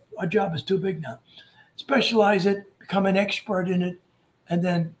our job is too big now. Specialize it, become an expert in it, and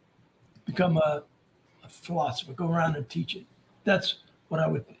then become a philosopher. Go around and teach it. That's what I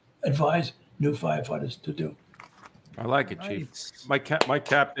would advise new firefighters to do. I like it, Chief. My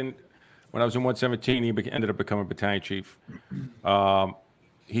captain, when I was in 117, he ended up becoming battalion chief.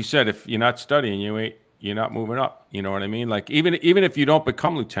 He said, if you're not studying, you're not moving up. You know what I mean? Like even if you don't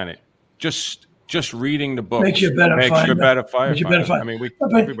become lieutenant, just reading the book makes you a better firefighter. Makes you better firefighter.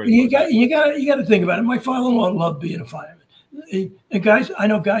 I mean, you got to think about it. My father-in-law loved being a fireman. And guys, I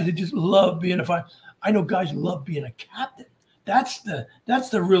know guys that just love being a fireman. I know guys who love being a captain. That's the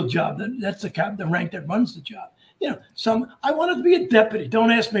real job. That's the rank that runs the job. You know, I wanted to be a deputy.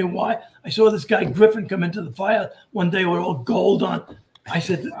 Don't ask me why. I saw this guy Griffin come into the fire one day with all gold on. I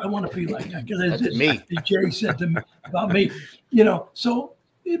said, I want to be like that. That's me. Jerry said to me about me. You know, so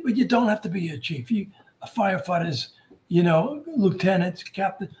but you don't have to be a chief. A firefighter's, you know, lieutenants,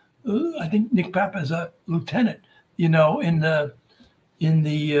 captain. I think Nick Papa is a lieutenant. You know, in a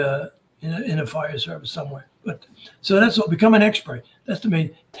fire service somewhere. But so that's what, become an expert. That's the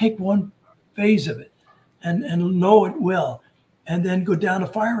main. Take one phase of it and know it well, and then go down to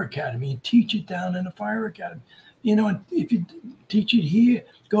fire academy and teach it down in a fire academy. You know, and if you teach it here,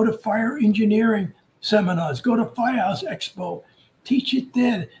 go to fire engineering seminars, go to Firehouse Expo, teach it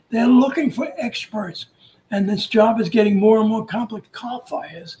there. They're looking for experts, and this job is getting more and more complex. Car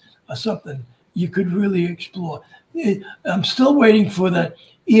fires are something you could really explore. I'm still waiting for the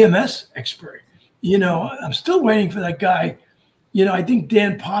EMS expert. You know, I'm still waiting for that guy. You know, I think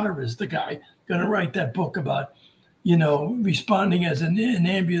Dan Potter is the guy going to write that book about, you know, responding as an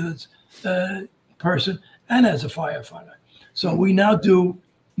ambulance person and as a firefighter. So we now do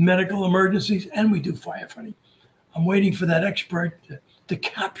medical emergencies and we do firefighting. I'm waiting for that expert to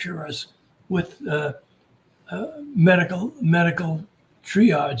capture us with medical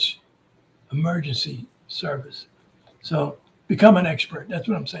triage emergency service. So become an expert. That's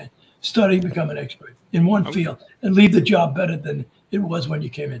what I'm saying. Study, become an expert in one field, and leave the job better than it was when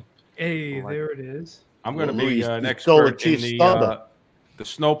you came in. Hey, there it is. I'm going to be an expert in the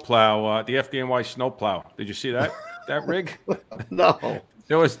snowplow, the FDNY snowplow. Did you see that rig? No.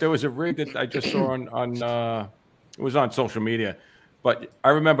 There was a rig that I just saw on it was on social media, but I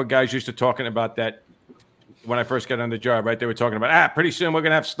remember guys used to talking about that when I first got on the job. Right, they were talking about pretty soon we're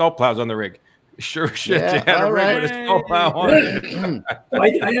going to have snowplows on the rig. Sure shit, yeah, you had a rig with a snowplow on it.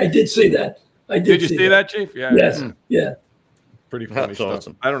 I did see that. Did you see that, Chief? Yeah. Yes. Yeah. Pretty funny That's stuff.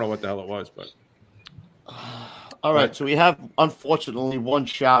 awesome. I don't know what the hell it was, but. All right, so we have, unfortunately, one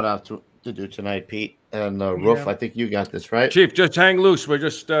shout-out to do tonight, Pete. And Roof, I think you got this, right? Chief, just hang loose. We're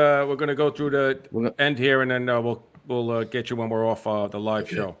just we're going to go through the end here, and then we'll get you when we're off the live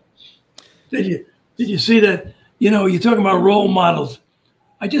show. Did you see that? You know, you're talking about role models.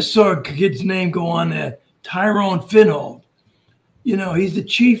 I just saw a kid's name go on there, Tyrone Finhold. You know, he's the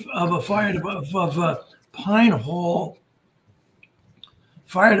chief of a fire department of Pine Hall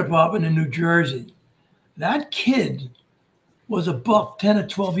Fire Department in New Jersey. That kid was a buck, 10 or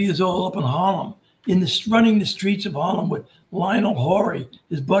 12 years old, up in Harlem, running the streets of Harlem with Lionel Horry,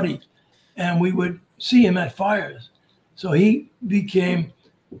 his buddy, and we would see him at fires. So he became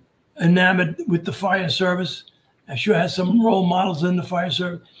enamored with the fire service. I sure has some role models in the fire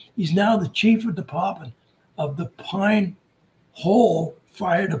service. He's now the chief of department of the Pine Hall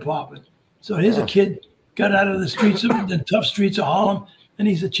Fire Department. So here's a kid got out of the tough streets of Harlem, and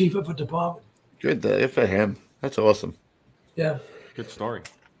he's the chief of a department. Good day for him. That's awesome. Yeah. Good story.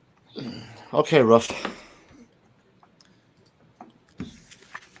 Okay, Ruff.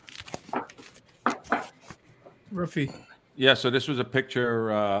 Ruffy. Yeah, so this was a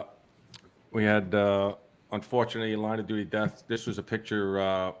picture. We had, unfortunately, a line of duty death. This was a picture,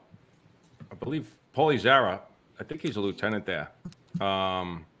 I believe, Paulie Zara. I think he's a lieutenant there.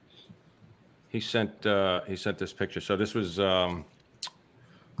 He sent this picture. So this was, let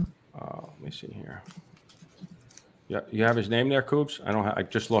me see here. Yeah, you have his name there, Coobs? I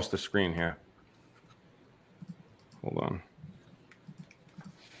just lost the screen here. Hold on.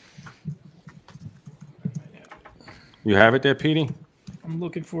 You have it there, Petey? I'm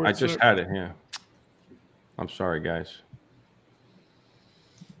looking for it. I just had it here. I'm sorry, guys.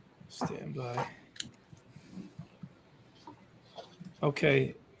 Stand by.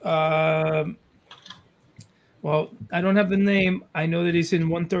 Okay. Well, I don't have the name. I know that he's in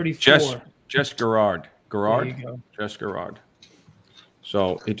 134. Jess Gerard. Gerard? There you go. Jess Gerard.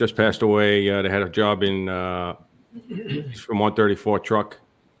 So he just passed away. They had a job in from 134 truck,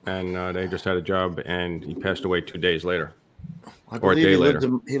 and they just had a job, and he passed away 2 days later. Or a day later.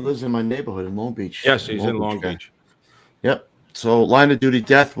 He lives in my neighborhood in Long Beach. Yes, he's in Long Beach. Yep. So line of duty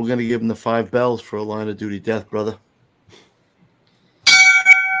death. We're going to give him the 5 bells for a line of duty death, brother.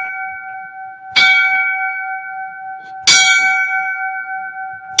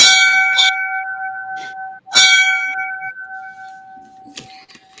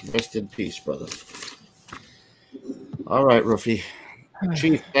 Rest in peace, brother. All right, Ruffy.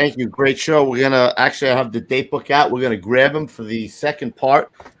 Chief, thank you. Great show. We're going to actually have the date book out. We're going to grab him for the second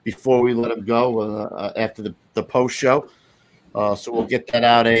part before we let him go after the post show. So we'll get that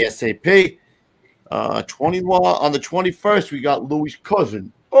out ASAP. 21 on the 21st, we got Louis'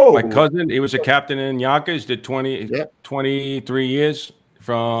 cousin. Oh, my cousin. He was a captain in Yonkers. Did 23 years.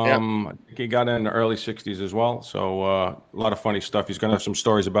 From I think he got in the early 60s as well. So a lot of funny stuff. He's going to have some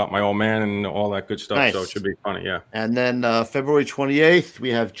stories about my old man and all that good stuff. Nice. So it should be funny, yeah. And then February 28th, we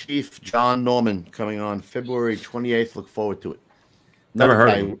have Chief John Norman coming on February 28th. Look forward to it. Never heard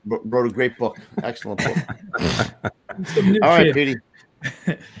of him. Wrote a great book. Excellent book. All right, Petey.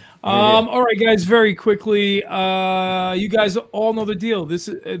 All right, guys, very quickly. You guys all know the deal. This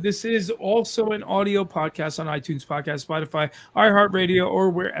is also an audio podcast on iTunes Podcast, Spotify, iHeartRadio,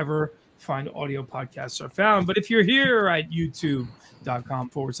 or wherever fine audio podcasts are found. But if you're here at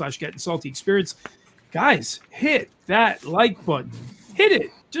youtube.com/Gettin Salty Experience, guys, hit that like button. Hit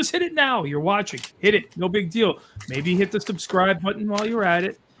it. Just hit it now. You're watching. Hit it. No big deal. Maybe hit the subscribe button while you're at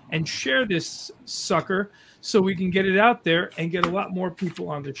it and share this sucker, so we can get it out there and get a lot more people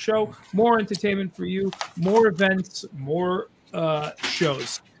on the show, more entertainment for you, more events, more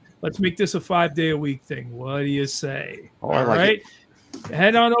shows. Let's make this a 5-day-a-week thing. What do you say? All right.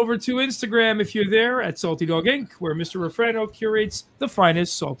 Head on over to Instagram if you're there at Salty Dog Inc., where Mr. Refrano curates the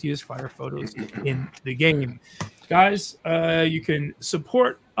finest, saltiest fire photos in the game. Guys, you can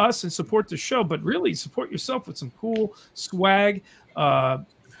support us and support the show, but really support yourself with some cool swag.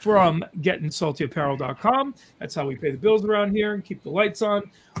 From GettinSaltyApparel.com. That's how we pay the bills around here and keep the lights on.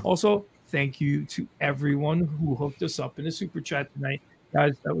 Also, thank you to everyone who hooked us up in a super chat tonight.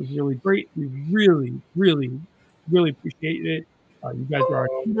 Guys, that was really great. We really, really, really appreciate it. You guys are our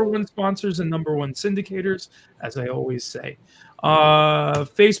 #1 sponsors and #1 syndicators, as I always say.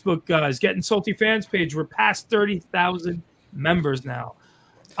 Facebook, guys, Gettin Salty fans page. We're past 30,000 members now,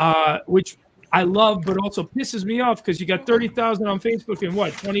 which I love, but also pisses me off because you got 30,000 on Facebook and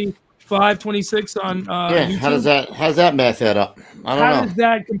what, 25, 26 on YouTube? How does that math add up? I don't know. How does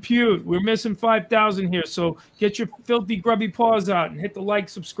that compute? We're missing 5,000 here, so get your filthy grubby paws out and hit the like,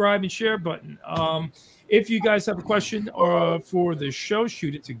 subscribe, and share button. If you guys have a question for the show,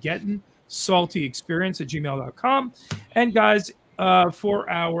 shoot it to gettinsaltyexperience@gmail.com. And guys, for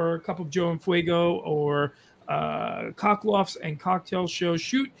our Cup of Joe and Fuego or Cocklofts and Cocktail show,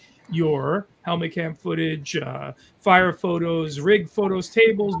 shoot your helmet cam footage, fire photos, rig photos,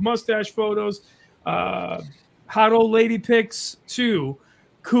 tables, mustache photos, hot old lady pics to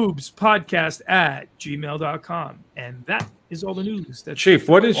koobspodcast@gmail.com. And that is all the news. That's Chief,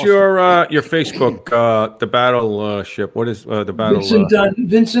 what is your Facebook, the battleship? What is the battle?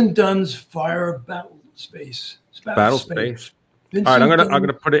 Vincent Dunn's Fire Battle Space. Battle Space. All right, I'm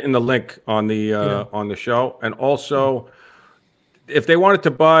gonna put it in the link on the show, and also, if they wanted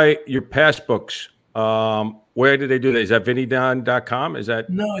to buy your passbooks, where do they do that? Is that vinidon.com? Is that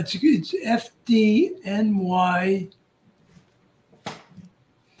no? It's FDNY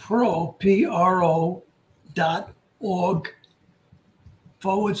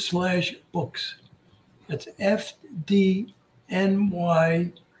pro.org/books. That's FDNY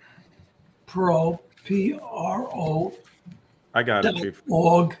pro. I got it, Chief.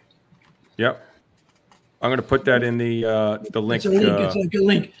 .org. Yep. I'm going to put that in the link. It's a link. It's like a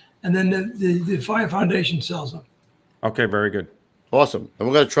link, and then the Fire Foundation sells them. Okay, very good. Awesome. And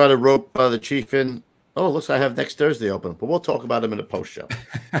we're going to try to rope the chief in. Oh, looks like I have next Thursday open, but we'll talk about him in the post show.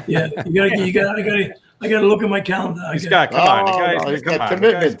 Yeah, I got to look at my calendar. He's got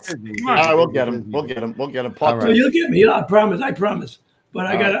commitments. All right, we'll get him. We'll get him. So you'll get me. I promise. But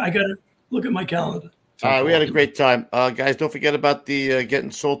I got to look at my calendar. All right, we had a great time. Guys, don't forget about the Getting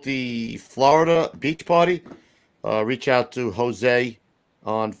Salty Florida beach party. Reach out to Jose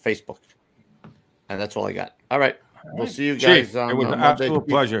on Facebook. And that's all I got. All right. We'll see you guys Chief, on it was Monday. an absolute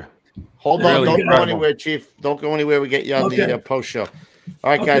pleasure. Hold on. Really Don't incredible. go anywhere, Chief. Don't go anywhere. We get you on the post show.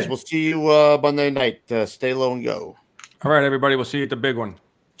 All right, guys. Okay. We'll see you Monday night. Stay low and go. All right, everybody. We'll see you at the big one.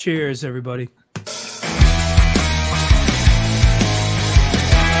 Cheers, everybody.